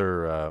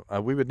brother,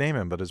 we would name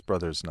him, but his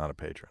brother's not a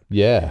patron.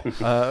 Yeah.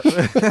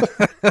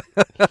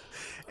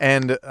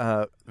 And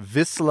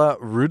Visla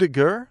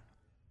Rudiger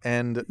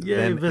and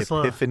then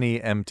Visla. Epiphany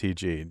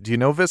MTG. Do you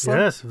know Visla?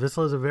 Yes,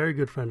 Visla is a very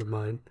good friend of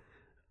mine.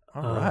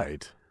 All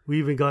right. We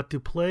even got to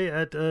play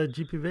at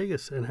GP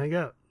Vegas and hang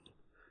out.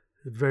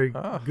 Very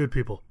good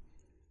people.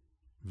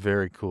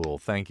 Very cool.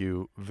 Thank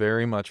you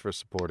very much for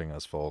supporting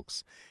us,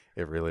 folks.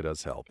 It really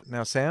does help.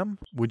 Now, Sam,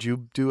 would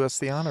you do us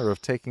the honor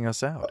of taking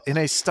us out in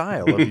a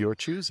style of your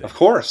choosing? Of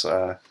course.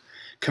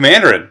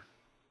 Commanderin.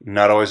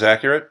 Not always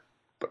accurate,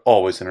 but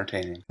always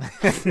entertaining.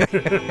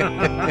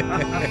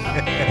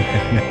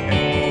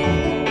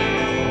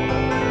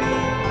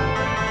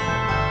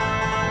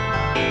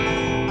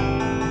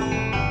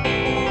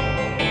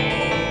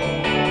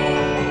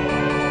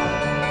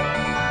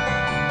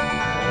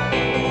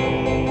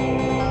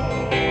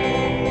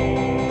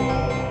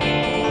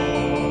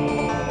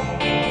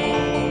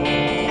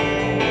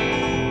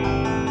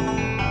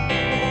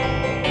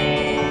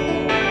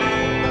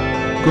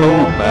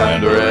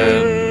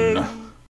 Mandarin.